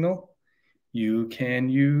something's a signal. You can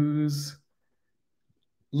use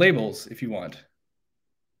labels if you want.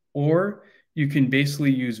 Or you can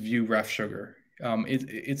basically use view ref sugar.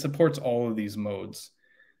 It supports all of these modes.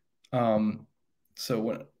 So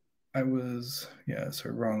when I was,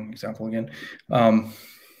 sorry, wrong example again.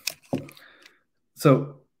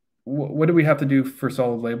 So what do we have to do for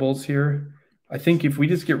solid labels here? I think if we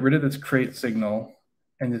just get rid of this create signal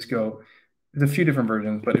and just go, there's a few different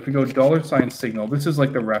versions, but if we go $signal, this is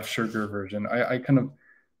like the ref sugar version. I kind of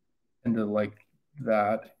tend to like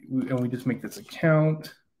that. And we just make this a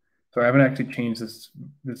count. So I haven't actually changed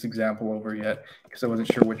this example over yet because I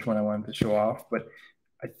wasn't sure which one I wanted to show off. But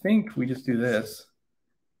I think we just do this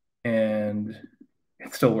and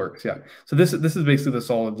it still works. Yeah. So this is basically the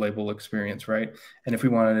solid label experience, right? And if we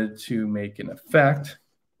wanted to make an effect,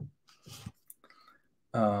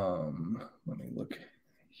 let me look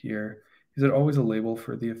here. Is it always a label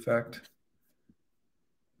for the effect?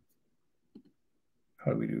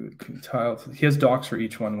 How do we do it? Tile. He has docs for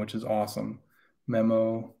each one, which is awesome.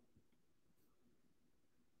 Memo,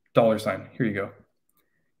 $sign. Here you go.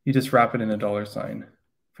 You just wrap it in a $sign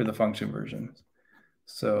for the function version.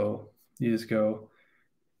 So you just go,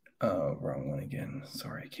 wrong one again.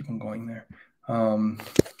 Sorry, I keep on going there.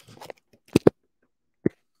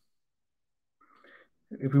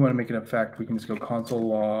 If we want to make an effect, we can just go console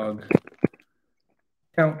log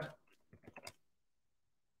count.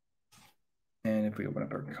 And if we open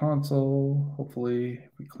up our console, hopefully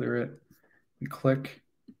if we clear it, we click,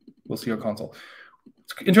 we'll see our console.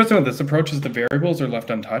 It's interesting with this approach is the variables are left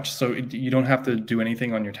untouched, so you don't have to do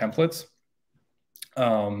anything on your templates.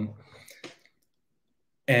 And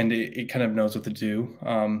it kind of knows what to do.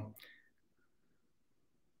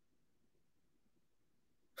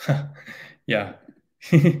 Yeah.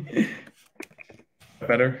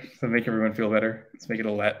 Better to make everyone feel better. Let's make it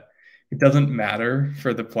a let. It doesn't matter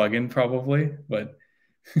for the plugin probably, but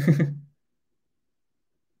it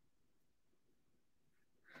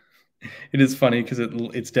is funny because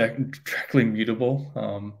it's directly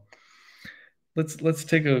mutable. Let's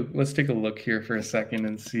take a look here for a second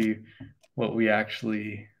and see what we're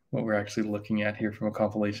actually looking at here from a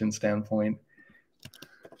compilation standpoint.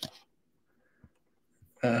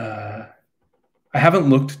 I haven't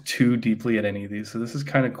looked too deeply at any of these, so this is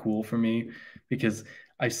kind of cool for me because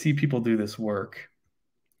I see people do this work.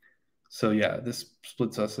 So yeah, this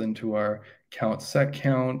splits us into our count set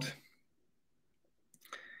count.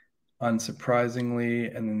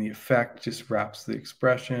 unsurprisingly, and then the effect just wraps the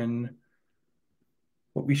expression.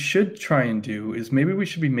 What we should try and do is maybe we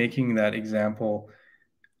should be making that example.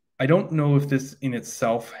 I don't know if this in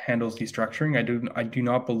itself handles destructuring. I do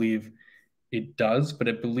not believe it does, but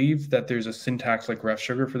I believe that there's a syntax like ref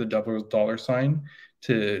sugar for the double dollar sign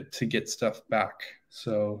to get stuff back.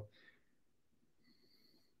 So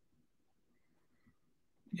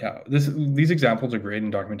yeah, these examples are great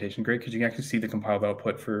in documentation, great because you can actually see the compiled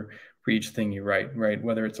output for each thing you write, right?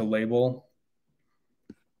 Whether it's a label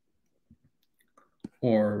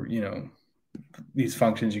or, you know, these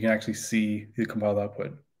functions, you can actually see the compiled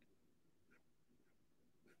output.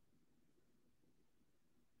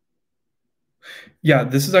 Yeah,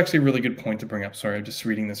 this is actually a really good point to bring up. Sorry, I'm just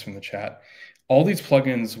reading this from the chat. All these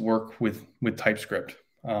plugins work with TypeScript,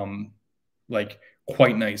 like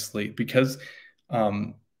quite nicely because,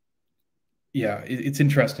 yeah, it's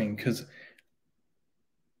interesting because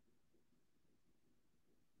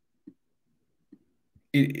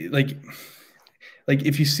like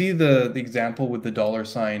if you see the example with the dollar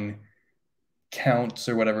sign counts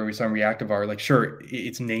or whatever we saw in Reactivar, like sure,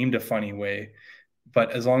 it's named a funny way,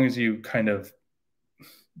 but as long as you kind of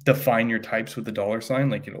define your types with the dollar sign,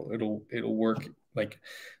 like it'll work like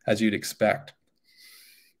as you'd expect.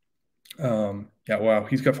 Yeah, wow,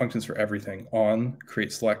 he's got functions for everything: on,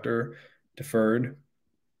 create selector, deferred,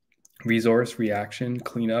 resource, reaction,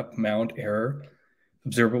 cleanup, mount, error,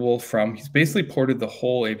 observable from. He's basically ported the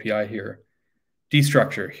whole API here.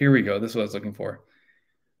 Destructure, here we go. This is what I was looking for.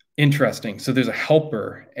 Interesting. So there's a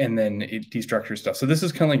helper and then it destructures stuff. So this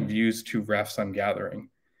is kind of like views to refs I'm gathering.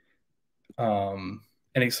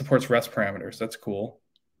 And it supports rest parameters. That's cool.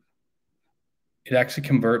 It actually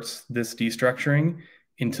converts this destructuring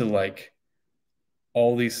into like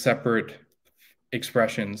all these separate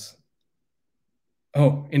expressions.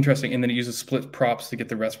 Oh, interesting. And then it uses split props to get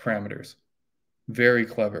the rest parameters. Very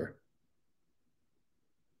clever.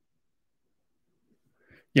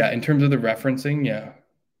 Yeah, in terms of the referencing, yeah.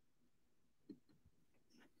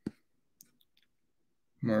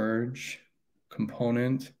 Merge,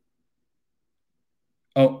 component.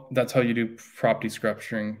 Oh, that's how you do prop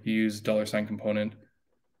destructuring. You use $ component.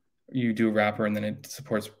 You do a wrapper, and then it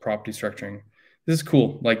supports prop destructuring. This is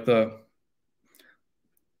cool. Like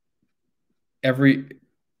every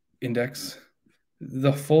index,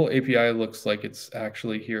 the full API looks like it's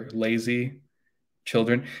actually here. Lazy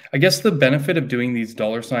children. I guess the benefit of doing these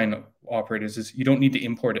 $ operators is you don't need to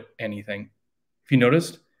import anything. If you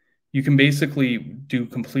noticed, you can basically do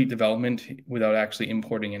complete development without actually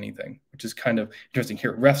importing anything, which is kind of interesting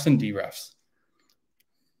here. Refs and derefs.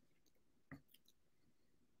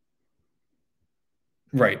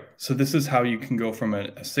 Right. So this is how you can go from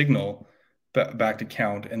a signal back to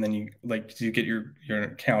count, and then you get your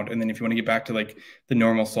count, and then if you want to get back to like the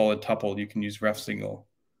normal solid tuple, you can use ref signal.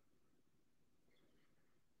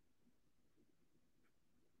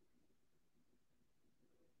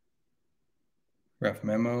 Ref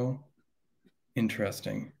memo.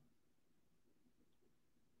 Interesting.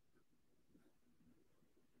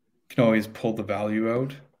 You can always pull the value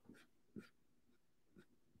out.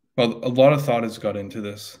 Well, a lot of thought has got into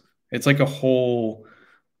this. It's like a whole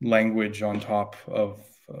language on top of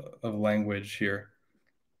language here.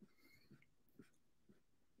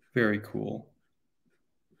 Very cool.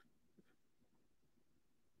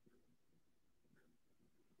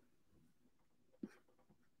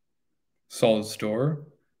 Solid store.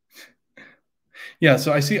 Yeah,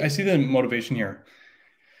 so I see the motivation here.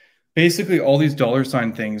 Basically, all these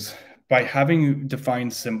 $ things, by having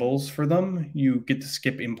defined symbols for them, you get to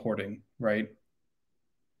skip importing, right?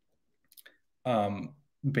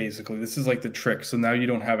 Basically, this is like the trick. So now you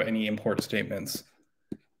don't have any import statements.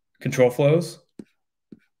 Control flows.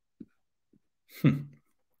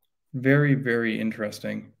 Very, very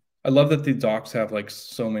interesting. I love that the docs have like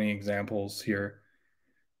so many examples here.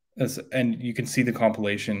 And you can see the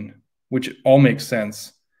compilation, which all makes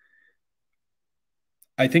sense.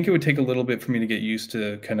 I think it would take a little bit for me to get used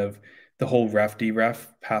to kind of the whole ref deref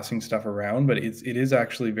passing stuff around, but it is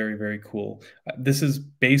actually very, very cool. This is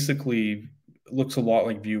basically looks a lot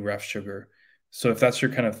like view ref sugar. So if that's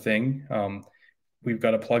your kind of thing, we've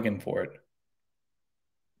got a plugin for it.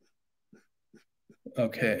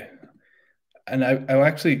 Okay. And I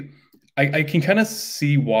actually I can kind of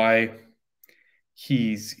see why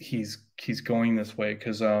he's going this way,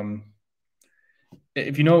 because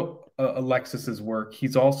if you know Alexis's work,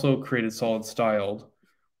 he's also created Solid Styled,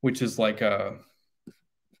 which is like a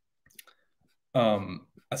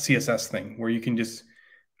CSS thing where you can just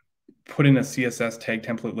put in a CSS tag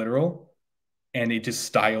template literal and it just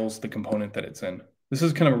styles the component that it's in. This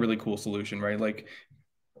is kind of a really cool solution, right? Like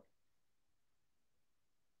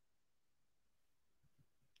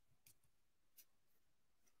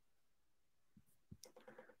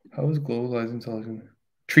How is globalizing intelligence?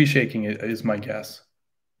 Tree shaking is my guess.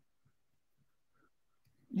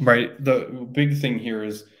 Right. The big thing here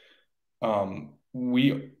is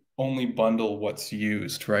we only bundle what's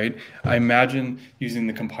used, right? I imagine using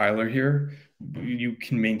the compiler here, you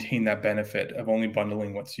can maintain that benefit of only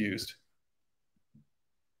bundling what's used.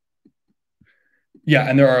 Yeah,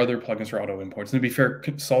 and there are other plugins for auto imports. And to be fair,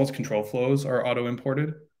 Solid's control flows are auto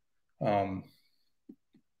imported.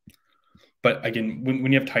 But again,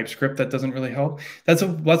 when you have TypeScript, that doesn't really help. That's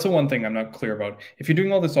the one thing I'm not clear about. If you're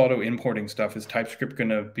doing all this auto importing stuff, is TypeScript going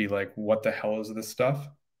to be like, what the hell is this stuff?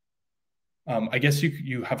 I guess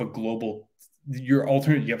you have a global, your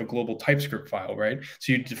alternate, you have a global TypeScript file, right?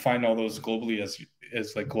 So you define all those globally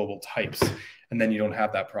as like global types, and then you don't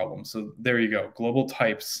have that problem. So there you go, global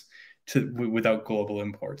types without global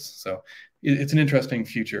imports. So it's an interesting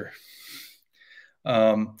future.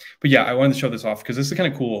 But yeah, I wanted to show this off because this is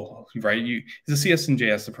kind of cool, right? It's a CS and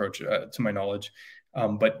JS approach, to my knowledge.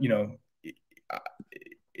 But you know,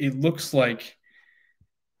 it looks like,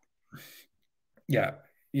 yeah,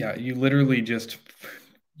 you literally just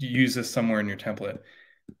use this somewhere in your template.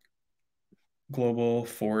 Global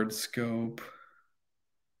forward scope.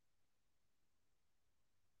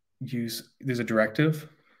 There's a directive.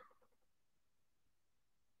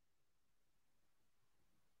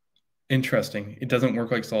 Interesting. It doesn't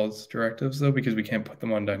work like Solid's directives though, because we can't put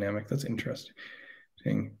them on dynamic. That's interesting.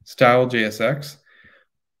 Style JSX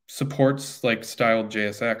supports like styled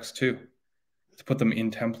JSX too, to put them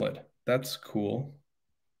in template. That's cool.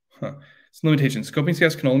 Huh. It's limitation. Scoping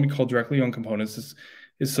CS can only be called directly on components. This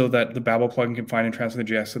is so that the Babel plugin can find and transfer the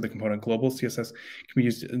JS to the component. Global CSS can be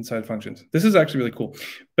used inside functions. This is actually really cool.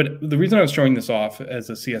 But the reason I was showing this off as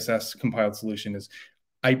a CSS compiled solution is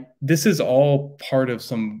this is all part of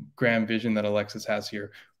some grand vision that Alexis has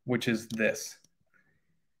here, which is this.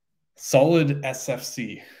 Solid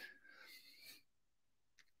SFC.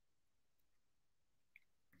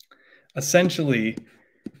 Essentially,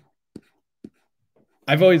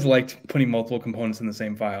 I've always liked putting multiple components in the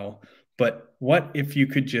same file, but what if you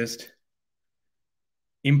could just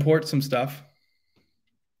import some stuff,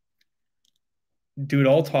 do it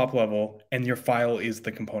all top level, and your file is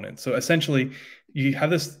the component? So essentially, you have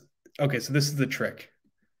this. Okay, so this is the trick.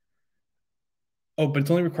 Oh, but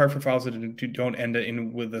it's only required for files that don't end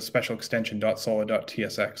in with a special extension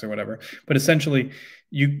 .solid.tsx or whatever. But essentially,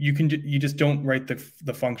 you just don't write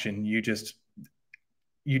the function. You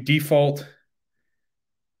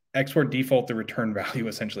export default the return value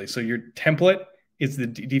essentially. So your template is the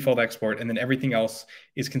default export, and then everything else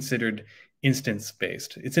is considered instance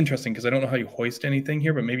based. It's interesting because I don't know how you hoist anything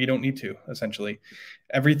here, but maybe you don't need to. Essentially,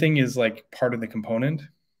 everything is like part of the component.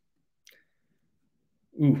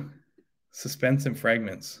 Ooh, suspense and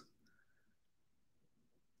fragments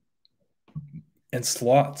and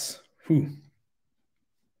slots. Ooh,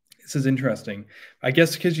 this is interesting. I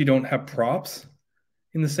guess because you don't have props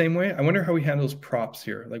in the same way. I wonder how he handles props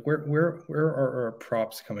here. Like where are our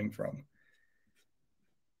props coming from?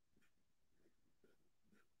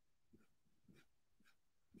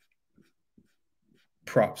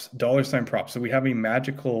 Props, $ props. So we have a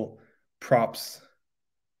magical props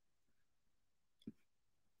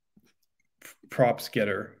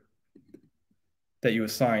getter that you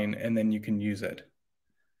assign, and then you can use it.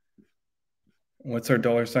 What's our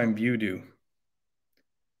 $view do?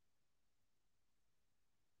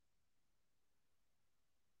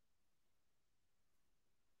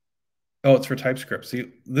 Oh, it's for TypeScript.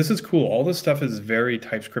 See, this is cool. All this stuff is very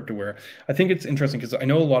TypeScript aware. I think it's interesting because I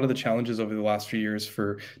know a lot of the challenges over the last few years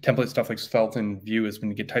for template stuff like Svelte and Vue has been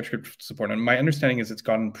to get TypeScript support. And my understanding is it's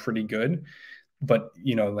gotten pretty good, but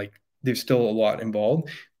you know, like there's still a lot involved.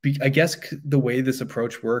 I guess the way this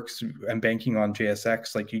approach works, and banking on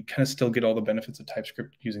JSX, like you kind of still get all the benefits of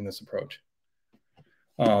TypeScript using this approach.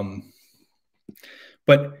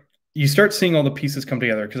 But you start seeing all the pieces come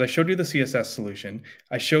together because I showed you the CSS solution,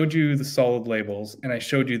 I showed you the solid labels, and I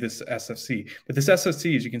showed you this SFC. But this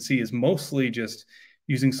SFC, as you can see, is mostly just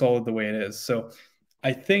using solid the way it is. So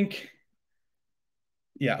I think,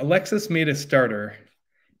 yeah, Alexis made a starter,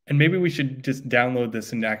 and maybe we should just download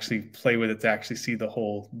this and actually play with it to actually see the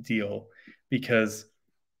whole deal, because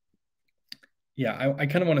yeah, I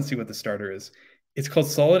kind of want to see what the starter is. It's called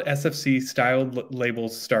Solid SFC Styled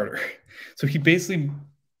Labels Starter. So he basically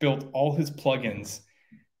built all his plugins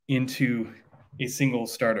into a single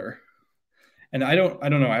starter. And I don't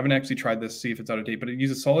know. I haven't actually tried this to see if it's out of date, but it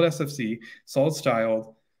uses Solid SFC, Solid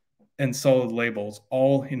Styled, and Solid Labels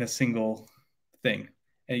all in a single thing.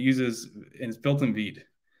 And it's built in Vite.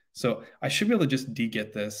 So I should be able to just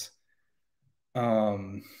de-get this.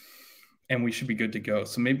 And we should be good to go.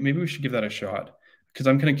 So maybe we should give that a shot. because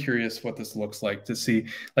I'm kind of curious what this looks like to see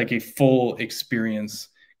like a full experience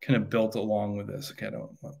kind of built along with this. Okay, I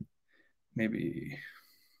don't maybe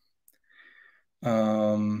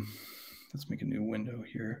let's make a new window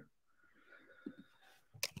here.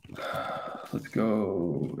 Let's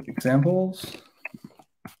go examples.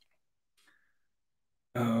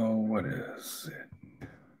 Oh, what is it?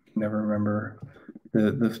 Never remember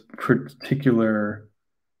the particular.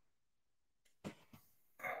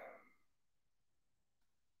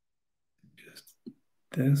 Just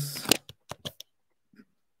this.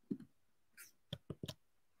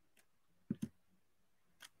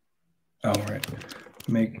 Oh, right.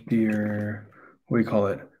 Make dear, what do you call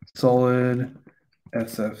it? Solid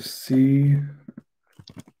SFC.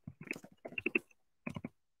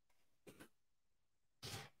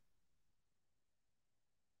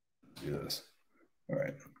 Do this. All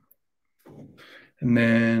right. And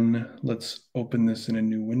then let's open this in a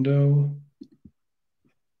new window.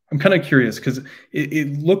 I'm kind of curious because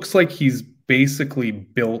it looks like he's basically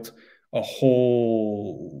built a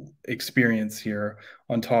whole experience here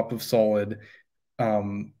on top of Solid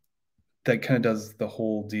that kind of does the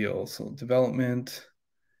whole deal. So development,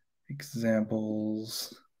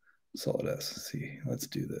 examples, Solid SC. Let's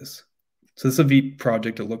do this. So this is a Vite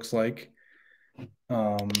project, it looks like.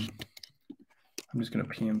 I'm just going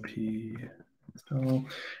to PMP install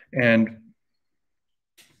and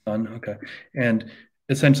done. Okay. And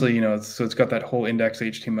essentially, you know, so it's got that whole index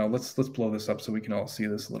HTML. Let's blow this up so we can all see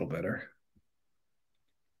this a little better.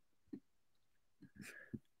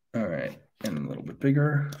 All right, and a little bit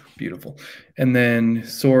bigger. Beautiful. And then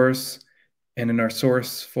source, and in our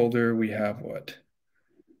source folder we have what?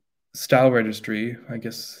 Style registry. I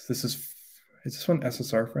guess this is this one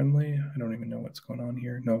SSR friendly? I don't even know what's going on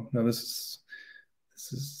here. No, this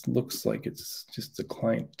looks like it's just a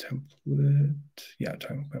client template. Yeah,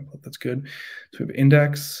 template. That's good. So we have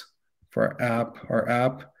index for our app. Our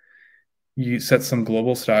app, you set some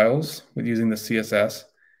global styles with using the CSS,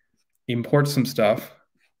 import some stuff,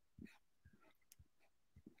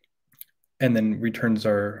 and then returns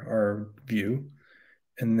our view.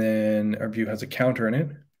 And then our view has a counter in it.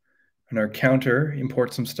 And our counter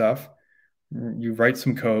imports some stuff. You write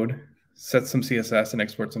some code, set some CSS, and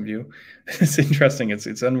export some view. It's interesting.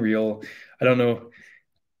 It's Unreal. I don't know.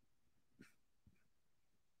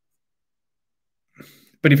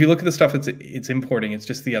 But if you look at the stuff it's importing, it's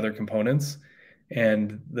just the other components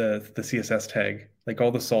and the CSS tag, like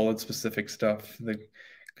all the solid specific stuff. The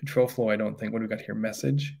control flow, I don't think. What do we got here?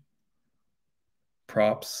 Message,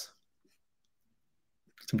 props,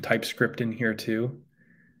 some TypeScript in here too.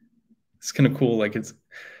 It's kind of cool. Like it's,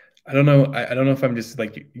 I don't know if I'm just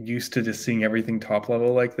like used to just seeing everything top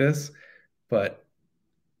level like this, but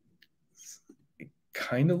it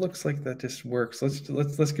kind of looks like that just works. Let's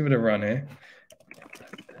give it a run, eh?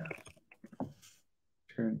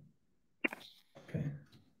 Sure. Okay.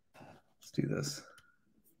 Let's do this.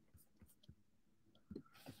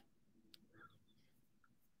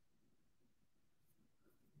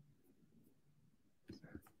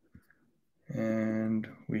 And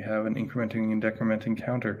we have an incrementing and decrementing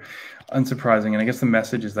counter. Unsurprising. And I guess the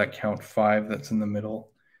message is that count 5 that's in the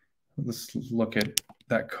middle. Let's look at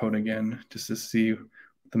that code again just to see what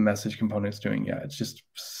the message component is doing. Yeah, it's just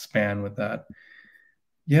span with that.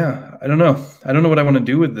 Yeah, I don't know. I don't know what I want to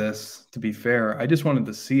do with this, to be fair. I just wanted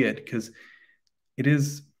to see it because it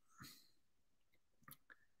is.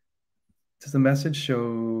 Does the message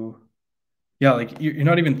show? Yeah, like you're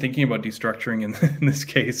not even thinking about destructuring in this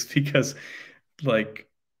case because like,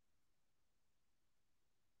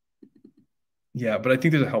 yeah, but I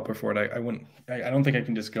think there's a helper for it. I don't think I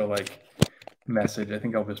can just go like message. I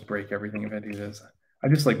think I'll just break everything if I do this. I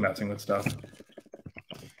just like messing with stuff.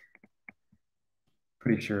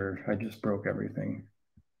 Pretty sure I just broke everything.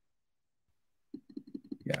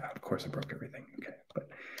 Yeah, of course I broke everything. Okay, but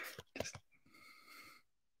just.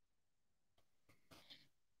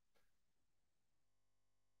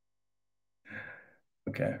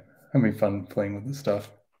 Okay, having fun playing with this stuff.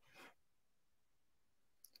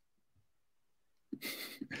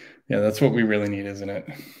 Yeah, that's what we really need, isn't it?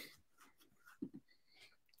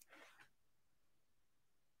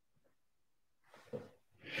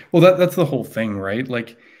 Well, that's the whole thing, right?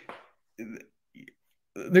 Like,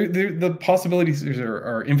 the possibilities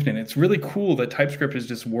are infinite. It's really cool that TypeScript is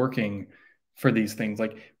just working for these things.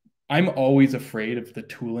 Like, I'm always afraid of the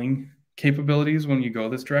tooling capabilities when you go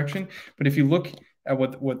this direction. But if you look at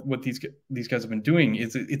what these guys have been doing,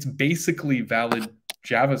 it's basically valid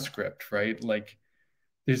JavaScript, right? Like,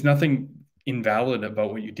 there's nothing invalid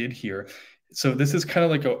about what you did here. So this is kind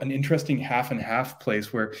of like an interesting half and half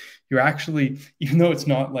place where you're actually, even though it's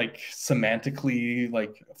not like semantically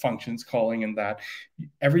like functions calling and that,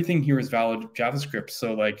 everything here is valid JavaScript.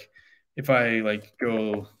 So like if I like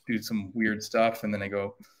go do some weird stuff and then I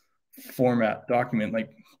go format document,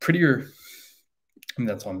 like Prettier, I mean,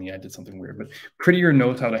 that's on me, I did something weird, but Prettier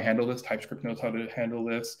knows how to handle this, TypeScript knows how to handle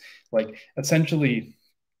this. Like essentially,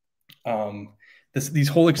 these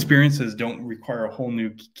whole experiences don't require a whole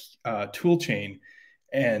new tool chain,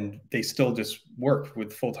 and they still just work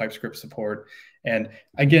with full TypeScript support. And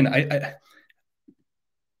again,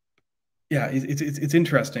 yeah, it's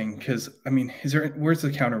interesting because I mean, where's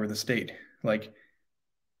the counter with the state? Like,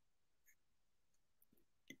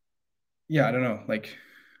 yeah, I don't know. Like,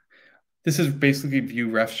 this is basically view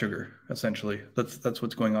ref sugar essentially. That's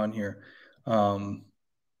what's going on here.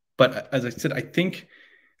 But as I said, I think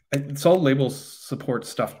solid labels support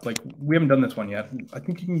stuff. Like we haven't done this one yet. I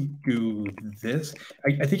think you can do this.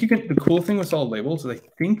 I think you can. The cool thing with solid labels is I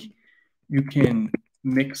think you can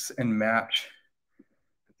mix and match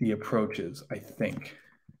the approaches. I think.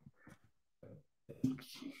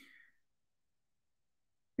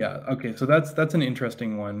 Yeah. Okay. So that's an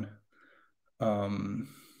interesting one.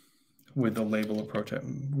 With the label approach,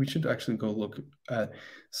 we should actually go look at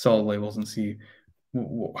solid labels and see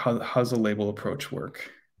how's the label approach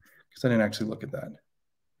work, because I didn't actually look at that.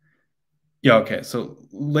 Yeah, okay. So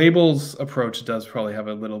labels approach does probably have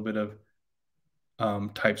a little bit of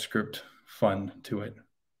TypeScript fun to it,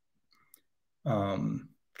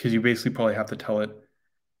 because you basically probably have to tell it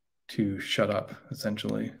to shut up,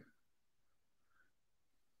 essentially.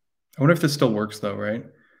 I wonder if this still works though, right?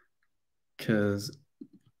 Because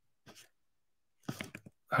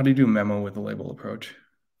how do you do memo with the label approach?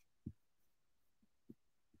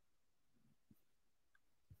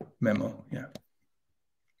 Memo, yeah.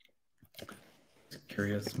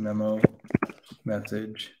 Curious, memo,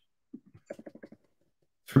 message.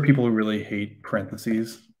 For people who really hate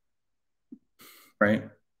parentheses, right?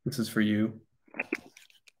 This is for you.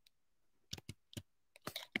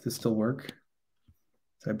 Does this still work?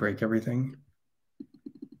 Did I break everything?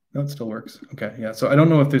 No, it still works. Okay, yeah. So I don't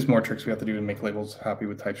know if there's more tricks we have to do to make labels happy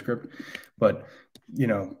with TypeScript, but you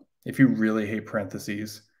know, if you really hate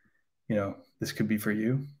parentheses, you know, this could be for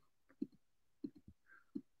you.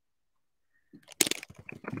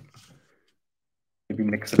 Maybe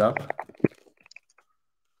mix it up.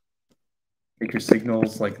 Make your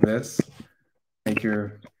signals like this. Make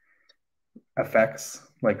your effects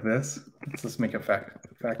like this. Let's just make effect.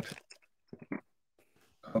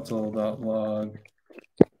 Console.log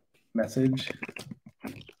message.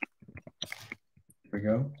 Here we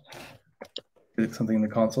go. Did something in the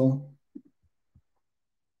console.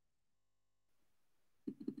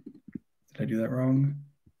 Did I do that wrong?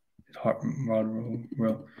 Probably.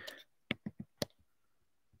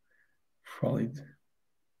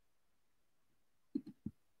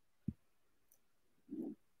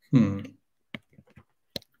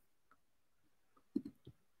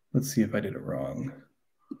 Let's see if I did it wrong.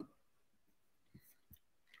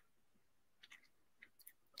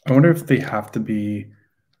 I wonder if they have to be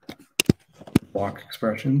block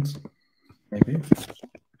expressions, maybe.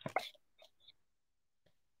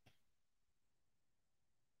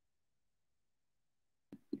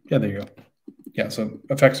 Yeah, there you go. Yeah, so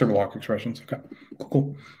effects are block expressions. Okay,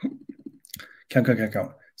 cool.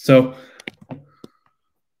 Count. So,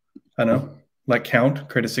 I don't know, like count,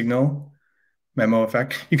 create a signal, memo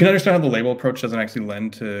effect. You can understand how the label approach doesn't actually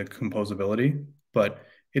lend to composability, but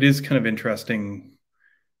it is kind of interesting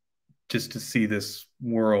just to see this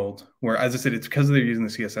world where, as I said, it's because they're using the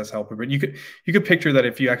CSS helper. But you could picture that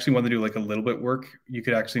if you actually want to do like a little bit work, you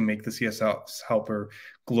could actually make the CSS helper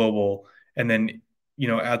global, and then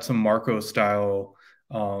add some Marco style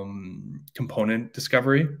component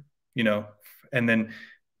discovery, and then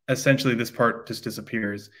essentially this part just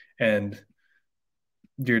disappears, and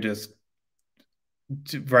you're just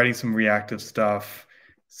writing some reactive stuff,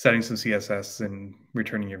 setting some CSS, and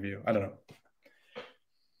returning your view. I don't know.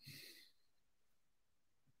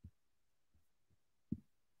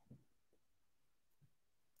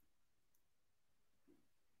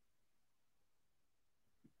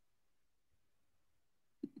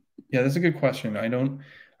 Yeah, that's a good question. I don't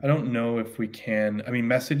know if we can. I mean,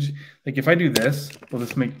 message, like if I do this, will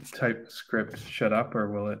this make TypeScript shut up, or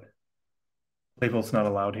will it? Label's not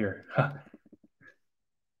allowed here.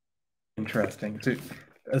 Interesting. So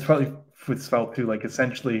that's probably with Svelte too. Like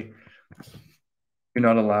essentially, you're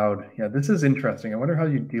not allowed. Yeah, this is interesting. I wonder how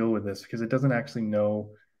you deal with this, because it doesn't actually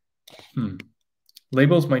know.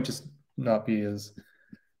 Labels might just not be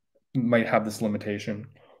might have this limitation.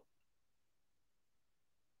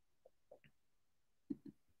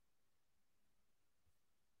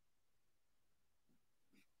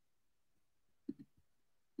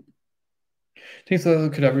 Do you think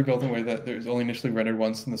that could ever be built in a way that there's only initially rendered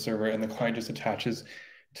once in the server and the client just attaches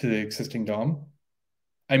to the existing DOM?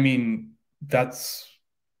 I mean,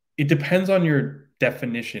 it depends on your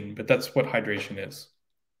definition, but that's what hydration is.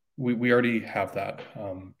 We already have that.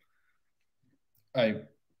 I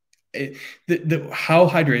how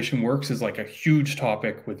hydration works is like a huge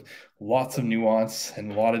topic with lots of nuance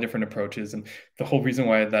and a lot of different approaches. And the whole reason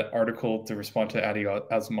why that article to respond to Adi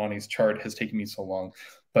Asmani's chart has taken me so long.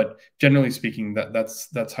 But generally speaking,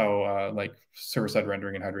 that's how like server-side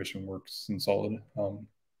rendering and hydration works in Solid,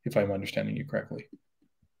 if I'm understanding you correctly.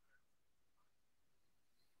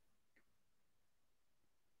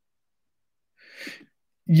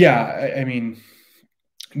 Yeah, I mean,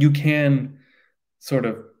 you can sort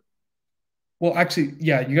of, well, actually,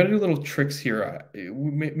 yeah, you got to do little tricks here.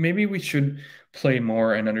 Maybe we should play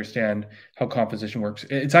more and understand how composition works.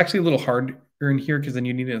 It's actually a little harder in here because then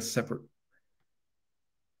you need a separate.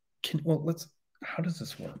 Well, how does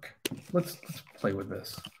this work? Let's play with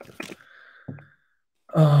this.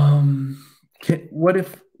 What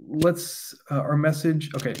if our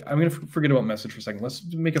message? Okay, I'm gonna forget about message for a second.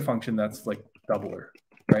 Let's make a function that's like doubler,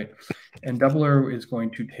 right? And doubler is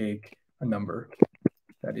going to take a number.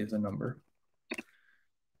 That is a number.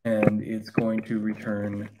 And it's going to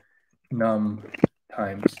return num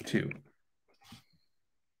times 2.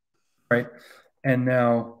 Right? And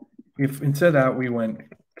now, if instead of that we went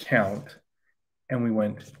count and we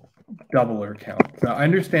went doubler count. Now, I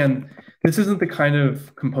understand this isn't the kind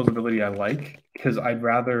of composability I like, because I'd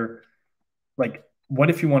rather, like, what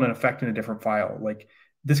if you want an effect in a different file? Like,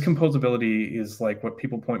 this composability is like what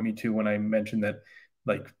people point me to when I mention that,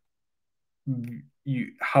 like,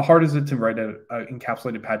 how hard is it to write an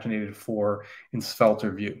encapsulated paginated for in Svelte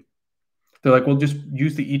or Vue? They're like, well, just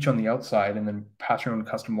use the each on the outside and then pass your own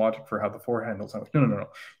custom logic for how the for handles. I'm like, no.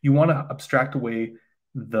 You want to abstract away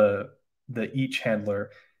the each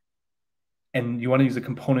handler, and you want to use a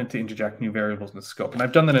component to interject new variables in the scope. And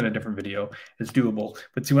I've done that in a different video. It's doable.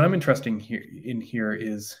 But see, what I'm interested in here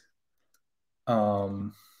is, yeah,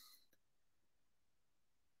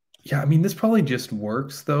 I mean, this probably just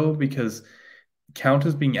works though, because count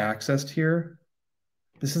is being accessed here.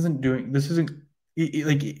 This isn't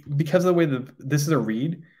like, because of the way this is a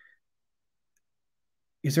read.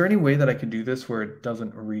 Is there any way that I could do this where it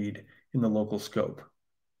doesn't read in the local scope?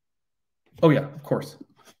 Oh yeah, of course.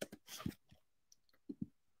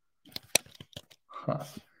 Huh.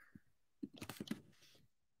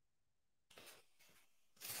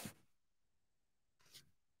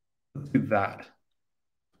 Let's do that.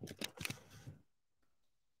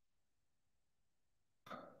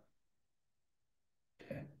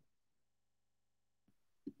 Okay.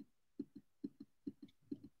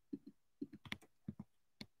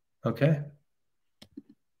 Okay.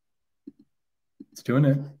 It's doing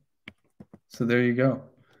it. So there you go.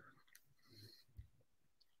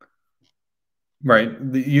 Right.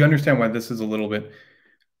 You understand why this is a little bit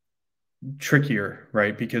trickier,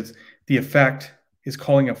 right? Because the effect is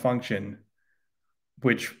calling a function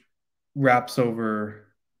which wraps over,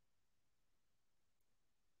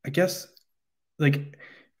 I guess, like,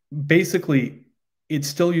 basically it's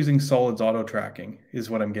still using Solid's auto tracking is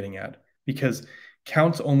what I'm getting at, because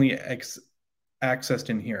count's only accessed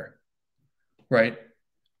in here, right?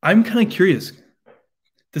 I'm kind of curious.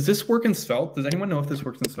 Does this work in Svelte? Does anyone know if this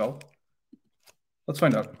works in Svelte? Let's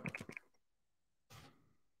find out.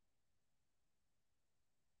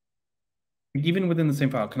 Even within the same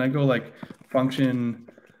file, can I go like function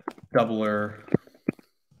doubler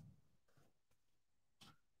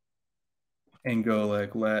and go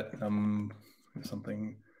like let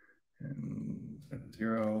something and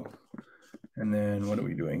 0, and then what are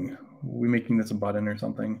we doing? Are we making this a button or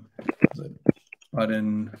something? Is it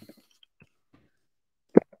button?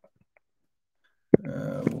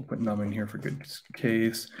 We'll put num in here for good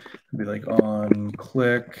case. It'll be like on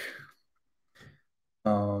click.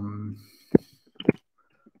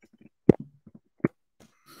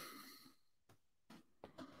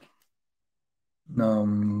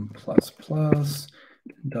 Num plus plus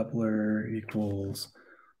doubler equals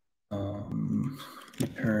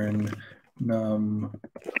return num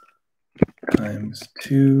times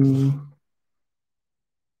 2.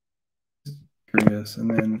 Curious, and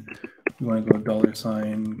then we want to go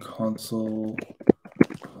 $console.log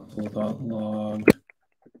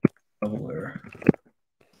doubler.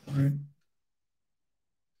 All right.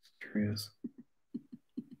 Curious.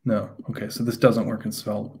 No. Okay, so this doesn't work in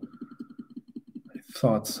Svelte. I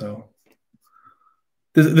thought so.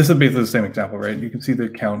 This is basically the same example, right? You can see the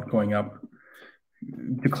count going up.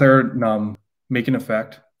 Declare num, make an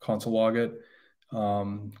effect, console log it,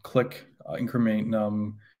 click increment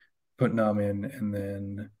num, put num in, and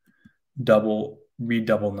then read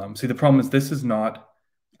double num. See, the problem is this is not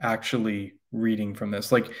actually reading from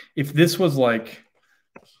this. Like if this was like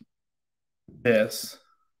this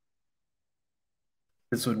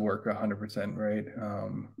would work 100%, right?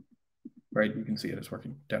 Right, you can see it is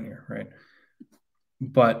working down here, right?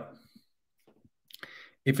 But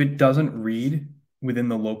if it doesn't read within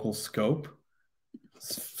the local scope,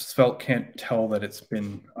 Svelte can't tell that it's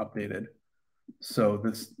been updated. So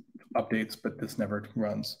this updates, but this never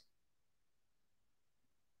runs.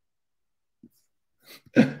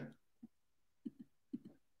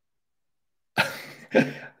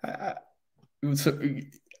 So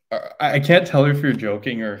I can't tell if you're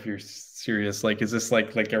joking or if you're serious. Like, is this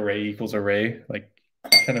like array equals array, like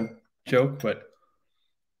kind of joke? But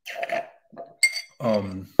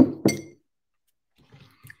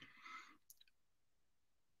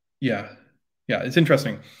yeah, it's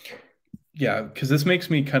interesting. Yeah, because this makes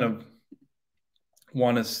me kind of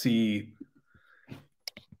want to see.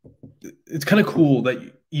 It's kind of cool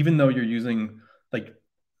that even though you're using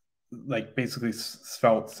like basically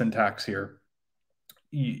Svelte syntax here,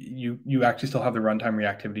 you actually still have the runtime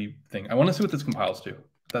reactivity thing. I want to see what this compiles to.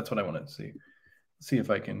 That's what I want to see. See if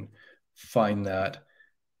I can find that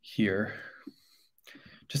here,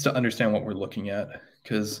 just to understand what we're looking at.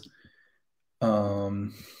 Because oh,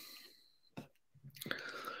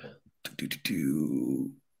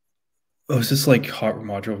 is this like hot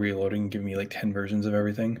module reloading, giving me like 10 versions of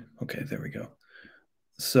everything? Okay, there we go.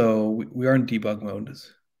 So we are in debug mode.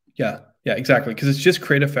 Yeah, exactly. Because it's just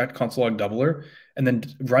create effect console log doubler, and then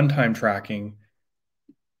runtime tracking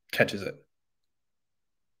catches it.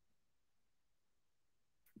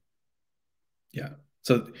 Yeah.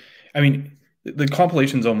 So, I mean, the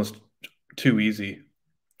compilation is almost too easy.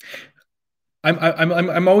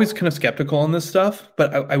 I'm always kind of skeptical on this stuff,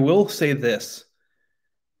 but I will say this.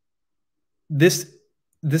 This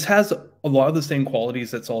has a lot of the same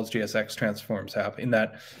qualities that SolidJSX transforms have, in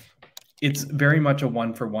that it's very much a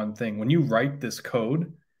one-for-one thing. When you write this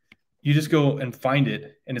code, you just go and find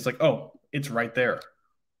it, and it's like, oh, it's right there.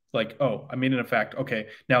 Like, oh, I made an effect. Okay,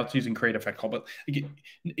 now it's using create effect call, but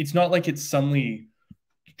it's not like it's suddenly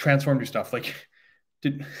transformed your stuff. Like,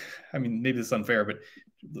 I mean, maybe this is unfair, but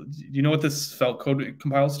do you know what this Svelte code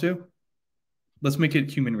compiles to? Let's make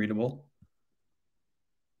it human readable.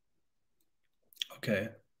 Okay.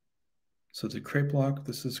 So it's a create block.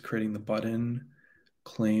 This is creating the button.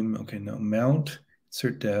 Claim. Okay, no. Mount.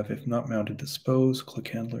 Insert dev. If not mounted, dispose. Click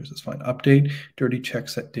handlers. It's fine. Update. Dirty check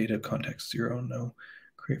set data context 0. No.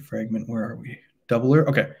 Create fragment. Where are we? Doubler.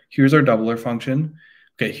 Okay. Here's our doubler function.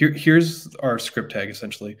 Okay. Here's our script tag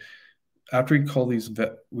essentially. After we call these,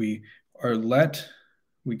 we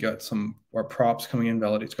got our props coming in,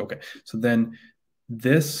 validates. Okay. So then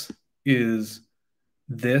this is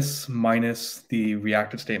this minus the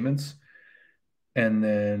reactive statements. And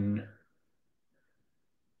then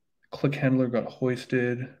click handler got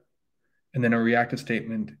hoisted. And then a reactive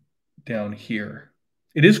statement down here.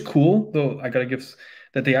 It is cool, though, I got to give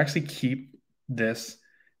that they actually keep this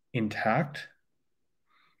intact.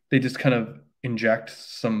 They just kind of inject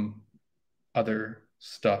some other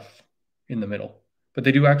stuff in the middle. But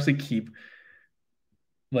they do actually keep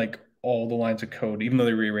like all the lines of code, even though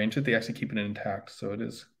they rearrange it, they actually keep it intact. So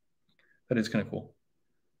that is kind of cool.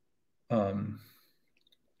 Kind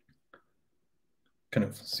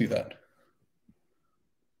of see that.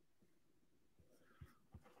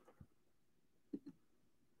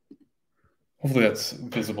 Hopefully that's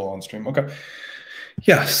visible on stream. Okay.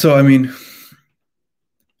 Yeah. So, I mean,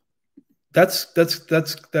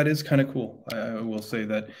 that is kind of cool. I will say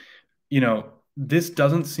that, this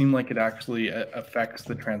doesn't seem like it actually affects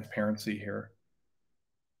the transparency here.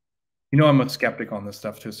 I'm a skeptic on this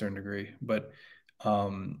stuff to a certain degree, but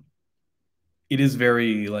it is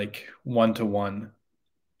very like one-to-one.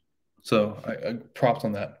 So I props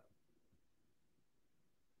on that.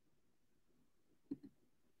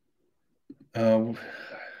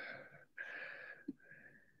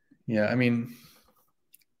 Yeah, I mean,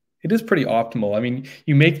 it is pretty optimal. I mean,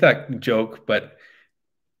 you make that joke, but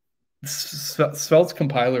Svelte's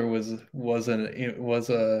compiler was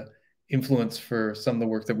a influence for some of the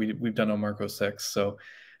work that we've done on Marco 6. So,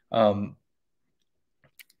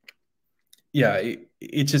 yeah,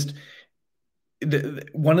 it just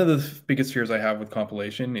one of the biggest fears I have with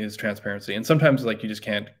compilation is transparency, and sometimes like you just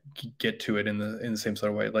can't get to it in the same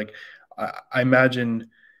sort of way. Like I imagine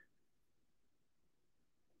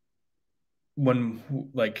when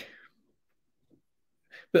like.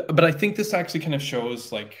 But I think this actually kind of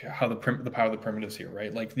shows like how the power of the primitives here,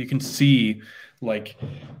 right? Like you can see like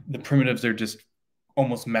the primitives are just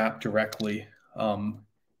almost mapped directly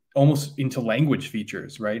almost into language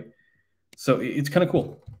features, right? So it's kind of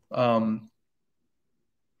cool.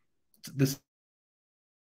 This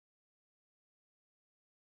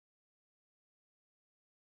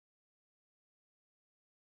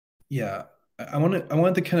Yeah, I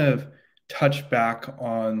wanted to kind of touch back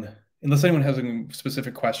on, unless anyone has any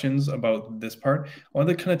specific questions about this part, I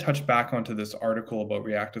wanted to kind of touch back onto this article about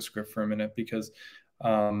ReactiveScript for a minute, because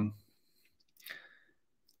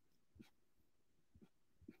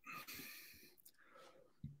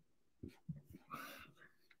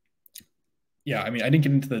yeah, I mean, I didn't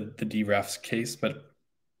get into the derefs case, but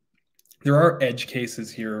there are edge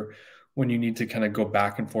cases here when you need to kind of go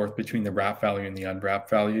back and forth between the wrap value and the unwrapped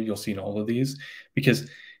value. You'll see in all of these, because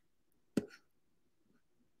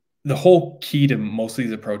the whole key to most of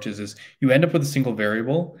these approaches is you end up with a single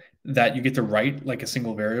variable that you get to write like a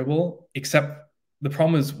single variable, except the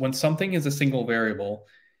problem is when something is a single variable,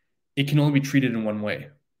 it can only be treated in one way.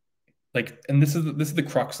 Like, and this is the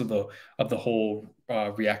crux of the whole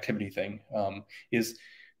reactivity thing, is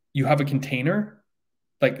you have a container,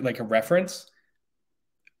 like a reference,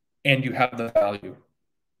 and you have the value.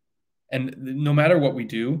 And no matter what we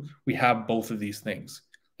do, we have both of these things.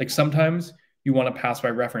 Like sometimes you want to pass by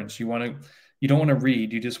reference. You don't want to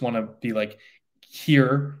read. You just want to be like,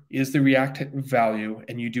 here is the React value,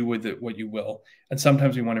 and you do with it what you will. And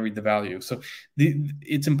sometimes we want to read the value. So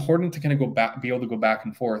it's important to kind of be able to go back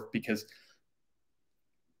and forth, because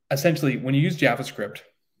essentially when you use JavaScript,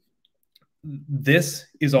 this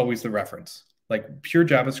is always the reference. Like pure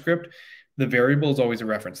JavaScript, the variable is always a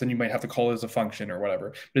reference. Then you might have to call it as a function or whatever,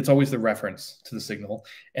 but it's always the reference to the signal.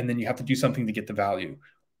 And then you have to do something to get the value.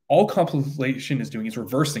 All compilation is doing is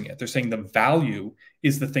reversing it. They're saying the value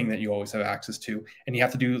is the thing that you always have access to, and you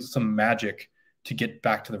have to do some magic to get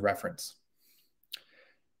back to the reference.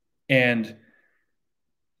 And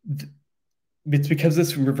it's because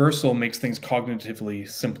this reversal makes things cognitively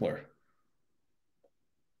simpler.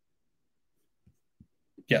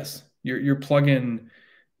 Yes, your plugin,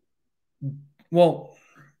 well,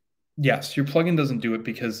 yes, your plugin doesn't do it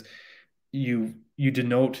because you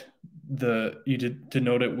denote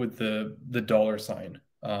it with the dollar sign,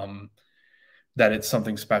 that it's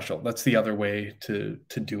something special. That's the other way to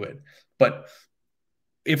do it. But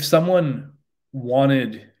if someone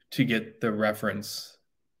wanted to get the reference,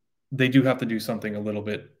 they do have to do something a little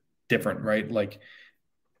bit different, right? Like,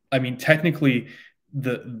 I mean, technically,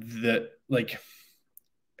 like,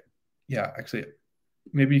 yeah, actually,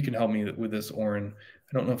 maybe you can help me with this, Oren.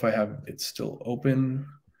 I don't know if I have it still open,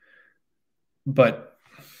 but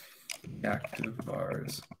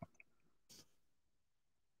Reactivars.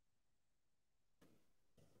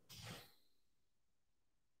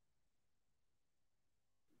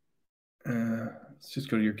 Let's just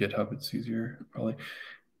go to your GitHub. It's easier, probably.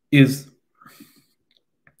 Is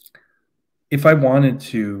if I wanted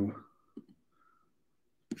to,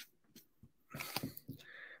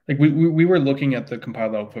 like, we were looking at the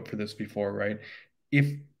compiled output for this before, right?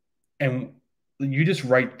 And you just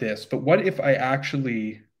write this, but what if I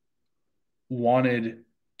actually wanted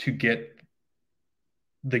to get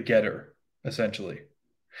the getter, essentially?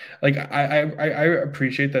 Like, I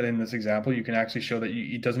appreciate that in this example, you can actually show that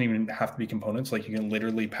it doesn't even have to be components. Like, you can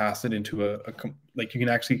literally pass it into like, you can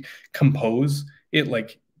actually compose it,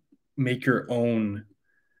 like make your own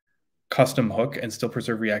custom hook and still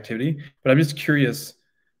preserve reactivity. But I'm just curious,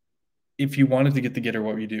 if you wanted to get the getter,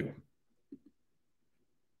 what would you do?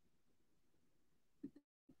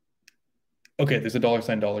 Okay, there's a dollar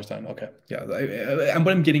sign, dollar sign. Okay, yeah. And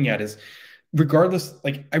what I'm getting at is, regardless,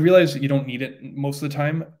 like, I realize you don't need it most of the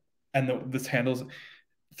time, and this handles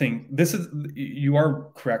thing. You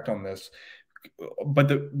are correct on this, but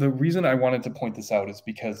the reason I wanted to point this out is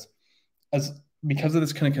because because of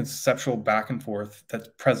this kind of conceptual back and forth that's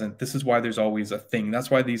present. This is why there's always a thing.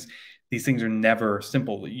 That's why these things are never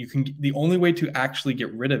simple. The only way to actually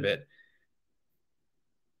get rid of it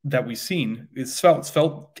that we've seen is Svelte.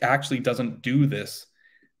 Svelte actually doesn't do this,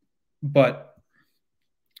 but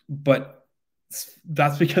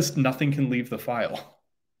that's because nothing can leave the file,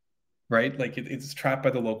 right? Like, it's trapped by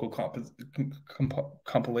the local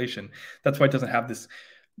compilation. That's why it doesn't have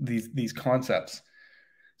these concepts.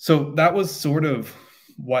 So that was sort of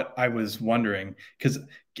what I was wondering, because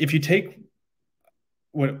if you take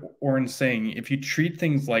what Oren's saying, if you treat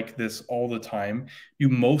things like this all the time, you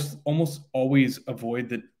almost always avoid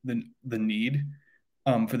the need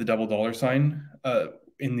for the double dollar sign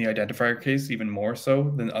in the identifier case, even more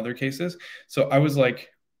so than other cases. So I was like,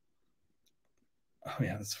 oh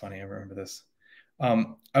yeah, that's funny. I remember this. I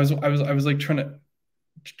was like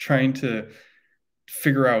trying to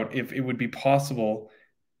figure out if it would be possible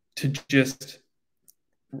to just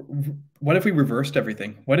what if we reversed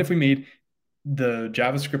everything? What if we made the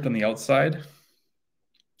JavaScript on the outside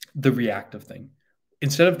the reactive thing?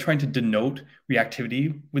 Instead of trying to denote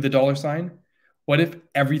reactivity with a $sign, what if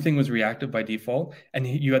everything was reactive by default and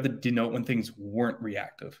you had to denote when things weren't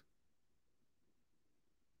reactive?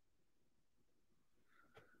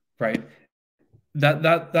 Right?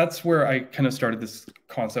 That's where I kind of started this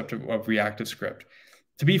concept of ReactiveScript.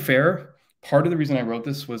 To be fair, part of the reason I wrote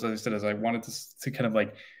this was, as I said, as I wanted to kind of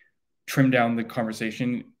like trim down the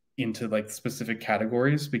conversation into like specific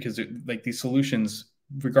categories, because like these solutions,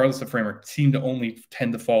 regardless of framework, seem to only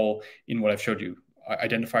tend to fall in what I've showed you: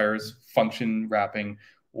 identifiers, function wrapping,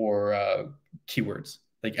 or keywords.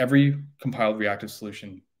 Like every compiled reactive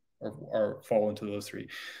solution are fall into those three.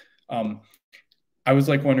 I was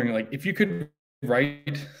like wondering, like, if you could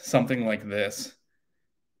write something like this,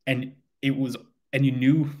 and you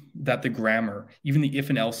knew that the grammar, even the if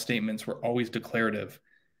and else statements, were always declarative.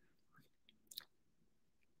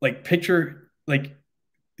 Like, picture like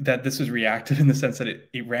that this is reactive in the sense that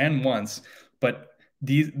it ran once, but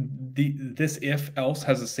this if else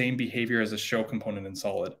has the same behavior as a show component in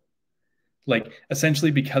Solid. Like,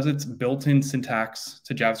 essentially, because it's built-in syntax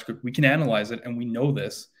to JavaScript, we can analyze it, and we know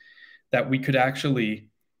this, that we could actually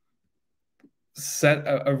set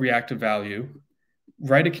a reactive value,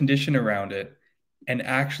 write a condition around it, and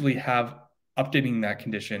actually have updating that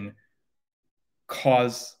condition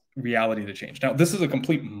cause reality to change. Now, this is a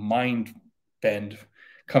complete mind bend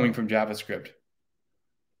coming from JavaScript,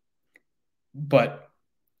 but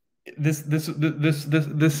this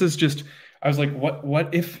is just, I was like,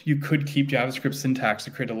 what if you could keep JavaScript syntax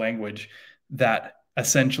to create a language that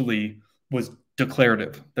essentially was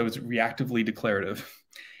declarative, that was reactively declarative?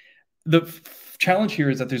 The challenge here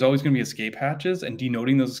is that there's always going to be escape hatches, and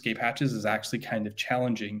denoting those escape hatches is actually kind of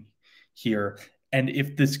challenging here. And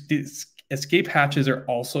if this escape hatches are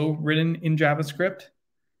also written in JavaScript,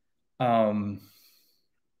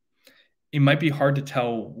 it might be hard to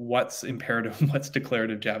tell what's imperative and what's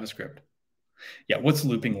declarative JavaScript. Yeah, what's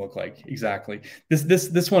looping look like? Exactly.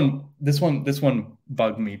 This one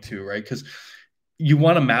bugged me too, right? Because you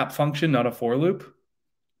want a map function, not a for loop.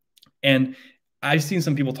 And I've seen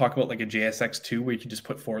some people talk about like a JSX2 where you can just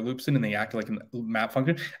put for loops in and they act like a map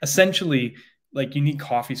function. Essentially, like, you need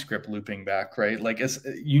CoffeeScript looping back, right? Like,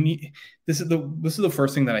 you need, this is the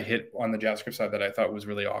first thing that I hit on the JavaScript side that I thought was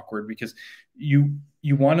really awkward, because you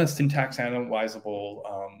want a syntax analyzable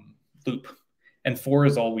loop, and for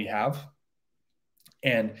is all we have,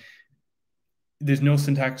 and there's no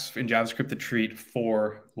syntax in JavaScript to treat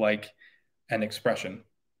for like an expression.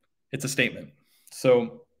 It's a statement.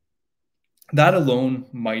 So that alone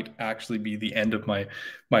might actually be the end of my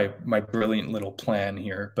brilliant little plan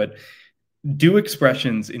here. But do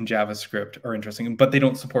expressions in JavaScript are interesting, but they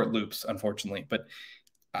don't support loops, unfortunately. But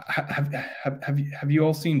have you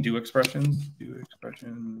all seen do expressions? Do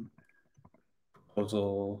expression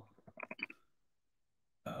proposal.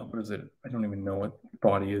 What is it? I don't even know what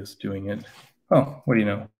body is doing it. Oh, what do you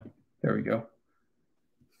know? There we go.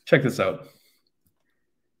 Check this out.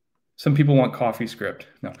 Some people want CoffeeScript.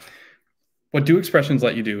 No. What do expressions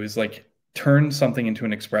let you do is like turn something into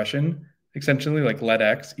an expression, essentially, like let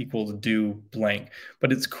x equals do blank.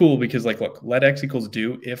 But it's cool because, like, look, let x equals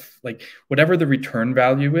do if, like, whatever the return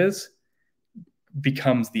value is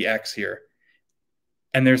becomes the x here.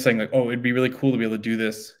 And they're saying, like, oh, it'd be really cool to be able to do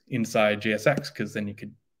this inside JSX, because then you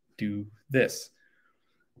could do this.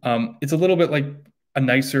 It's a little bit like a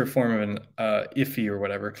nicer form of an iffy or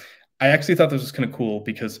whatever. I actually thought this was kind of cool,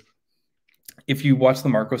 because if you watch the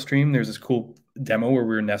Marco stream, there's this cool demo where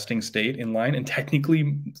we were nesting state in line, and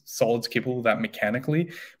technically Solid's capable of that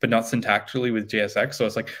mechanically, but not syntactically with JSX. So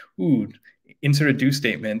it's like, ooh, insert a do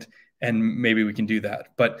statement, and maybe we can do that.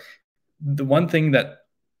 But the one thing that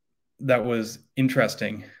was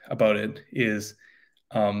interesting about it is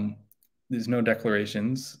there's no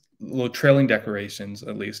declarations, little trailing declarations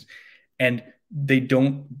at least, and they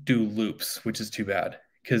don't do loops, which is too bad,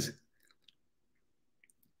 because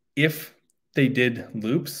if they did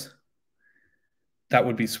loops, that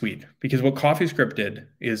would be sweet. Because what CoffeeScript did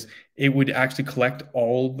is it would actually collect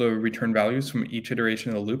all the return values from each iteration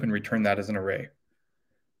of the loop and return that as an array.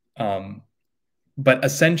 But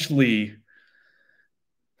essentially,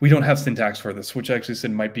 we don't have syntax for this, which I actually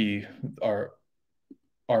said might be our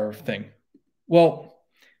thing. Well,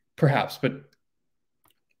 perhaps, but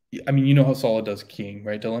I mean, you know how Solid does keying,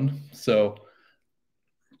 right, Dylan? So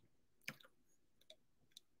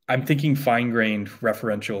I'm thinking fine-grained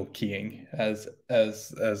referential keying as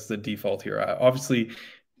the default here. Obviously,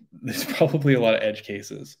 there's probably a lot of edge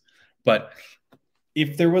cases, but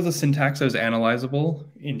if there was a syntax that was analyzable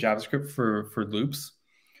in JavaScript for loops,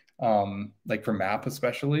 like for map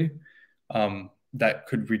especially, that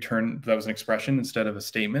could return, that was an expression instead of a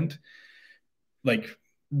statement, like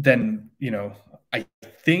then, I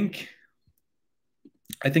think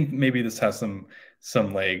maybe this has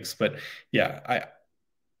some legs, but yeah,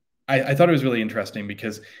 I thought it was really interesting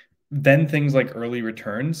because then things like early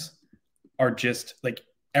returns are just like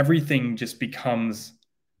everything just becomes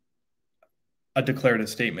a declarative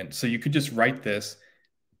statement. So you could just write this,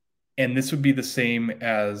 and this would be the same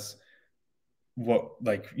as what,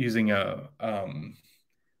 like using a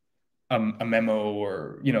memo,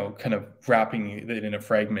 or kind of wrapping it in a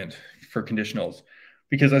fragment for conditionals,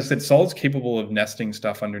 because as I said, Solid's capable of nesting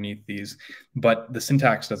stuff underneath these, but the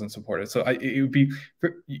syntax doesn't support it. So it would be,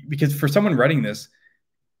 because for someone writing this,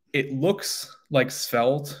 it looks like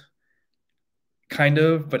Svelte kind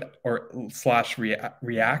of, but or slash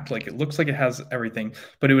React, like it looks like it has everything,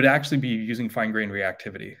 but it would actually be using fine-grained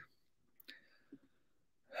reactivity.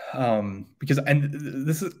 Because, and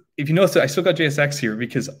this is, if you notice, I still got JSX here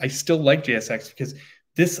because I still like JSX, because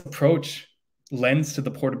this approach lends to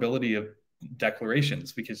the portability of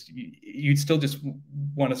declarations, because you'd still just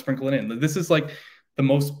want to sprinkle it in. This is like the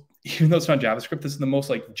most, even though it's not JavaScript, this is the most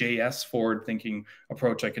like JS forward thinking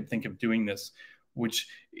approach I could think of doing this, which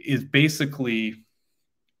is basically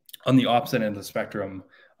on the opposite end of the spectrum,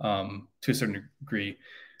 to a certain degree,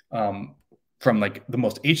 from like the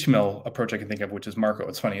most HTML approach I can think of, which is Marco.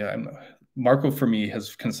 It's funny, Marco for me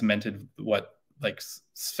has kind of cemented what like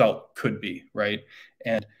Svelte could be, right?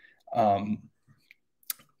 And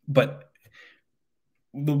but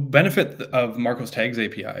the benefit of Marco's tags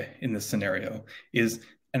API in this scenario is,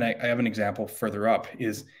 and I have an example further up,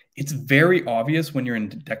 is it's very obvious when you're in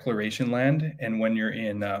declaration land and when you're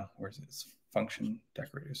in where's this function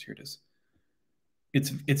decorators? Here it is.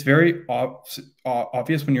 It's very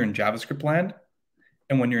obvious when you're in JavaScript land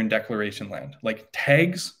and when you're in declaration land. Like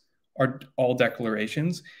tags are all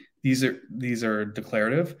declarations. These are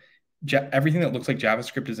declarative. Everything that looks like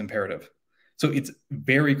JavaScript is imperative. So it's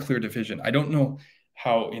very clear division. I don't know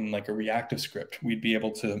how in like a ReactiveScript we'd be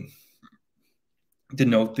able to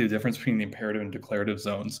denote the difference between the imperative and declarative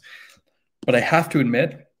zones. But I have to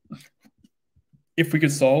admit, if we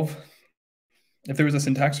could solve, if there was a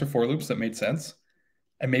syntax for for loops that made sense,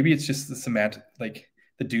 and maybe it's just the semantic, like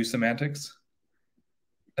the do semantics,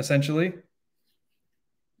 essentially.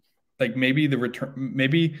 Like maybe the return,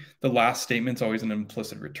 maybe the last statement's always an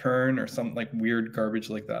implicit return or some like weird garbage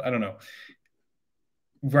like that. I don't know.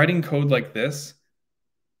 Writing code like this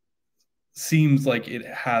seems like it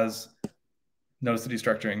has, notice the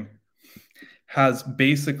destructuring, has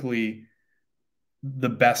basically the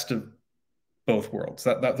best of both worlds.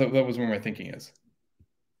 That was where my thinking is.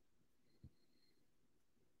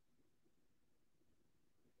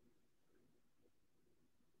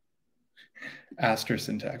 Aster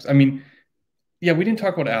syntax. I mean, yeah, we didn't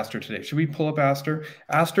talk about Aster today. Should we pull up Aster?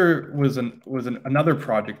 Aster was another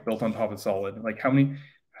project built on top of Solid. Like how many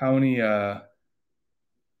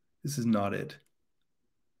this is not it.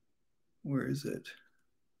 Where is it?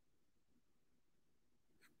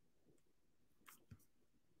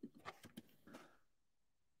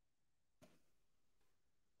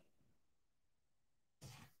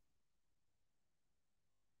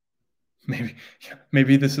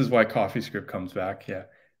 Maybe this is why CoffeeScript comes back. Yeah.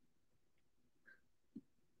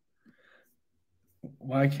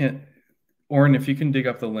 Why can't, Oren, if you can dig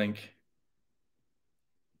up the link,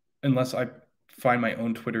 unless I find my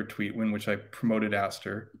own Twitter tweet in which I promoted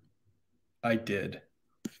Aster. I did.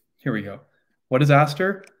 Here we go. What is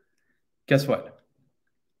Aster? Guess what?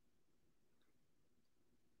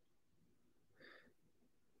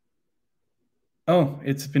 Oh,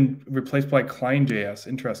 it's been replaced by ClientJS.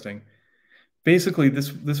 Interesting. Basically,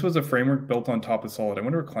 this was a framework built on top of Solid. I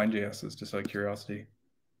wonder what ClientJS is, just out of curiosity.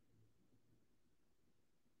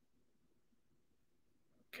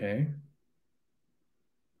 Okay.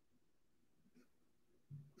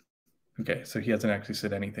 Okay, so he hasn't actually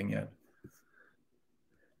said anything yet.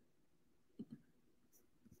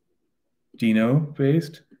 Dino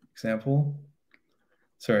based example.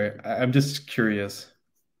 Sorry, I'm just curious.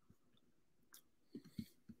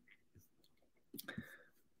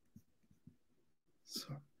 So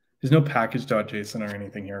there's no package.json or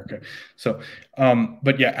anything here. Okay. So,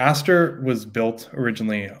 but yeah, Aster was built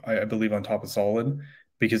originally, I believe, on top of Solid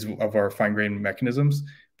because of our fine-grained mechanisms.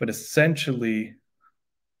 But essentially,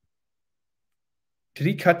 did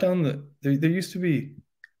he cut down there used to be,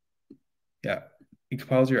 yeah, he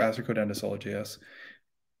compiles your Aster code down to SolidJS.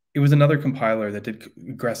 It was another compiler that did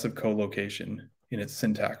aggressive co-location in its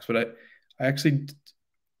syntax, but I actually,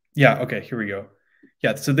 yeah, okay, here we go.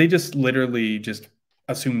 Yeah, so they just literally just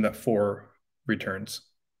assume that for returns.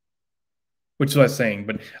 which is what I was saying.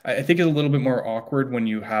 But I think it's a little bit more awkward when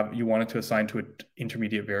you want it to assign to an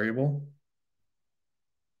intermediate variable.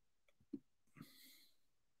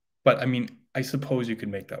 But I mean, I suppose you could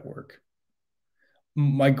make that work.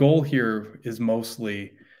 My goal here is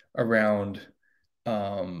mostly around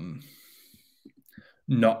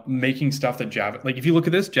not making stuff that Java, like if you look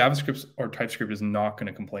at this, JavaScript or TypeScript is not going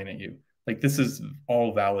to complain at you. Like this is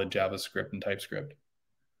all valid JavaScript and TypeScript.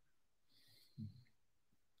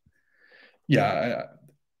 Yeah,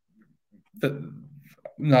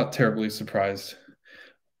 not terribly surprised.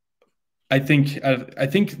 I think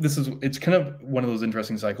it's kind of one of those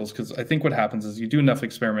interesting cycles, because I think what happens is you do enough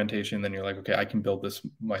experimentation, then you're like, okay, I can build this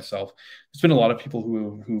myself. There's been a lot of people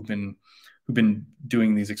who've been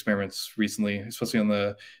doing these experiments recently, especially on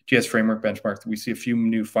the JS framework benchmark. We see a few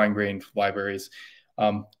new fine-grained libraries.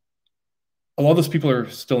 A lot of those people are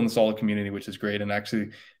still in the Solid community, which is great. And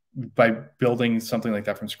actually, by building something like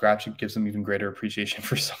that from scratch, it gives them even greater appreciation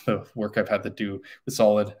for some of the work I've had to do with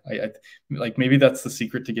Solid. I like, maybe that's the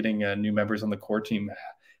secret to getting new members on the core team.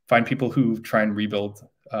 Find people who try and rebuild,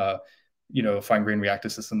 a fine-grained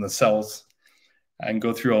reactive system themselves, and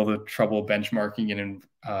go through all the trouble benchmarking and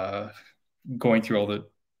going through all the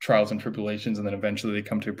trials and tribulations, and then eventually they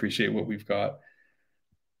come to appreciate what we've got.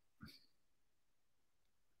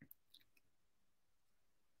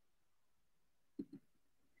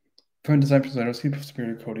 From a design perspective, I see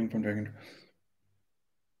spirit coding from Dragon.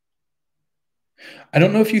 I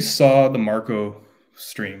don't know if you saw the Marco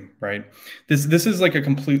stream, right? This is like a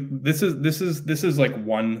complete. This is like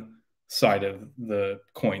one side of the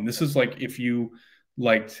coin. This is like if you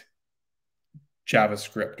liked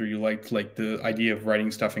JavaScript, or you liked like the idea of writing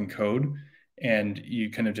stuff in code, and you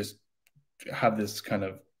kind of just have this kind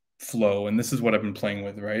of flow. And this is what I've been playing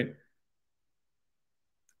with, right?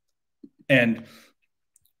 And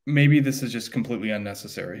maybe this is just completely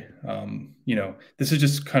unnecessary. This is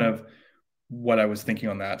just kind of what I was thinking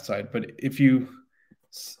on that side. But if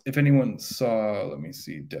anyone saw, let me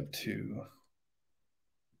see, dev2.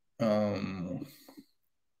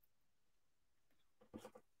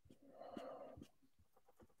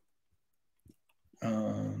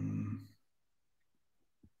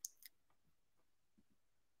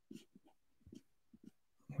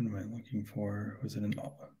 What am I looking for? Was it an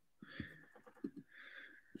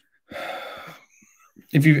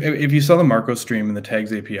if you saw the Marco stream in the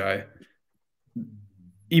tags API,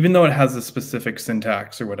 even though it has a specific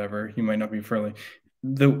syntax or whatever, you might not be fairly.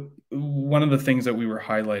 One of the things that we were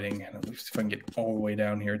highlighting, and at least if I can get all the way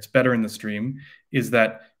down here, it's better in the stream, is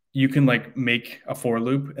that you can like make a for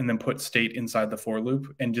loop and then put state inside the for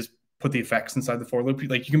loop and just put the effects inside the for loop.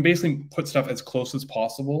 Like you can basically put stuff as close as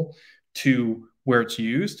possible to where it's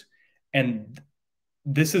used. And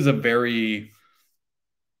this is a very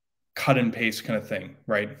cut and paste kind of thing,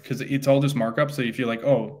 right? Because it's all just markup. So if you're like,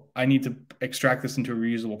 oh, I need to extract this into a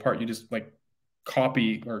reusable part, you just like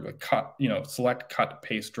copy or like cut, select, cut,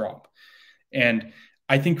 paste, drop. And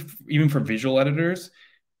I think even for visual editors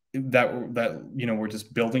that we're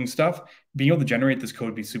just building stuff, being able to generate this code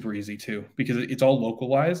would be super easy too, because it's all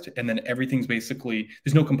localized, and then everything's basically,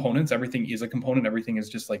 there's no components. Everything is a component. Everything is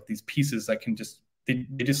just like these pieces that can just, they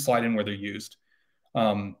just slide in where they're used.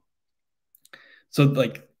 So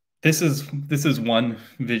like this is one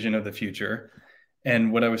vision of the future.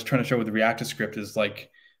 And what I was trying to show with the ReactiveScript is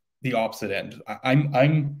like the opposite end.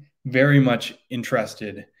 I'm very much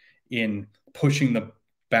interested in pushing the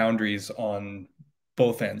boundaries on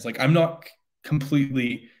both ends. Like I'm not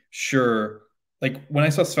completely sure. Like when I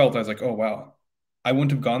saw Svelte, I was like, oh wow, I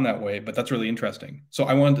wouldn't have gone that way, but that's really interesting. So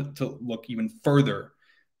I wanted to look even further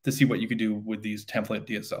to see what you could do with these template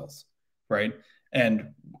DSLs, right?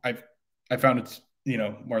 And I found it's,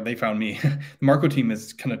 or they found me. The Marco team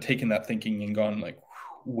has kind of taken that thinking and gone like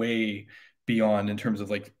way beyond in terms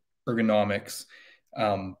of like ergonomics,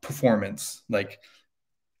 performance, like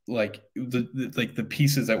the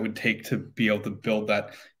pieces that would take to be able to build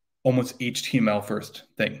that almost HTML first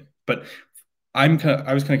thing. But I was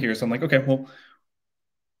kind of curious. I'm like, okay, well,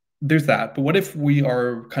 there's that. But what if we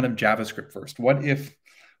are kind of JavaScript first? What if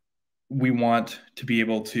we want to be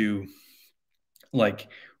able to like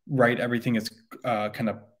write everything as kind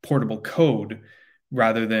of portable code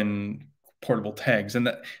rather than portable tags? And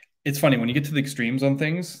that it's funny when you get to the extremes on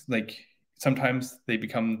things, like sometimes they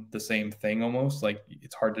become the same thing almost. Like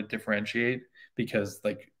it's hard to differentiate because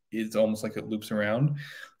like it's almost like it loops around.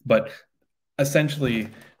 But essentially,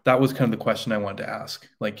 that was kind of the question I wanted to ask.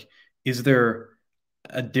 Like, is there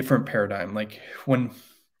a different paradigm? Like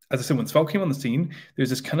as I said, when Svelte came on the scene, there's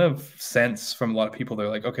this kind of sense from a lot of people. They're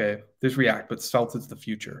like, okay, there's React, but Svelte is the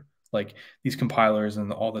future. Like these compilers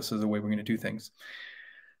and all this is the way we're going to do things.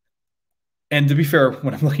 And to be fair,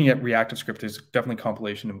 when I'm looking at ReactiveScript, there's definitely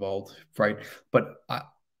compilation involved, right? But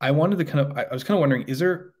I wanted to I was kind of wondering, is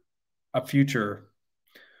there a future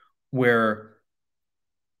where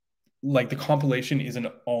like the compilation isn't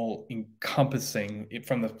all encompassing it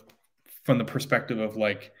from the perspective of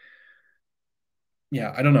like,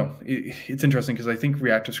 yeah, I don't know. It's interesting because I think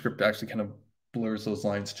ReactiveScript actually kind of blurs those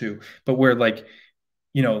lines too. But where like,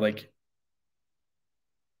 like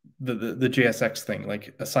the JSX thing,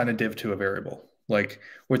 like assign a div to a variable, like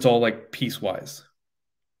where it's all like piecewise.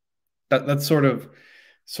 That's sort of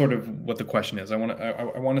what the question is. I want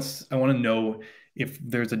to know if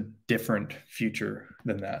there's a different future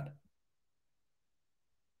than that.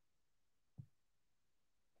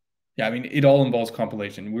 Yeah, I mean, it all involves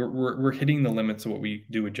compilation. We're hitting the limits of what we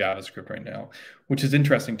do with JavaScript right now, which is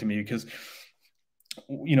interesting to me because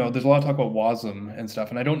there's a lot of talk about WASM and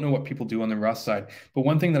stuff, and I don't know what people do on the Rust side. But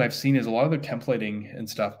one thing that I've seen is a lot of their templating and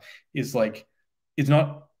stuff is like it's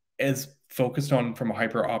not as focused on from a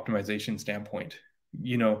hyper optimization standpoint.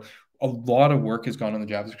 You know, a lot of work has gone on the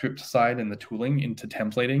JavaScript side and the tooling into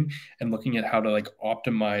templating and looking at how to like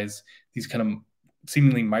optimize these kind of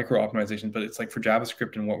seemingly micro optimizations. But it's like for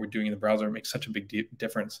JavaScript and what we're doing in the browser, it makes such a big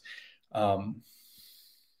difference.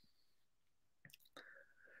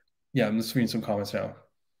 Yeah, I'm just reading some comments now.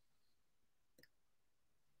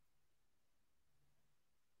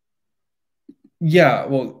 Yeah,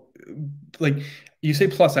 well, like you say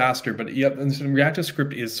plus Aster, but yep, and so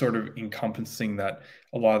ReactiveScript is sort of encompassing that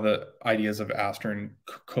a lot of the ideas of Aster and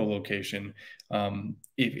co-location,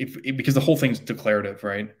 because the whole thing's declarative,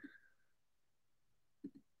 right?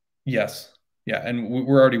 Yes, yeah, and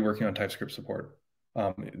we're already working on TypeScript support.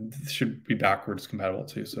 It should be backwards compatible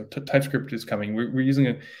too. So TypeScript is coming. We're using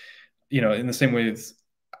it, in the same way.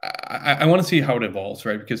 I want to see how it evolves,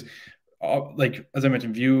 right? Because like as I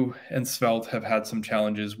mentioned, Vue and Svelte have had some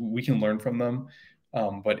challenges. We can learn from them,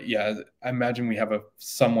 but yeah, I imagine we have a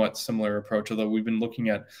somewhat similar approach. Although we've been looking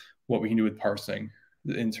at what we can do with parsing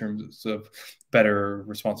in terms of better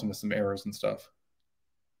responsiveness and errors and stuff.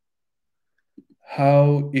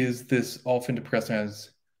 How is this all fit into progressive as?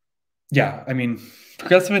 Yeah, I mean,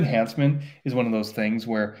 progressive enhancement is one of those things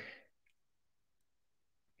where,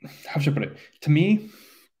 how should I put it? To me,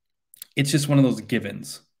 it's just one of those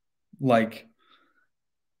givens. Like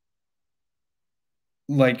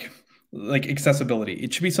like like accessibility.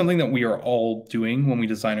 It should be something that we are all doing when we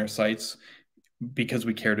design our sites because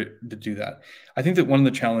we care to do that. I think that one of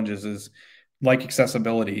the challenges is like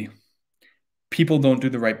accessibility, people don't do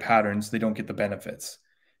the right patterns, they don't get the benefits.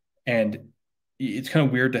 And it's kind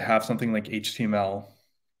of weird to have something like HTML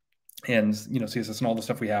and CSS and all the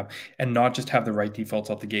stuff we have and not just have the right defaults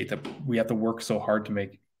out the gate, that we have to work so hard to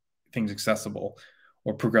make things accessible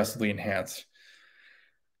or progressively enhanced.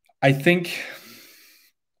 I think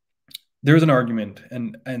there's an argument,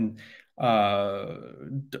 and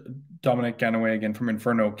Dominic Ganaway again from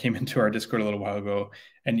Inferno came into our Discord a little while ago,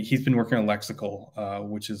 and he's been working on Lexical,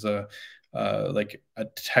 which is like a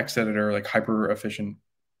text editor, like hyper efficient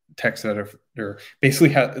text editor.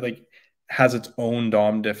 Basically, has its own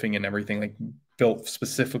DOM diffing and everything, like built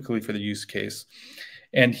specifically for the use case.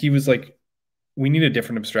 And he was like, we need a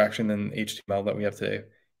different abstraction than HTML that we have to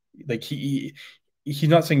like. He's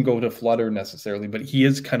not saying go to Flutter necessarily, but he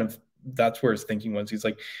is kind of, that's where his thinking was. He's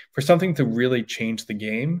like, for something to really change the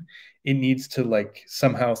game, it needs to like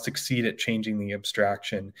somehow succeed at changing the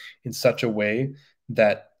abstraction in such a way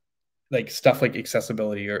that like stuff like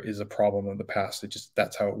accessibility is a problem in the past. It just,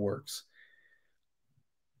 that's how it works.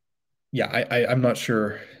 Yeah, I'm not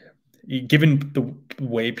sure. Given the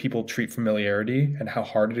way people treat familiarity and how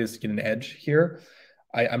hard it is to get an edge here,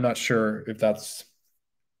 I'm not sure if that's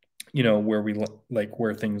where we like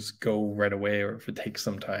where things go right away, or if it takes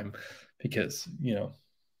some time, because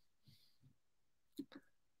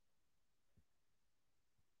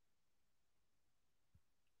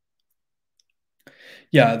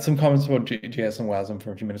yeah, some comments about JS and WASM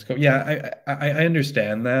from a few minutes ago. Yeah, I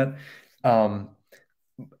understand that. um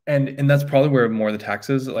and that's probably where more of the tax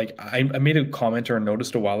is. Like I made a comment or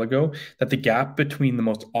noticed a while ago that the gap between the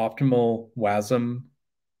most optimal WASM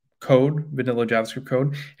code, vanilla JavaScript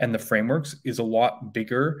code, and the frameworks is a lot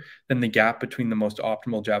bigger than the gap between the most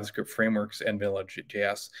optimal JavaScript frameworks and vanilla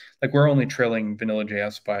JS. Like we're only trailing vanilla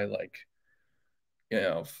JS by like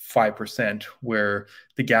 5%, where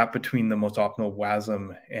the gap between the most optimal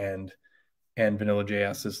WASM and vanilla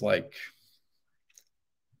JS is like,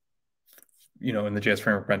 in the JS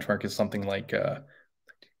framework benchmark is something like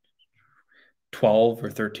 12 or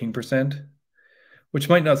 13%, which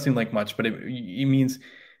might not seem like much, but it means,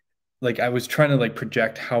 like I was trying to like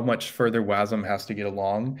project how much further WASM has to get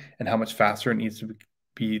along and how much faster it needs to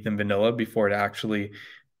be than vanilla before it actually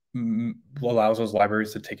allows those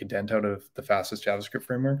libraries to take a dent out of the fastest JavaScript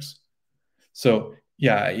frameworks. So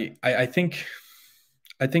yeah, I think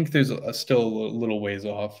there's still a little ways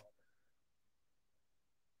off.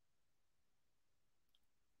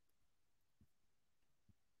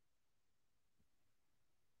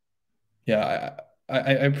 Yeah,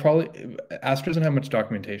 I probably Astra doesn't have much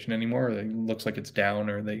documentation anymore. It looks like it's down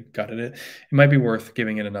or they gutted it. It might be worth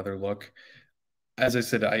giving it another look. As I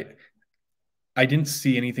said, I didn't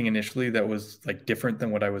see anything initially that was like different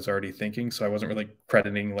than what I was already thinking, so I wasn't really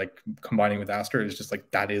crediting like combining with Astra. It's just like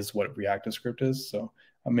that is what ReactiveScript is. So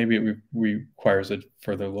maybe it requires a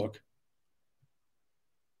further look.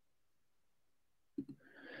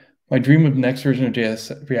 My dream of next version of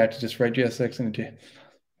JS React is just write JSX in a J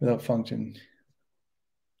without function.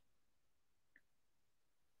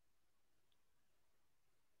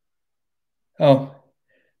 Oh,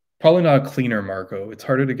 probably not a cleaner Marco. It's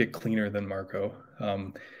harder to get cleaner than Marco.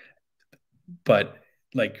 But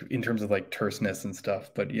like in terms of like terseness and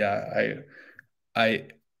stuff. But yeah, I,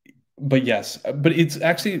 but yes, but it's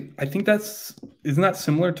actually, I think isn't that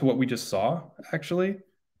similar to what we just saw actually?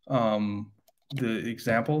 The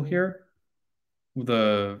example here,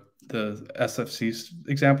 the SFC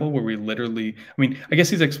example where we literally, I mean, I guess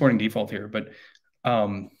he's exporting default here, but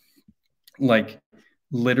like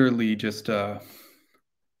literally just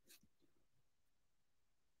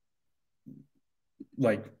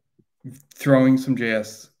like throwing some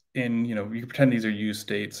JS in, you can pretend these are use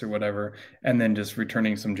states or whatever, and then just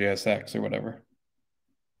returning some JSX or whatever.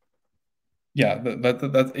 Yeah,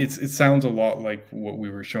 it sounds a lot like what we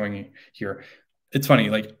were showing here. It's funny,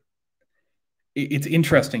 like it's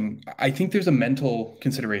interesting. I think there's a mental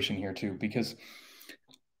consideration here too, because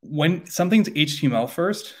when something's HTML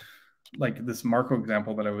first, like this Marco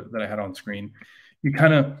example that I had on screen, you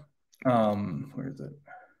kind of where is it?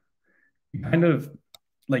 You kind of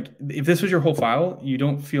like if this was your whole file, you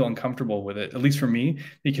don't feel uncomfortable with it, at least for me,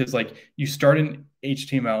 because like you start in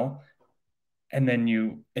HTML and then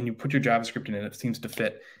you put your JavaScript in it, it seems to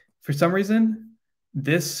fit. For some reason,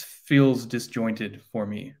 this feels disjointed for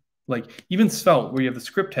me. Like even Svelte, where you have the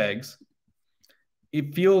script tags,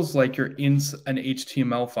 it feels like you're in an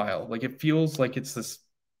HTML file. Like it feels like it's this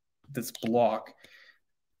block.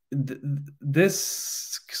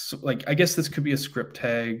 This, like, I guess this could be a script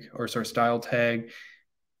tag or sort of style tag.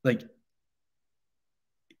 Like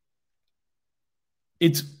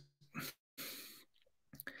it's,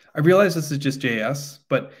 I realize this is just JS,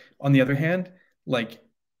 but on the other hand, like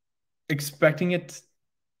expecting it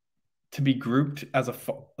to be grouped as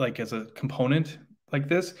a component like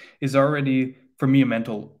this is already for me a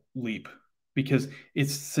mental leap, because it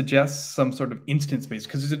suggests some sort of instance base,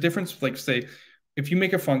 because there's a difference, like say if you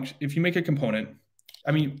make a function, if you make a component,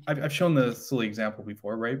 I mean I've shown the silly example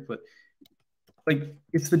before, right? But like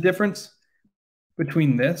it's the difference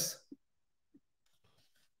between this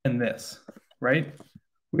and this, right?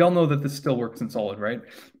 We all know that this still works in Solid, right?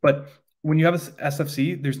 But when you have a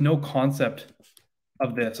SFC, there's no concept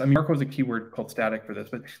of this. I mean, Marco is a keyword called static for this,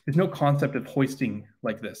 but there's no concept of hoisting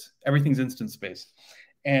like this. Everything's instance based.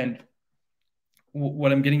 And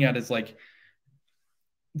what I'm getting at is like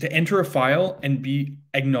to enter a file and be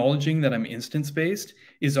acknowledging that I'm instance based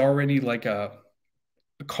is already like a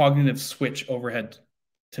cognitive switch overhead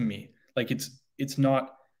to me. Like it's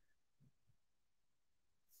not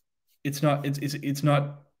Java,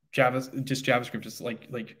 just JavaScript. It's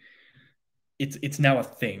like it's now a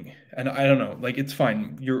thing. And I don't know, like it's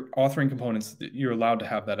fine. You're authoring components, you're allowed to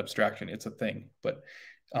have that abstraction. It's a thing. But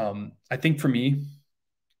I think for me,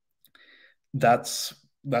 that's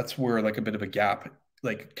where like a bit of a gap,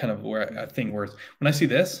 like kind of where a thing where when I see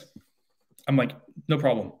this, I'm like, no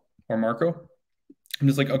problem. Or Marco, I'm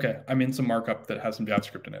just like, okay, I'm in some markup that has some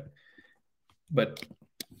JavaScript in it. But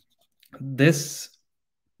this,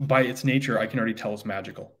 by its nature, I can already tell it's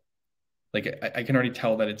magical. Like I can already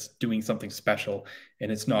tell that it's doing something special and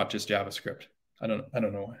it's not just JavaScript. I don't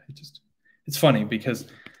know. It's funny because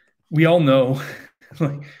we all know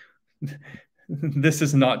like this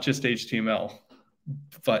is not just HTML,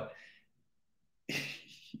 but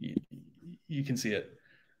you can see it.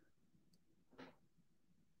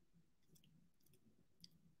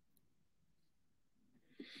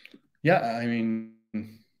 Yeah, I mean,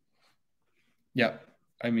 yeah,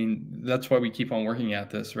 I mean that's why we keep on working at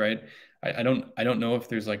this, right? I don't know if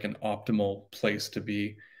there's like an optimal place to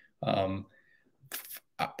be.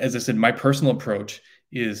 As I said, my personal approach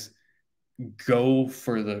is go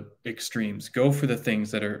for the extremes, go for the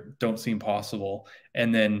things that don't seem possible,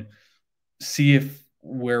 and then see if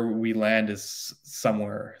where we land is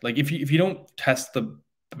somewhere. Like if you don't test the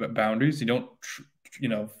boundaries, you don't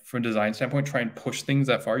from a design standpoint, try and push things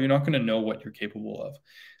that far. You're not going to know what you're capable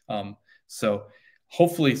of. So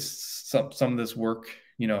hopefully some of this work,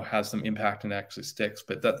 has some impact and actually sticks.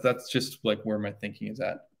 But that's just like where my thinking is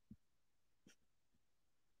at.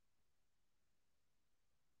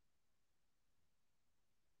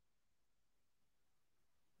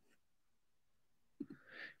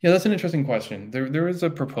 Yeah, that's an interesting question. There is a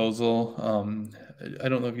proposal. I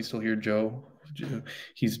don't know if he's still here, Joe.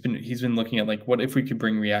 He's been looking at like, what if we could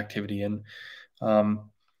bring reactivity in?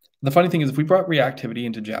 The funny thing is, if we brought reactivity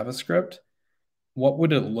into JavaScript, what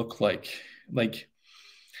would it look like? Like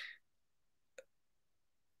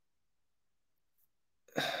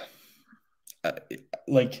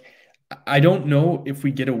I don't know if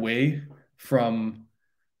we get away from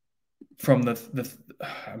the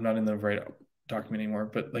I'm not in the right document anymore,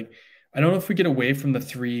 but like I don't know if we get away from the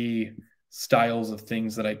three styles of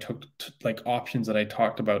things that I took like options that I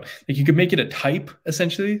talked about. Like you could make it a type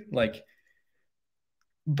essentially, like,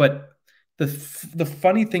 but the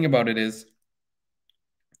funny thing about it is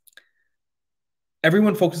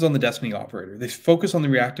everyone focuses on the destiny operator. They focus on the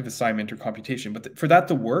reactive assignment or computation, but for that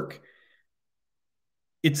to work,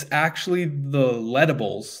 it's actually the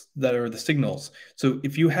lettables that are the signals. So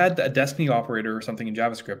if you had a destiny operator or something in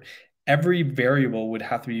JavaScript, every variable would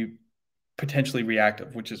have to be potentially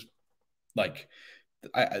reactive, which is like,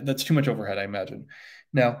 that's too much overhead, I imagine.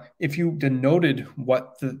 Now, if you denoted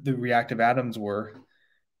what the reactive atoms were,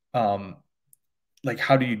 like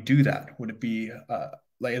how do you do that? Would it be,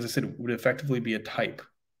 like, as I said, would it effectively be a type?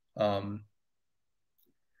 I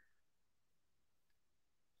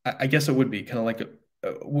guess it would be kind of like,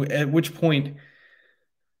 at which point,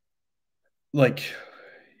 like,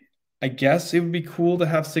 I guess it would be cool to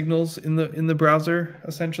have signals in the browser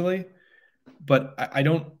essentially, but I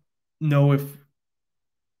don't know if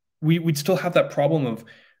we'd still have that problem of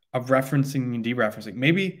referencing and dereferencing.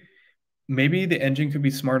 Maybe the engine could be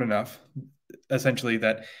smart enough essentially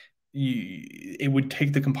that it would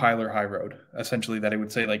take the compiler high road, essentially, that it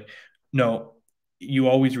would say like, no, you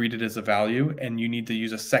always read it as a value and you need to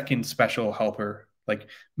use a second special helper. Like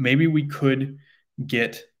maybe we could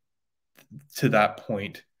get to that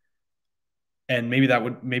point, and maybe that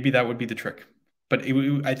would be the trick. But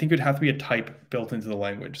I think it would have to be a type built into the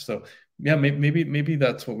language. So yeah, maybe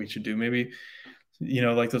that's what we should do. Maybe,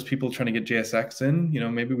 like those people trying to get JSX in,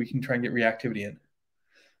 maybe we can try and get reactivity in.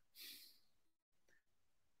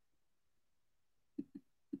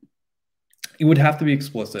 It would have to be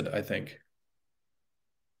explicit, I think.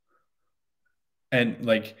 And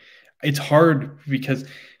like, it's hard because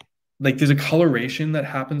like there's a coloration that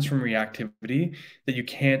happens from reactivity that you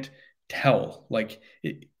can't tell. Like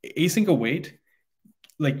async await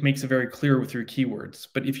like makes it very clear with your keywords.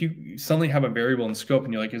 But if you suddenly have a variable in scope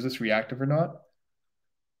and you're like, is this reactive or not?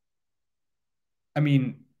 I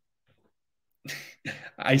mean,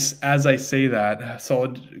 as I say that,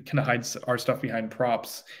 Solid kind of hides our stuff behind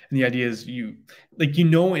props. And the idea is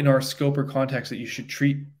in our scope or context that you should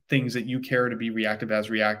treat things that you care to be reactive as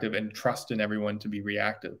reactive and trust in everyone to be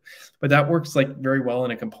reactive. But that works like very well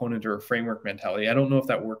in a component or a framework mentality. I don't know if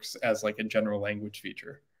that works as like a general language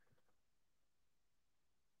feature.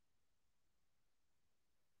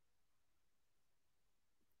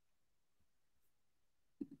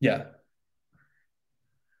 Yeah.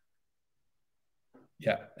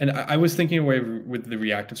 Yeah. And I was thinking away with the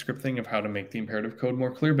ReactiveScript thing of how to make the imperative code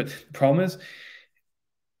more clear. But the problem is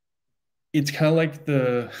it's kind of like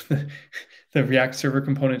the the React server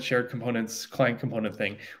component, shared components, client component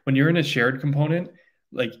thing. When you're in a shared component,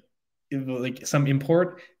 like some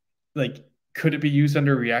import, like could it be used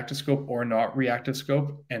under reactive scope or not reactive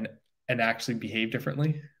scope and actually behave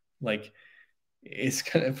differently? Like it's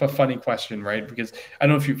kind of a funny question, right? Because I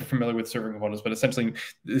don't know if you're familiar with server components, but essentially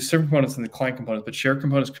the server components and the client components, but shared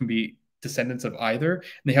components can be descendants of either, and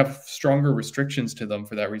they have stronger restrictions to them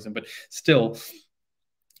for that reason. But still,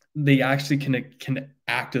 they actually can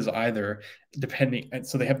act as either depending, and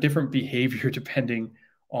so they have different behavior depending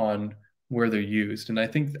on where they're used. And I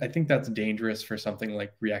think that's dangerous for something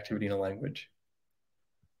like reactivity in a language.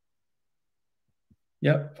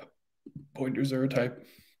 Yep, pointers are a type.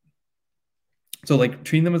 So like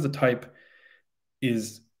treating them as a type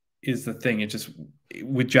is the thing. It's just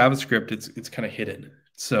with JavaScript, it's kind of hidden.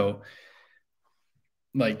 So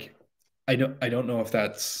like I don't know if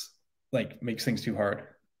that's like makes things too hard.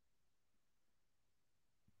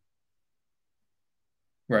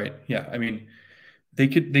 Right. Yeah. I mean, they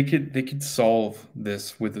could solve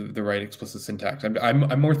this with the right explicit syntax.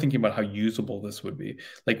 I'm more thinking about how usable this would be.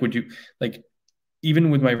 Like, would you like even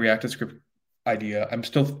with my ReactiveScript idea. I'm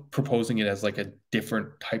still proposing it as like a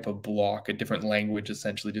different type of block, a different language,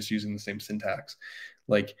 essentially just using the same syntax.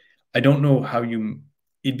 Like, I don't know how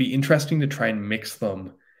it'd be interesting to try and mix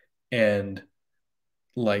them and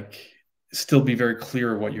like still be very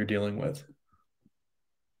clear what you're dealing with.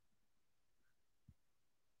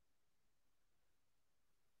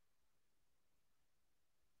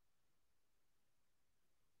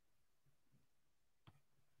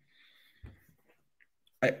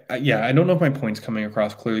 Yeah, I don't know if my point's coming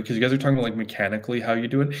across clearly because you guys are talking about like mechanically how you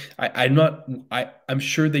do it. I'm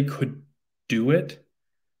sure they could do it,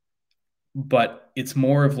 but it's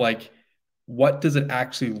more of like, what does it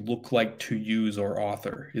actually look like to use or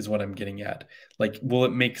author is what I'm getting at. Like, will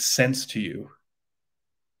it make sense to you?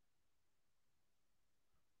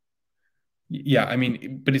 Yeah, I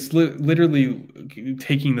mean, but it's literally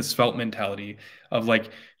taking the svelte mentality of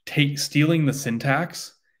like stealing the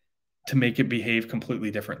syntax to make it behave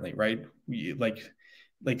completely differently, right? Like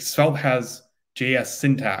Svelte has JS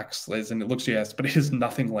syntax, as in it looks JS, but it is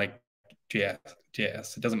nothing like JS.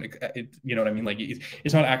 JS. It doesn't. You know what I mean? Like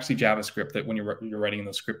it's not actually JavaScript that when you're writing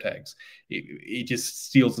those script tags, it just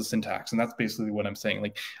steals the syntax, and that's basically what I'm saying.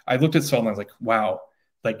 Like I looked at Svelte and I was like, wow.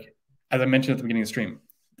 Like as I mentioned at the beginning of the stream,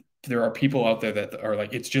 there are people out there that are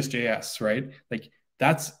like, it's just JS, right? Like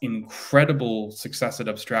that's incredible success at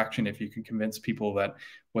abstraction if you can convince people that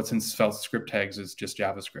what's in Svelte script tags is just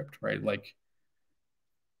JavaScript, right? Like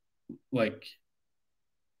like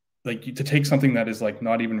to take something that is like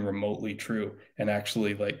not even remotely true and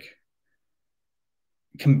actually like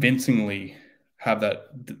convincingly have that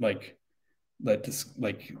like that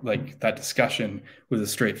discussion with a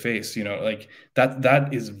straight face, you know, like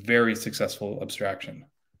that is very successful abstraction.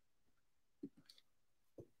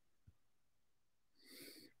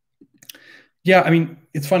 Yeah, I mean,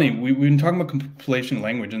 it's funny. We've been talking about compilation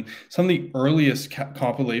language, and some of the earliest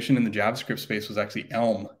compilation in the JavaScript space was actually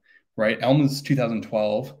Elm, right? Elm is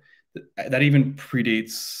 2012. That even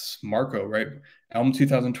predates Marco, right? Elm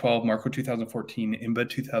 2012, Marco 2014, Imba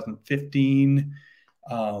 2015,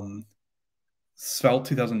 um, Svelte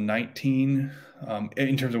 2019,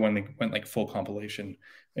 in terms of when they went like full compilation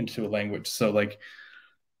into a language. So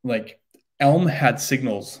like Elm had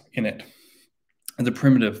signals in it as a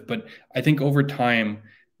primitive, but I think over time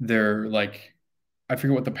they're like, I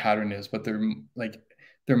forget what the pattern is, but they're like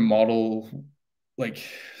their model, like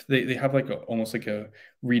they have like almost like a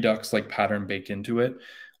Redux like pattern baked into it.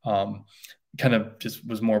 Um, Kind of just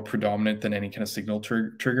was more predominant than any kind of signal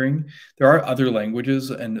triggering. There are other languages,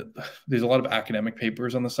 and there's a lot of academic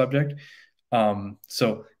papers on the subject.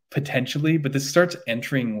 So potentially, but this starts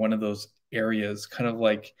entering one of those areas, kind of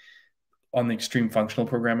like on the extreme functional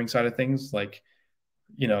programming side of things, like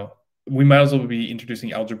you know, we might as well be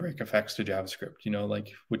introducing algebraic effects to JavaScript, you know,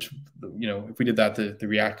 like which, you know, if we did that, the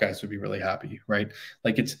React guys would be really happy, right?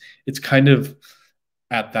 Like it's kind of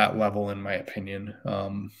at that level, in my opinion,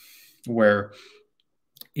 where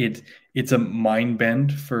it it's a mind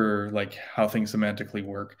bend for like how things semantically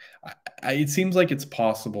work. It seems like it's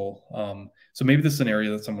possible. So maybe this is an area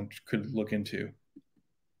that someone could look into.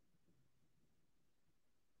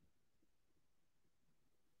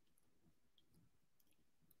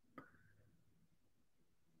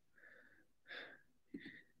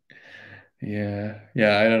 Yeah,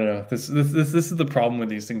 I don't know. This is the problem with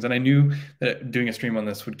these things, and I knew that doing a stream on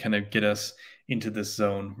this would kind of get us into this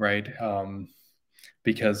zone, right?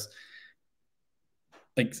 Because,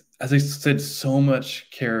 like as I said, so much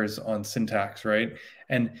cares on syntax, right?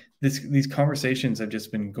 And these conversations have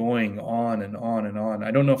just been going on and on and on. I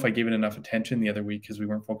don't know if I gave it enough attention the other week because we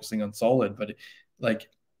weren't focusing on Solid, but like,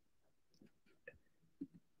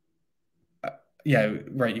 yeah,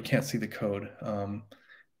 right. You can't see the code,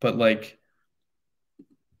 but like,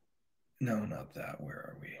 no, not that. Where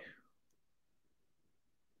are we?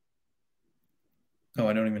 Oh,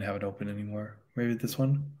 I don't even have it open anymore. Maybe this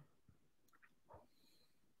one.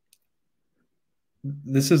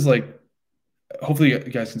 This is like, hopefully you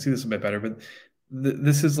guys can see this a bit better, but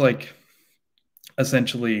this is like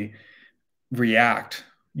essentially React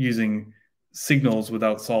using signals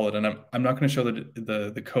without solid. And I'm not going to show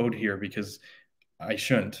the code here because I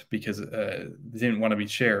shouldn't, because they didn't want to be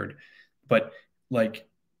shared. But like,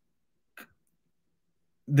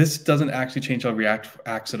 this doesn't actually change how React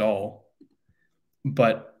acts at all,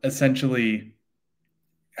 but essentially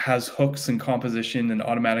has hooks and composition and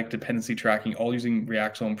automatic dependency tracking, all using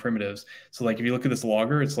React's own primitives. So like if you look at this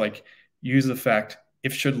logger, it's like use effect,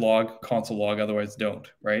 if should log, console log, otherwise don't,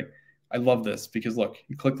 right? I love this because look,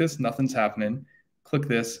 you click this, nothing's happening. Click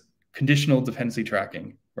this, conditional dependency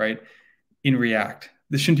tracking, right? In React.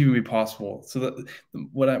 This shouldn't even be possible. So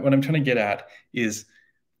what I'm trying to get at is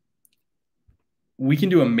we can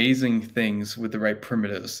do amazing things with the right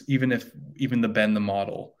primitives, even to bend the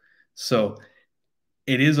model. So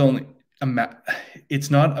it is only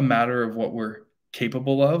it's not a matter of what we're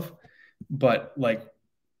capable of, but like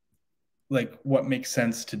what makes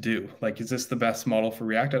sense to do. Like, is this the best model for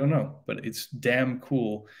React? I don't know, but it's damn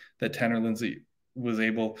cool that Tanner Lindsay was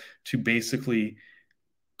able to basically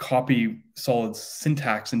copy Solid's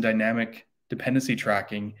syntax and dynamic dependency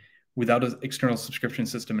tracking without an external subscription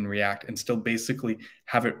system in React and still basically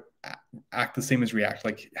have it act the same as React,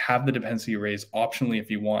 like have the dependency arrays optionally if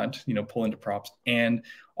you want, pull into props, and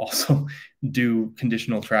also do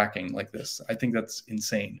conditional tracking like this. I think that's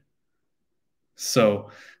insane. So,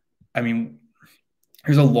 I mean,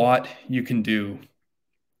 there's a lot you can do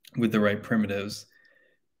with the right primitives.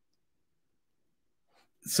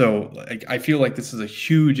 So I feel like this is a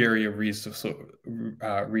huge area of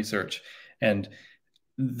research, and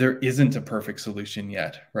there isn't a perfect solution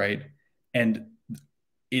yet, right? And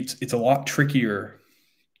it's a lot trickier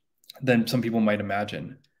than some people might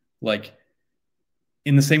imagine. Like,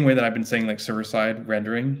 in the same way that I've been saying, like, server-side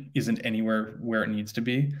rendering isn't anywhere where it needs to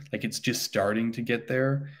be. Like, it's just starting to get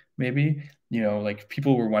there, maybe. Like,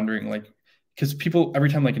 people were wondering, like, because people, every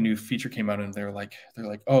time like a new feature came out and they're like,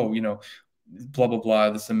 oh, blah, blah, blah,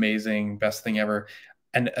 this amazing, best thing ever.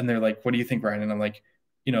 And they're like, what do you think, Ryan? And I'm like,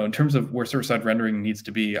 in terms of where server-side rendering needs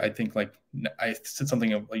to be, I think, like, I said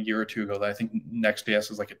something a year or two ago that I think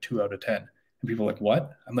Next.js is like a 2 out of 10. And people are like,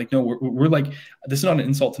 what? I'm like, no, we're like, this is not an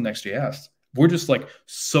insult to Next.js. We're just like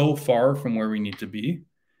so far from where we need to be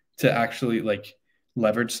to actually like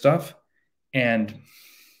leverage stuff. And,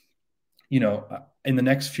 in the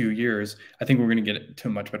next few years, I think we're going to get it to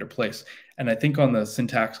a much better place. And I think on the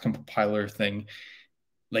syntax compiler thing,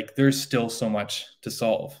 like, there's still so much to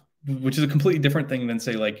solve, which is a completely different thing than,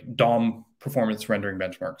 say, like DOM performance rendering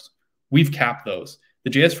benchmarks. We've capped those.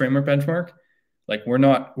 The JS framework benchmark, like, we're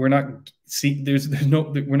not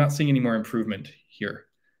seeing any more improvement here.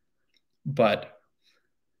 But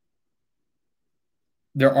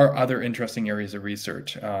there are other interesting areas of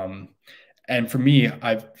research. And for me,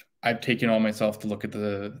 I've taken on myself to look at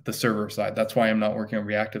the server side. That's why I'm not working on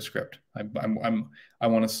ReactiveScript. I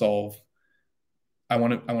want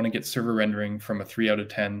to get server rendering from a 3 out of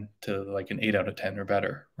 10 to like an 8 out of 10 or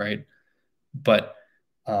better, right? But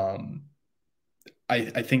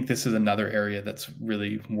I think this is another area that's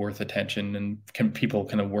really worth attention and people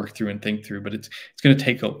kind of work through and think through. But it's going to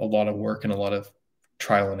take a lot of work and a lot of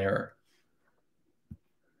trial and error.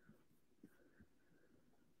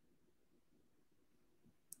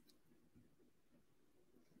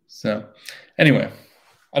 So anyway,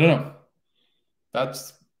 I don't know.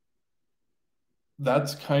 That's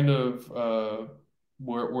kind of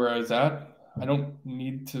where I was at. I don't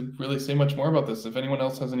need to really say much more about this. If anyone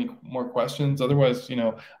else has any more questions, otherwise,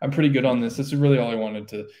 I'm pretty good on this. This is really all I wanted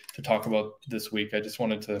to talk about this week. I just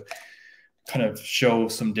wanted to kind of show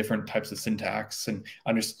some different types of syntax and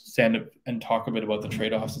understand it and talk a bit about the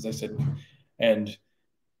trade-offs, as I said. And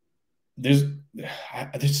there's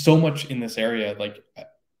so much in this area. Like,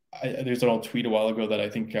 there's an old tweet a while ago that I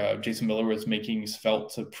think Jason Miller was making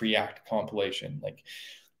Svelte to pre-act compilation. Like,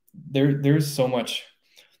 there's so much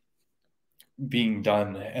being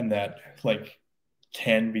done and that like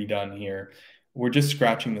can be done here. We're just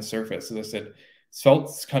scratching the surface. As I said,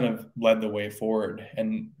 Svelte's kind of led the way forward,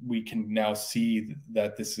 and we can now see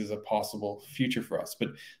that this is a possible future for us. But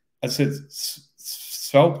as I said,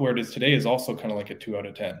 Svelte, where it is today, is also kind of like a 2 out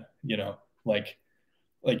of 10, like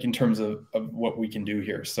in terms of what we can do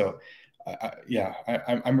here. So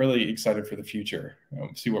I'm really excited for the future.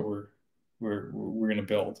 See what we're going to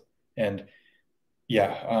build. And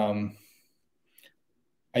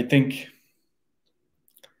I think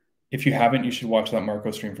if you haven't, you should watch that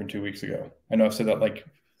Marco stream from 2 weeks ago. I know I've said that like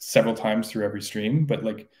several times through every stream, but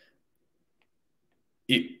like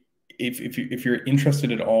if you're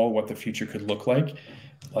interested at all what the future could look like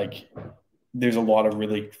there's a lot of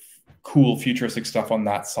really cool futuristic stuff on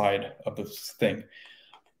that side of this thing.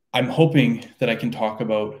 I'm hoping that I can talk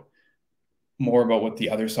about more about what the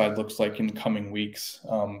other side looks like in coming weeks,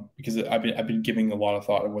 because I've been giving a lot of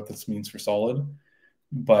thought of what this means for Solid.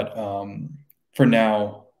 But for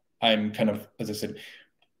now, I'm kind of, as I said,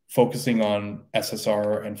 focusing on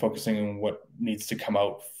SSR and focusing on what needs to come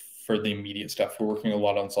out for the immediate stuff. We're working a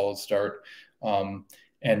lot on Solid Start,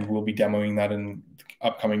 and we'll be demoing that in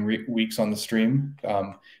upcoming weeks on the stream.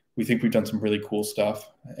 We think we've done some really cool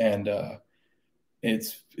stuff, and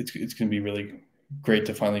it's going to be really great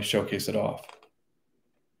to finally showcase it off.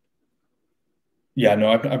 Yeah,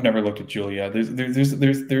 no, I've never looked at Julia.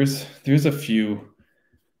 There's a few.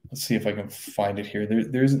 Let's see if I can find it here.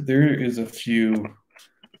 There is a few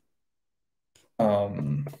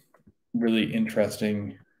really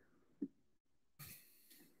interesting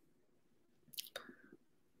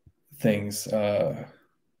things.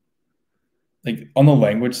 Like on the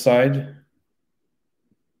language side,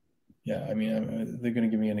 yeah, I mean, they're going to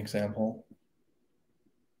give me an example.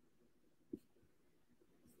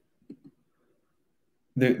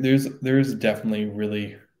 There's definitely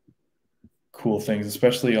really cool things,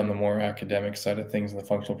 especially on the more academic side of things and the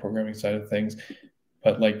functional programming side of things.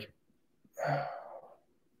 But like,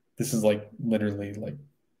 this is like literally like,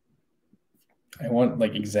 I want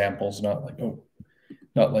like examples, not like, oh,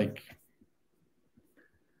 not like,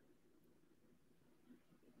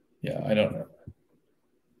 yeah, I don't know.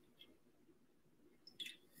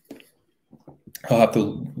 I'll have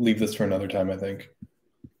to leave this for another time, I think.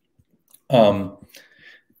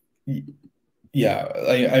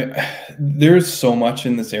 Yeah, there's so much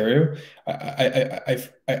in this area.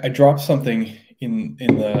 I dropped something in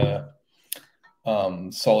the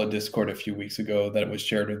Solid Discord a few weeks ago that was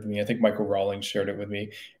shared with me. I think Michael Rawlings shared it with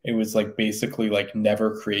me. It was like basically like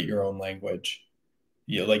never create your own language.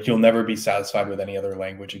 Like you'll never be satisfied with any other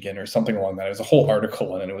language again, or something along that. It was a whole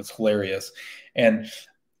article and it was hilarious. And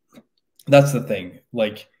that's the thing.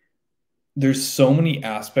 Like there's so many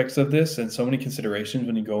aspects of this and so many considerations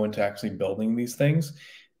when you go into actually building these things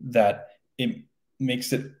that it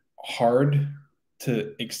makes it hard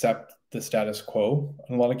to accept the status quo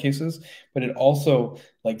in a lot of cases. But it also,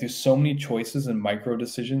 like, there's so many choices and micro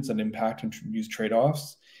decisions that impact and use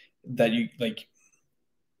trade-offs that you like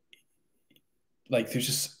there's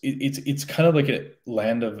just it's kind of like a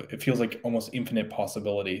land of, it feels like almost infinite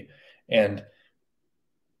possibility. And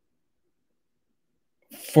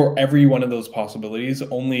for every one of those possibilities,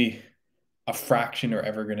 only a fraction are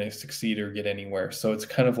ever going to succeed or get anywhere. So it's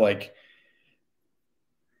kind of like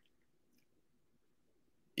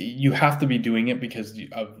you have to be doing it because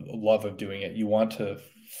of love of doing it. You want to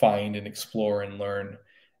find and explore and learn.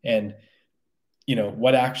 And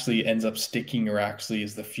what actually ends up sticking or actually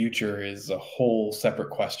is the future is a whole separate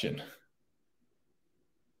question.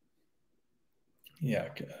 Yeah,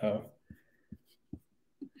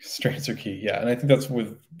 constraints are key. Yeah, and I think that's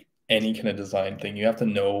with any kind of design thing. You have to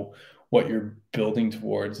know what you're building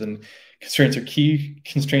towards, and constraints are key.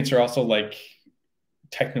 Constraints are also like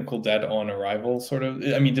technical debt on arrival, sort of.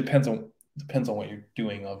 I mean, depends on what you're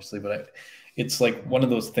doing, obviously, but it's like one of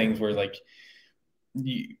those things where like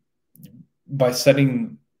by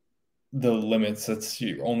setting the limits, that's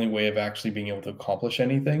your only way of actually being able to accomplish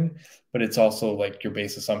anything. But it's also like your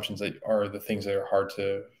base assumptions that are the things that are hard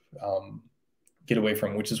to get away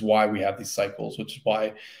from, which is why we have these cycles, which is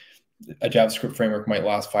why a JavaScript framework might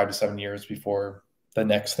last 5 to 7 years before the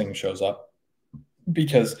next thing shows up,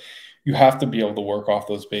 because you have to be able to work off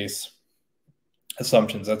those base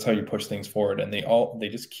assumptions. That's how you push things forward, and they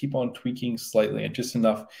just keep on tweaking slightly, and just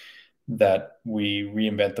enough that we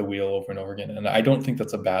reinvent the wheel over and over again. And I don't think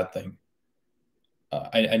that's a bad thing.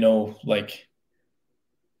 I know, like,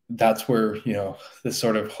 that's where this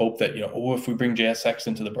sort of hope that oh, if we bring JSX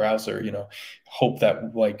into the browser, hope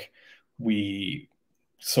that like we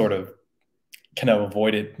sort of kind of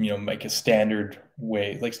avoid it, make a standard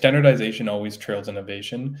way. Like standardization always trails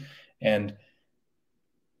innovation, and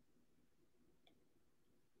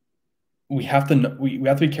we have to we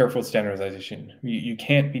have to be careful with standardization. You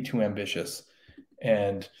can't be too ambitious,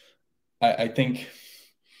 and I think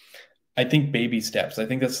baby steps. I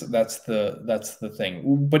think that's the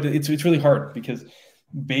thing. But it's really hard because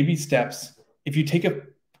baby steps. If you take a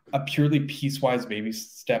purely piecewise baby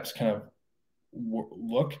steps kind of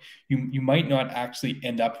look, you might not actually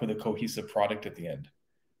end up with a cohesive product at the end.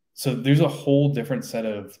 So there's a whole different set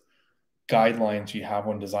of guidelines you have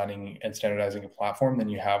when designing and standardizing a platform than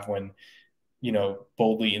you have when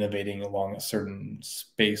boldly innovating along a certain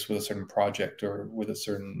space with a certain project or with a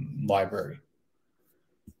certain library.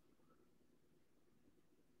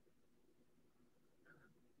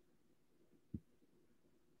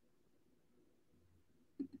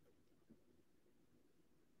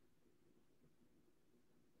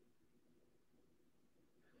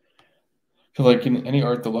 So like in any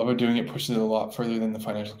art, the love of doing it pushes it a lot further than the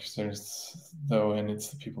financial concerns, though, and it's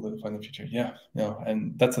the people that define the future. Yeah, no,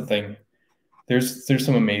 and that's the thing. There's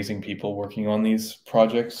some amazing people working on these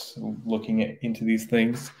projects, looking into these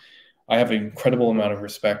things. I have an incredible amount of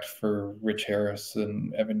respect for Rich Harris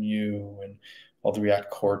and Evan Yu and all the React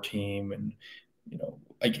core team, and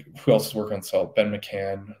like who else is working on Salt? Ben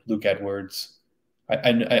McCann, Luke Edwards.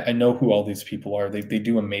 I know who all these people are. They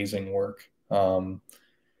do amazing work.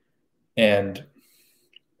 And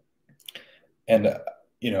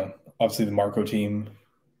obviously the Marco team,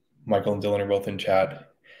 Michael and Dylan are both in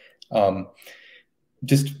chat.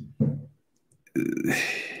 Just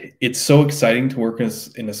it's so exciting to work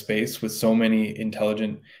in a space with so many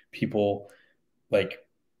intelligent people, like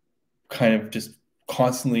kind of just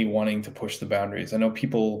constantly wanting to push the boundaries. I know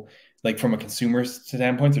people, like from a consumer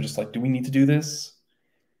standpoint, they're just like, do we need to do this?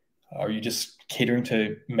 Are you just catering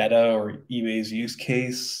to Meta or eBay's use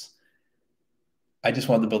case? I just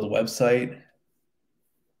wanted to build a website.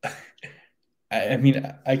 I mean,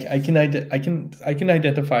 I can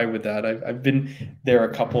identify with that. I've been there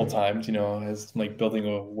a couple of times, you know, as like building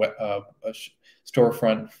a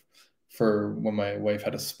storefront for when my wife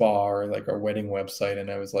had a spa or like our wedding website, and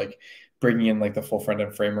I was like bringing in like the full front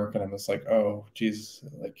end framework, and I was like, oh, geez,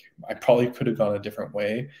 like I probably could have gone a different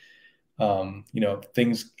way. You know,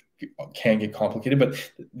 things can get complicated,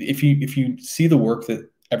 but if you see the work that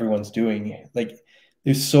everyone's doing, like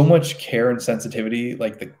there's so much care and sensitivity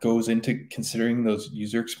like that goes into considering those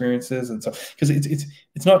user experiences. And so because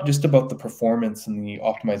it's not just about the performance and the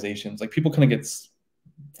optimizations. Like people kind of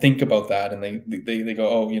think about that, and they go,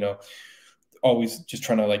 oh, you know, always just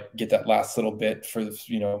trying to like get that last little bit for this,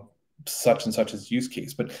 you know, such and such as use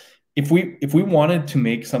case. But if we wanted to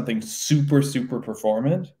make something super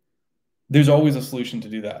performant, there's always a solution to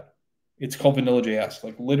do that. It's called vanilla JS.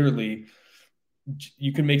 Like literally,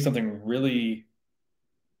 you can make something really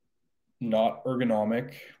not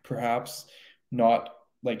ergonomic, perhaps not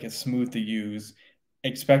like as smooth to use.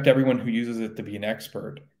 Expect everyone who uses it to be an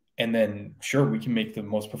expert, and then sure, we can make the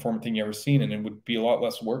most performant thing you ever seen, and it would be a lot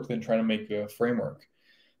less work than trying to make a framework.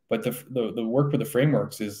 But the work with the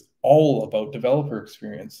frameworks is all about developer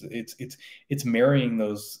experience. It's marrying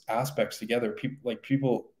those aspects together.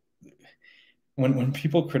 People when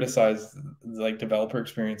people criticize like developer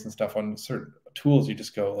experience and stuff on certain tools, you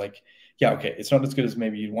just go like, yeah, okay, it's not as good as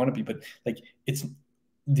maybe you'd want to be, but like it's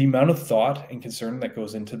the amount of thought and concern that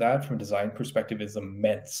goes into that from a design perspective is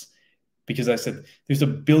immense. Because I said there's a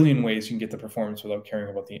billion ways you can get the performance without caring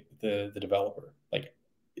about the developer. Like,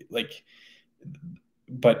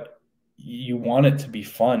 but you want it to be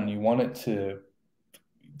fun. You want it to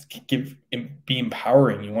be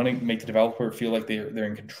empowering. You want to make the developer feel like they're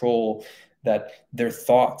in control, that their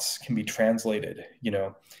thoughts can be translated, you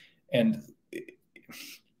know. And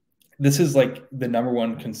this is like the number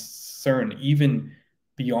one concern, even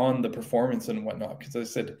beyond the performance and whatnot, because I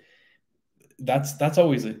said that's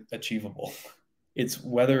always achievable. It's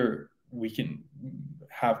whether we can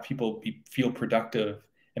have people feel productive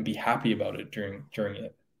and be happy about it during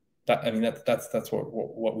it. That, I mean, that's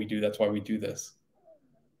what we do. That's why we do this.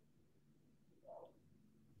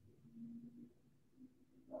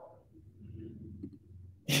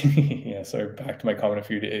 Yeah, sorry, back to my comment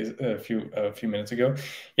a few minutes ago.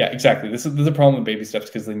 Yeah, exactly. This is a problem with baby steps,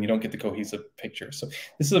 because then you don't get the cohesive picture. So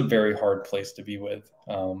this is a very hard place to be with.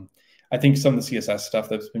 I think some of the CSS stuff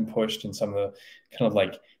that's been pushed, and some of the kind of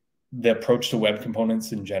like the approach to web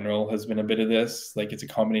components in general has been a bit of this. Like it's a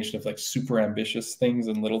combination of like super ambitious things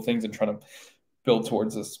and little things, and trying to build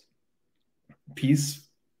towards this piece.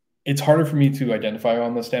 It's harder for me to identify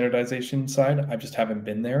on the standardization side. I just haven't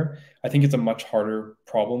been there. I think it's a much harder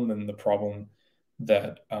problem than the problem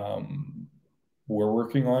that we're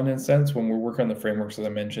working on, in a sense. When we're working on the frameworks, as I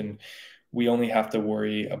mentioned, we only have to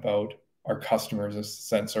worry about our customers, in a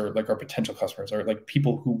sense, or like our potential customers, or like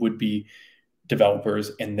people who would be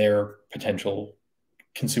developers and their potential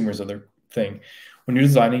consumers of their thing. When you're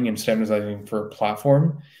designing and standardizing for a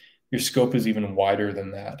platform, your scope is even wider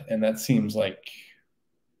than that. And that seems like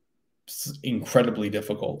incredibly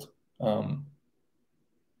difficult.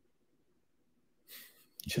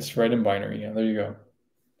 Just write in binary. Yeah, there you go.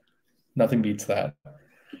 Nothing beats that.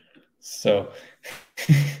 So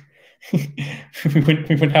we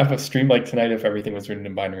wouldn't have a stream like tonight if everything was written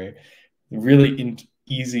in binary. Really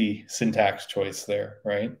easy syntax choice there,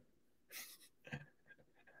 right?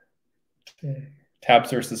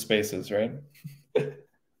 Tabs versus spaces, right?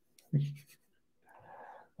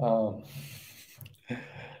 um,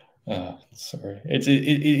 sorry.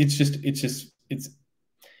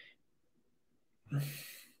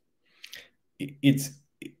 It's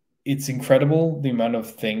it's incredible the amount of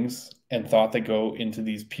things and thought that go into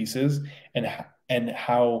these pieces, and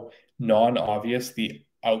how non-obvious the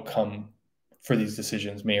outcome for these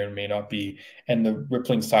decisions may or may not be, and the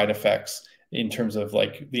rippling side effects in terms of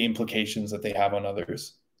like the implications that they have on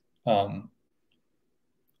others. Um,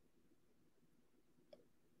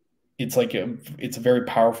 it's like it's a very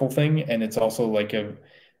powerful thing, and it's also like a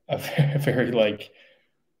very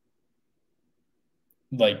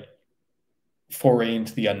like foray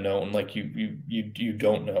into the unknown. Like you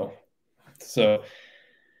don't know. So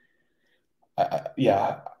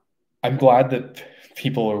yeah, I'm glad that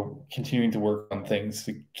people are continuing to work on things,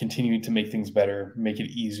 to continue to make things better, make it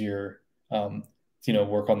easier.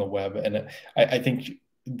 work on the web. And I think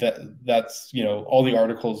that's all the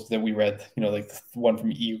articles that we read, like the one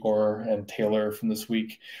from Igor and Taylor from this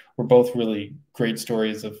week, were both really great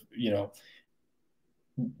stories of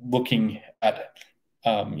looking at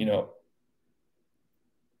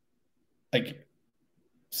like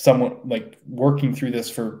someone like working through this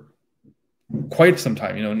for quite some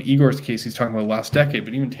time. In Igor's case, he's talking about the last decade,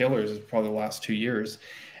 but even Taylor's is probably the last 2 years.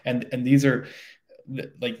 And these are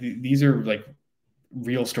like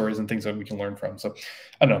real stories and things that we can learn from. So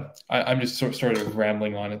I don't know. I'm just sort of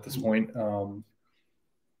rambling on at this point.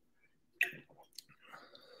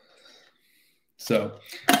 So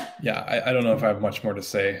yeah, I don't know if I have much more to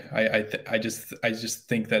say. I just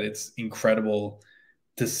think that it's incredible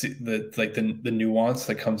to see the nuance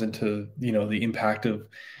that comes into the impact of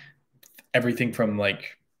everything from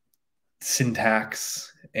like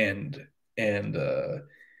syntax and the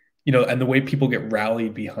way people get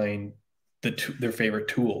rallied behind their favorite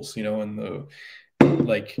tools, and the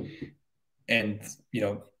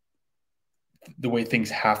way things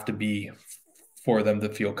have to be for them to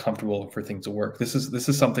feel comfortable, for things to work. This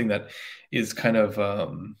is something that is kind of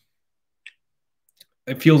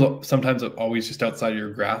it feels sometimes always just outside of your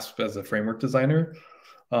grasp as a framework designer.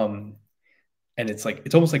 And it's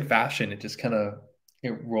almost like fashion. It just kind of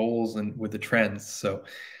rolls and with the trends. So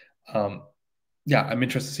yeah, I'm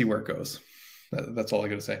interested to see where it goes. That's all I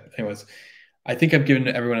got to say. Anyways, I think I've given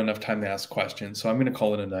everyone enough time to ask questions, so I'm going to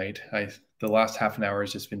call it a night. The last half an hour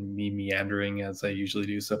has just been me meandering as I usually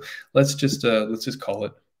do. So let's just call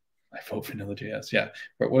it. I vote Vanilla.js. Yeah,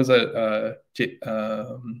 what was it?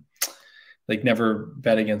 Like never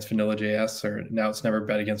bet against Vanilla.js, or now it's never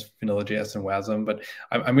bet against Vanilla.js and WASM. But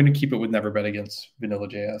I'm going to keep it with never bet against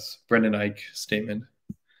Vanilla.js. Brendan Ike statement.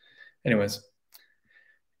 Anyways,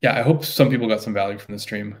 yeah, I hope some people got some value from the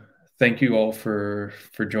stream. Thank you all for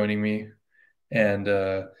joining me. And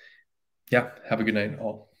yeah, have a good night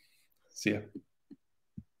all. See ya.